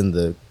like I was in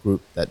the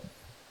group that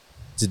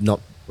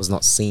was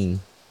not seen.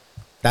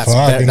 That's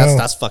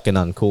that's fucking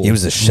uncool. It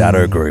was a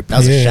shadow group. That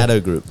was a Yeah. shadow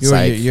group. It's You were,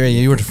 like,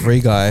 you were the free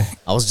guy.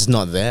 I was just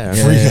not there.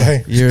 Free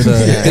guy. You're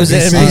the. It was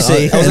an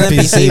NPC. I was an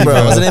NPC, bro.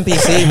 I was an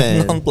NPC,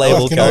 man.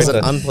 Unplayable Fucking I was an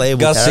character.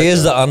 unplayable Garcia's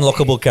character. the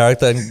unlockable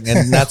character,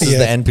 and Nats is Yeah.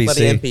 the NPC.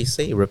 Bloody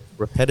NPC.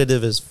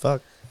 Repetitive as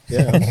fuck.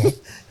 Yeah.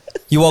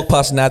 You walk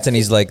past Nats, and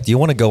he's like, "Do you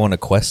want to go on a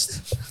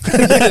quest?" He's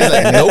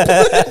like, nope.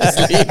 Just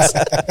leaves.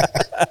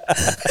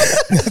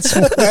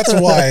 That's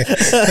why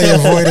they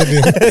avoided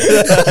him.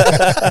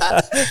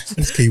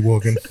 Just keep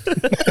walking.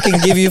 I can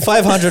give you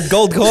 500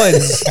 gold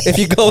coins if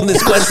you go on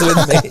this quest with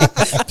me.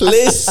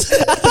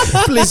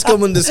 Please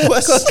come on this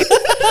quest.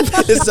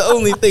 It's the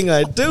only thing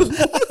I do.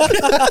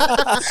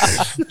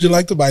 Would you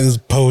like to buy this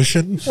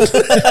potion?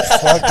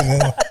 Fucking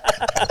hell.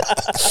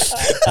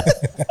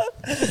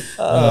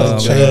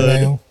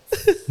 Chainmail.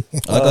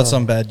 I got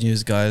some bad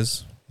news,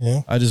 guys.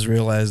 Yeah. I just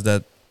realized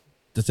that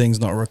the thing's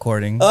not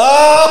recording. The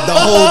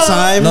whole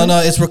time. No,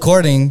 it's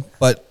recording,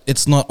 but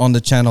it's not on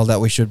the channel that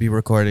we should be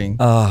recording.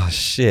 Oh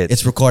shit!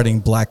 It's recording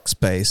black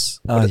space,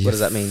 What does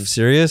that mean?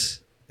 Serious?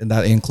 and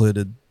that incled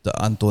the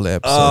Antole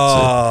episode.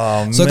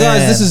 Oh So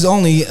guys, this is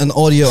only an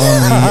audio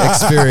only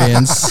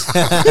experience.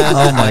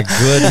 oh my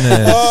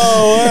goodness!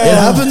 It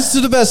happens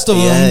to the best of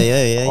them.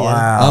 Yeah.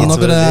 Wow. I'm It's not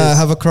what gonna it is.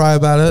 have a cry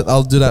about it.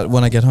 I'll do that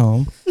when I get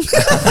home.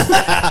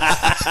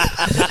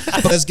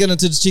 But let's get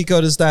into the Cheat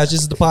Code Stash.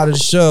 This is the part of the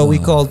show we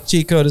call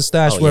Cheat Code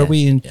Stash, where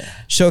we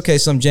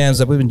showcase some jams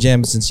that we've been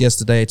jamming since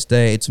yesterday,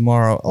 today,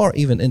 tomorrow, or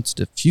even into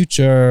the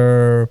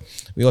future.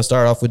 We're gonna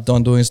start off with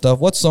Don doing stuff.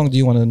 What song do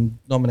you want to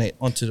nominate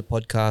onto the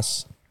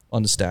podcast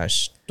on the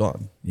stash,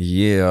 Don?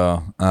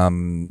 Yeah.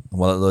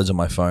 Well, it loads on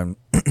my phone.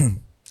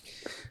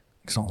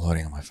 It's not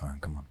loading on my phone.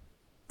 Come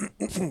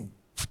on.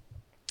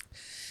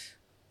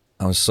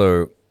 I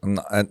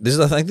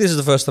think this is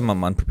the first time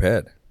I'm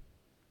unprepared.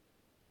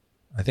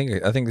 I think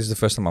this is the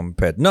first time I'm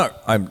prepared. No,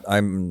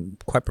 I'm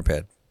quite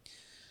prepared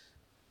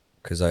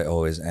because I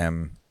always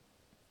am.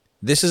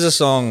 This is a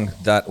song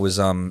that was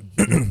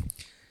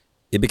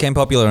it became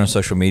popular on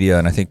social media,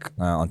 and I think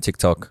on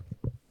TikTok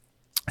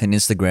and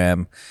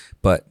Instagram.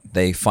 But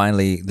they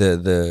finally,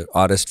 the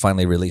artist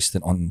finally released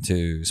it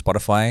onto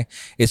Spotify.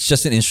 It's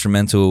just an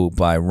instrumental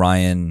by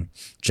Ryan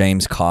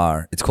James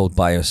Carr. It's called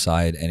By Your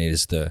Side, and it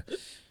is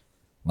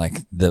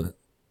an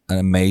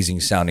amazing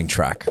sounding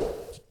track.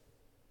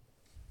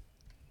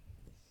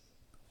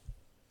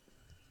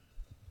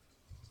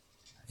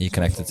 Are you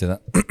connected to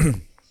that?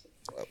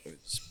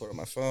 Just put it on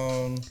my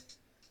phone.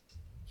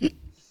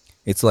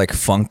 It's like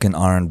funk and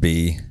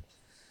R&B.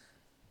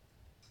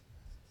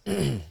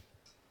 It's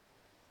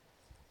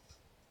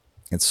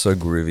so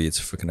groovy. It's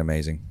freaking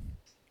amazing.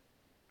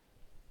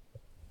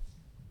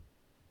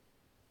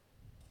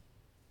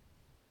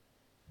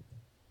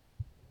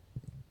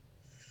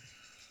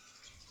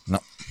 No.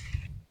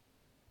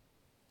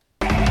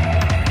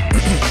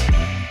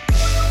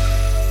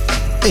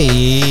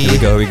 Hey.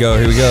 Here we go.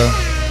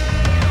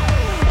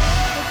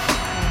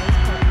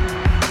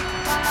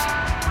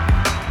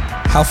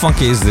 How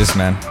funky is this,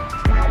 man?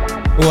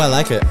 Oh, I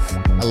like it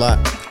a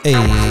lot. Hey.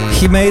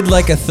 He made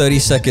like a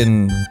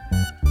 30-second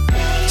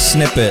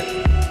snippet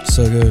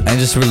So good. and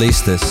just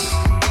released this.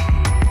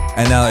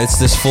 And now it's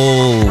the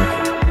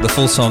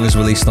full song is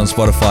released on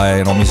Spotify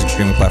and all music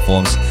streaming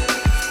platforms.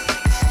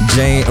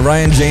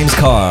 Ryan James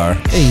Carr,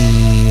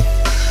 Hey.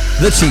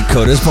 the Cheat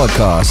Coders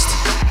podcast.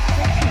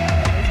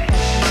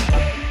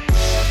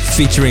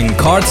 Featuring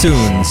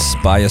cartoons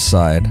by your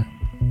side.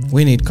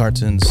 We need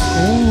cartoons.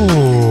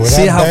 Ooh,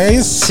 See that how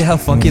bass. see how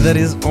funky that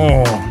is?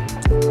 Oh.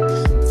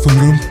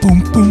 Boom,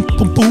 boom, boom,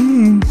 boom,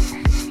 boom.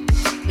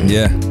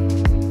 Yeah.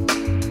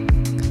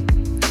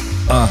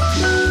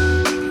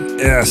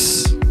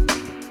 Yes.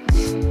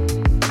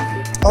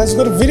 Oh, he's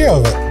got a video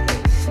of it.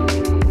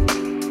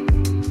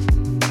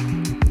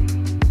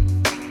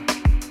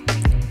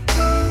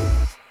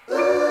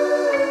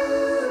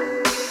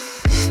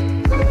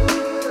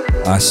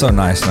 So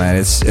nice, man.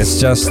 It's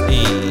just and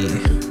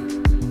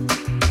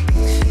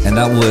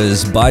that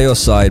was By Your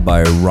Side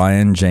by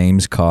Ryan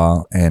James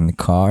Carr and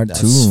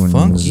Cartoons. That's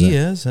funky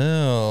as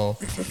hell.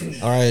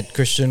 All right,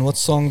 Christian, what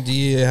song do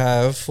you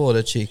have for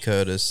the Cheat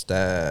Coders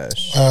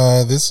stash?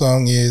 This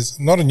song is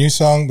not a new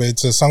song, but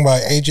it's a song by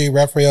AJ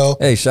Raphael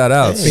Hey, shout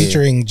outs.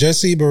 featuring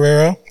Jesse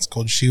Barrera. It's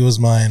called She Was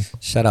Mine.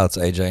 Shout out to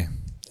AJ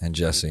and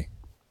Jesse.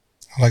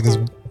 I like this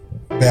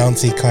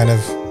bouncy kind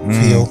of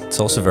feel. It's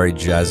also very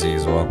jazzy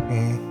as well.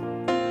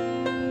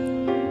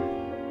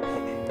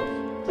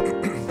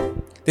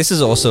 This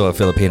is also a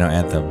Filipino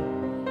anthem.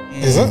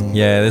 Is it?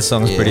 Yeah, this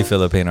song's Yeah. pretty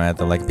Filipino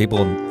anthem. Like a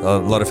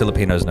lot of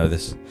Filipinos know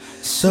this.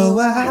 So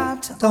I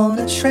hopped on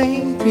a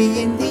train 3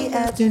 in the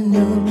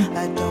afternoon.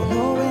 I don't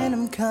know when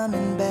I'm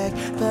coming back,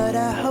 but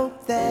I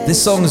hope that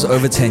This song is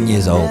over 10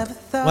 years old.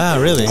 Wow,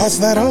 really? Oh, it's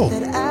that old.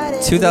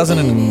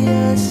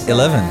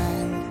 2011.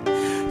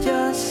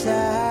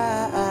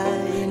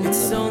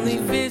 It's only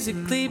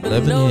physically, but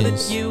 11 know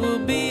years. that you will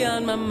be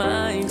on my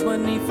mind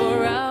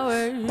 24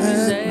 hours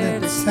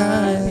at a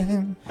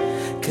time.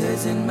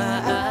 Cause in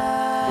my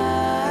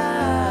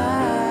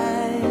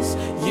eyes,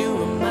 you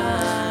are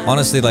mine.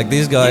 Honestly, like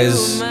these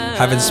guys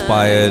have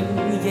inspired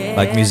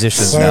like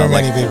musicians So now.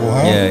 many Like people,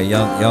 huh? yeah,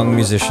 young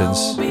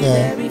musicians.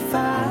 Yeah.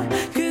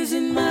 Cause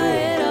in my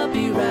head I'll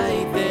be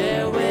right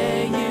there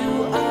where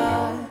you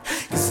are.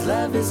 Cause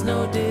love is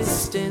no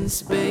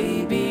distance,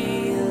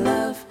 baby.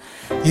 Love.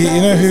 You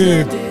know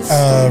who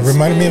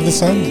reminded me of the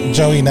song?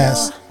 Joey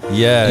Nass.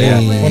 Yeah, Hey.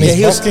 yeah. When he's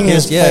he was- busking, he he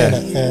was- was playing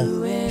it. Yeah.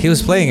 He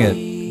was playing it,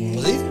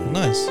 Was he?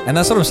 Nice. and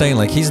that's what I'm saying.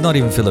 Like he's not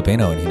even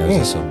Filipino, and he knows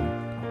this song.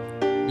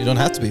 You don't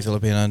have to be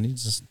Filipino. You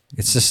just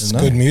It's just No.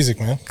 Good music,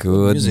 man.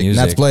 good music.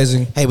 That's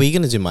blazing. Hey, were you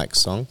gonna do Mike's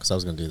song? Because I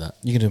was gonna do that.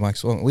 You can do Mike's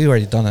song. We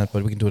already done it,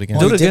 but we can do it again.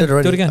 Do You it did again.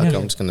 already? Do it again, Okay, yeah.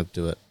 I'm just gonna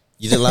do it.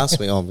 You did last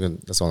week. Oh,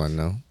 that's all I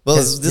know. Well,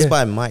 Yeah, this is yeah.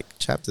 by Mike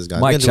Chapters, guys.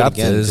 Mike We're gonna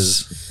do it again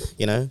Chapters. 'cause,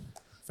 you know,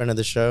 friend of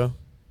the show.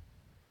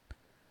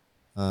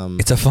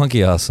 It's a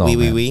funky ass song. We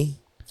man. We.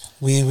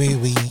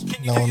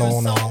 No,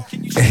 no, no.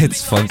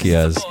 It's funky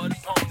as.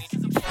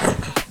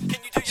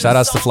 Shout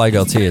outs to Fly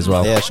Girl T as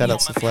well. Yeah, shout out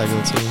to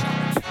Flagel too.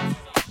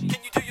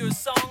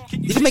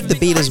 Did he make the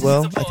beat as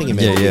well? I think he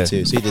made the beat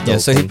too. So he did. The Yeah, whole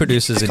so he thing.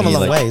 produces He's and come a he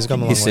long like way. He's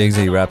come a long he way. sings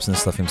and he raps and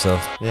stuff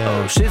himself.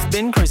 Yeah. Shit's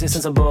been crazy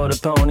since I bought a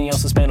pony.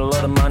 Also spent a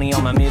lot of money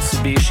on my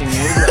Mitsubishi.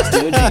 New gloves,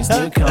 new jeans,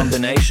 new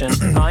combination.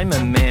 I'm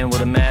a man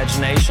with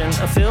imagination.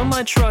 I fill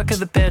my truck at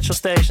the petrol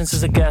station.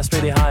 Since the gas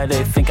really high,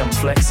 they think I'm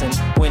flexing.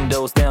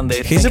 Windows down,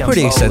 they He's think a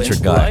pretty I'm bowling.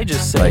 eccentric Well, guy. I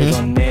just save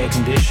on air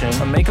condition.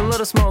 I make a lot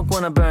of smoke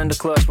when I burn the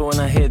clutch, but when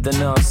I hit the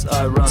nuts,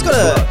 I run It's got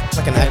the a- clock.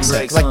 like an Handbrakes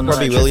accent, like on Robbie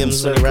nitrous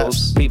Williams and when he circles.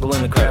 raps. People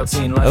in the crowd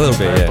seeing like A little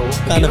bit, yeah.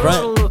 Kind of,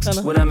 right?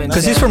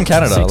 Because he's from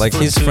Canada, like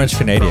he's French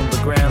Canadian.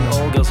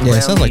 Yeah,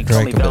 it sounds like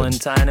Drake a bit.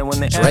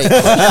 Drake.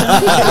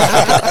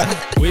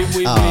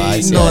 Ah, I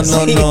see, I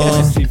see.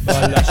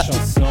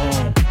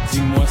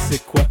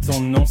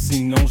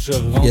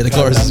 Yeah, the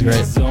chorus is great. I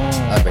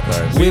like the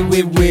chorus.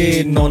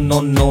 We, no,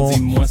 no.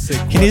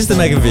 He needs to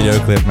make a video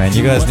clip, man.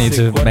 You guys need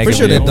to make Pretty a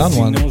sure video. they've done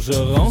one.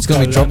 It's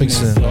gonna be dropping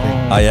soon.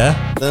 Oh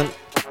yeah? Then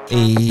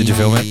Did you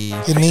film it?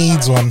 It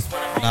needs one.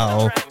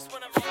 No,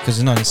 because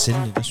it's not in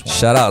Sydney. This one.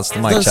 Shout outs to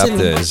Mike Don't sing.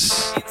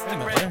 Chapters.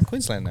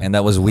 Queensland now. And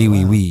that was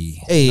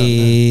Wee.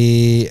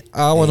 Hey,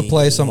 I want to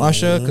play some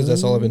Usher because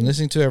that's all I've been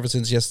listening to ever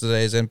since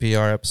yesterday's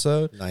NPR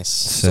episode. nice.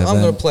 So I'm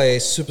gonna play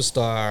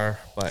Superstar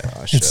by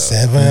Usher. It's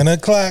 7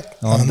 o'clock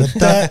on the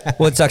dot.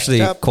 Well, it's actually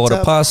Tap,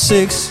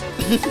 6:15.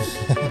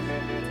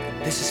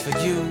 This is for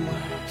you,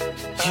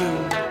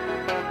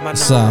 my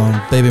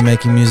Some baby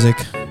making music.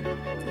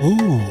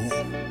 Ooh.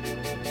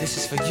 This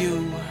is for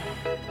you,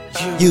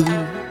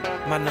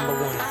 my number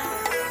one.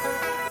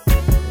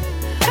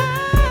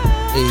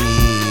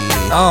 Hey.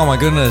 Oh my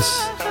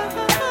goodness.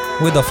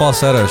 With the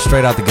falsetto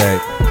straight out the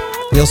gate.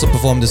 He also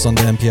performed this on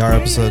the NPR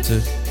episode too.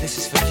 This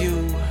is for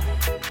you.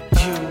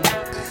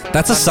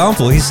 That's a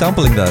sample. He's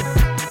sampling that.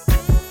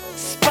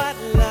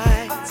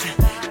 Spotlights,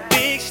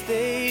 big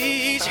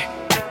stage,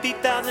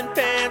 50,000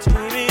 fans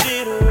screaming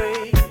it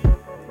away.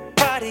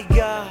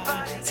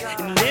 Bodyguards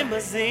and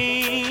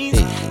limousines.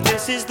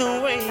 This is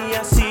the way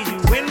I see you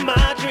in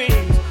my dreams.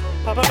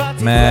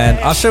 Man,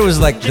 Usher was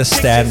like the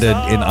standard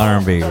in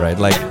R&B, right?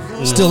 Like,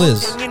 Still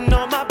is.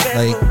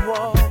 Like,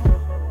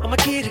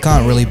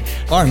 can't really,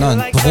 bar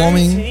none.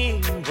 Performing,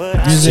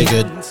 music,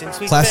 Good.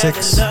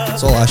 classics.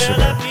 It's all Usher,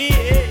 bro.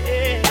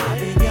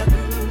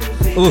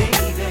 ooh,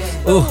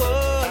 ooh.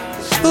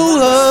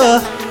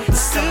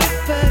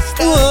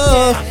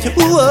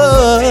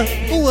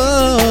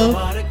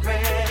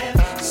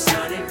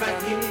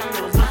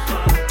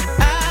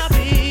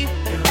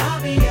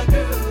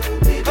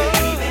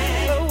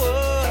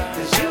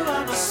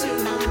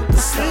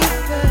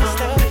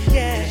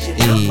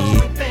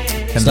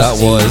 And that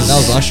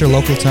was Usher,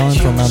 local talent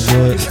from Mount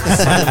Druitt.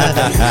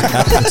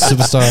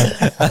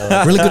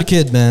 Superstar. Really good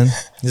kid, man.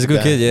 he's a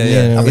good kid, yeah.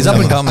 Yeah, He's yeah. up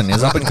and coming.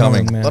 He's up and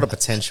coming. Man. A lot of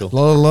potential.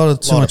 Lot of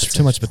too Lot much of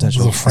too much He's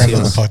potential. a friend of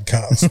the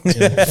podcast.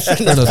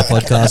 Friend of the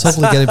podcast.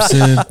 Hopefully get him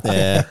soon.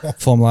 Yeah,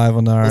 Perform live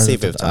on our, We'll see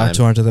if we have our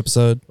time. 200th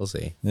episode. we'll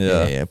see.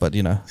 Yeah. But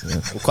you know,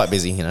 We're quite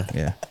busy, you know.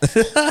 yeah.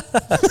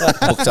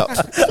 Booked up.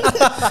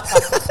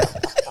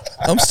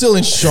 I'm still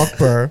in shock,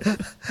 bro.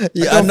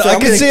 Yeah, I'm I can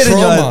getting see it in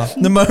your trauma. eye.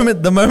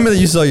 The moment that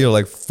you saw, you're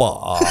like,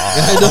 fuck.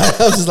 I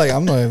was just like,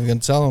 I'm not even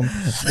gonna tell him.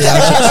 Yeah,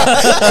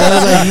 I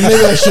was like,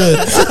 maybe I should.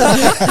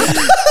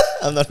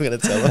 I'm not gonna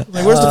tell them.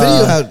 Like, where's the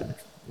video?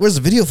 Where's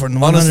the video for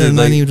Honestly,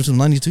 190 to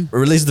 92?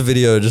 Release the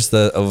video just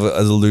as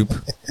a loop.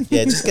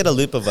 Yeah, just get a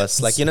loop of us.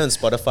 Like, you know, in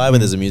Spotify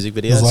when there's a music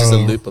video, it's just a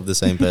loop of the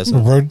same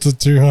person. Road to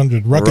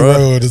 200. Rocky Road-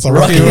 Road. It's a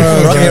Rocky Rocky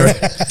Road. Road.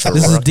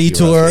 This is Rocky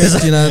detour. Road.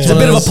 You know, it's It's a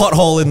one bit of a those-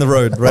 pothole in the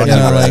road, right? You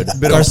know, Rocky like Road.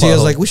 Bit of a Garcia's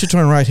pothole. like, we should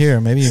turn right here.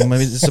 Maybe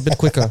it's a bit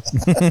quicker.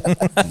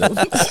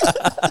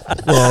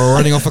 We're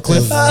running off a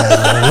cliff.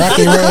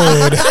 Rocky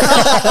Road.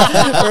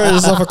 We're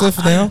just off a cliff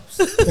now.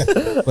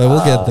 But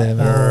we'll get there,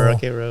 man.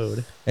 Rocky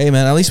Road. Hey,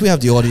 man, at least we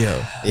have the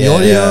audio. The Yeah.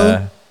 audio.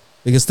 Yeah.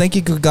 Because thank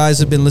you guys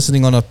who've been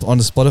listening on the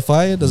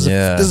Spotify.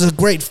 There's a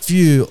great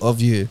few of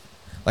you,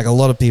 like a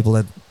lot of people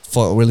that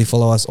really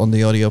follow us on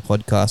the audio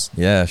podcast.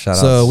 Yeah, shout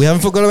out. So we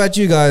haven't forgot about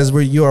you guys.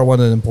 You are one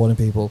of the important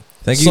people.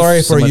 Thank you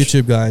Sorry so for much.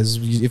 YouTube guys.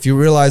 If you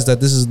realize that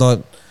this is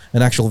not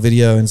an actual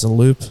video and it's a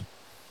loop,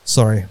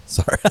 sorry.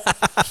 Sorry.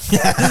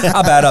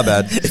 Our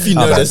bad. If you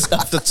Our bad. notice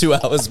after 2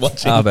 hours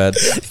watching, Our bad.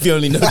 if you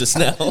only notice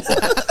now.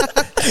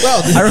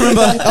 Well, I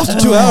remember after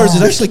 2 hours,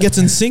 it actually gets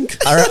in sync.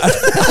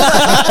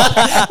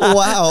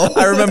 Wow.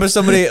 I remember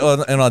somebody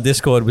in our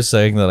Discord was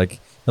saying that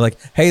like,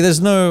 hey,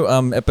 there's no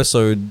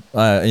episode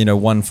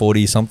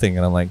 140 something,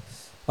 and I'm like,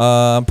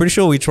 I'm pretty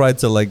sure we tried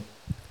to like,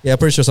 Yeah,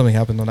 pretty sure something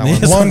happened on that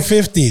one.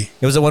 150.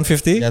 it was at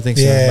 150. Yeah, I think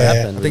so. Yeah. What I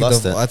happened? We think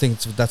lost it. I think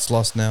that's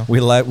lost now. We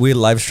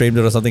live streamed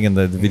it or something, and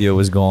the video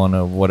was gone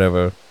or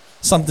whatever.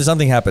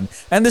 Something happened,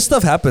 and this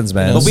stuff happens,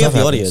 man. Yeah, But we have the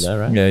Stuff audio happens. though,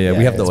 right? Yeah,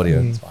 we have the it's audio.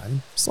 fine, It's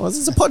fine. As long as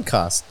it's a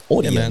podcast.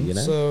 Audio, Yeah, man. you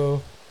know?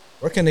 So,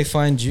 where can they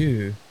find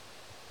you?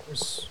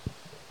 Where's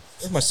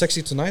my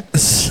sexy tonight?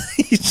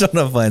 He's trying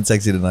to find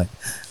sexy tonight.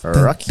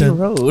 Rocky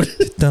Road.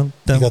 Dum,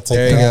 dum, You got to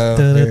There take you that.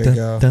 go. There you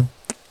go. dum,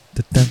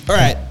 dum, dum. All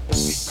right.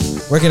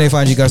 Where can they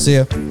find you,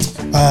 Garcia?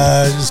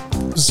 Just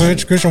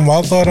search Christian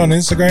Wild Thought on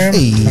Instagram.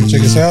 Hey. Come check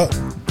us out.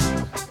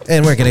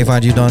 And where can they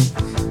find you, Don?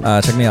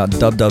 Check me out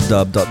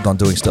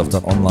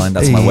www.dondoingstuff.online.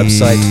 That's my Hey.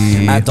 website.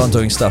 At Don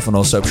Doing Stuff on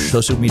all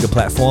social media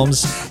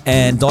platforms.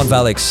 And Don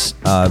Valix,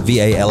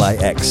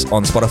 VALIX,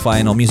 on Spotify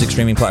and on music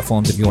streaming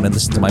platforms if you want to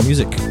listen to my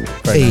music.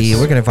 Very Hey, nice.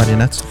 where can I find you,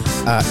 Nuts?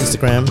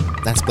 Instagram,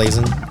 that's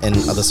Blazing, and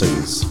other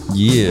socials.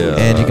 Yeah.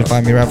 And you can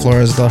find me at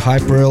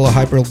rapflores.hyperreal or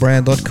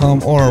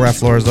hyperrealbrand.com or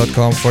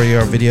rapflores.com for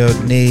your video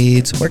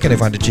needs. Where can they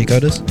find the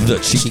G-Coders?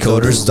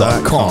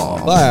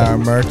 TheCheatCoders.com. Buy our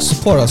merch.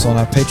 Support us on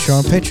our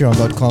Patreon,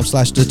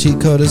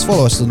 patreon.com/thecheatcoders.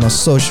 Follow us on our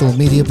social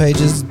media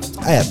pages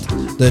at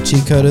The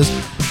Cheat Coders.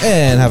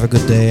 And have a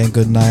good day and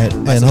good night.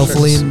 And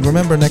hopefully,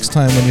 remember next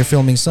time when you're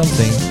filming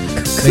something,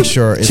 make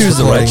sure it's Choose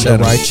the right recording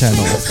the right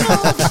channel.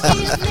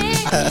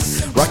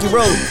 Rocky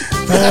Road.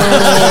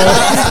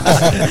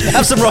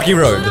 Have some Rocky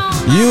Road.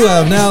 You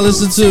have now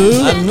listened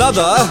to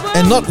Another.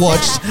 and not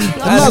watched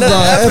another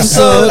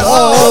episode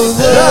of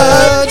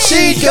The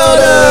Cheat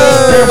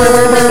Coders.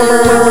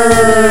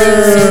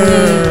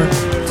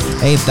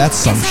 Ain't that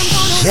some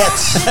shit?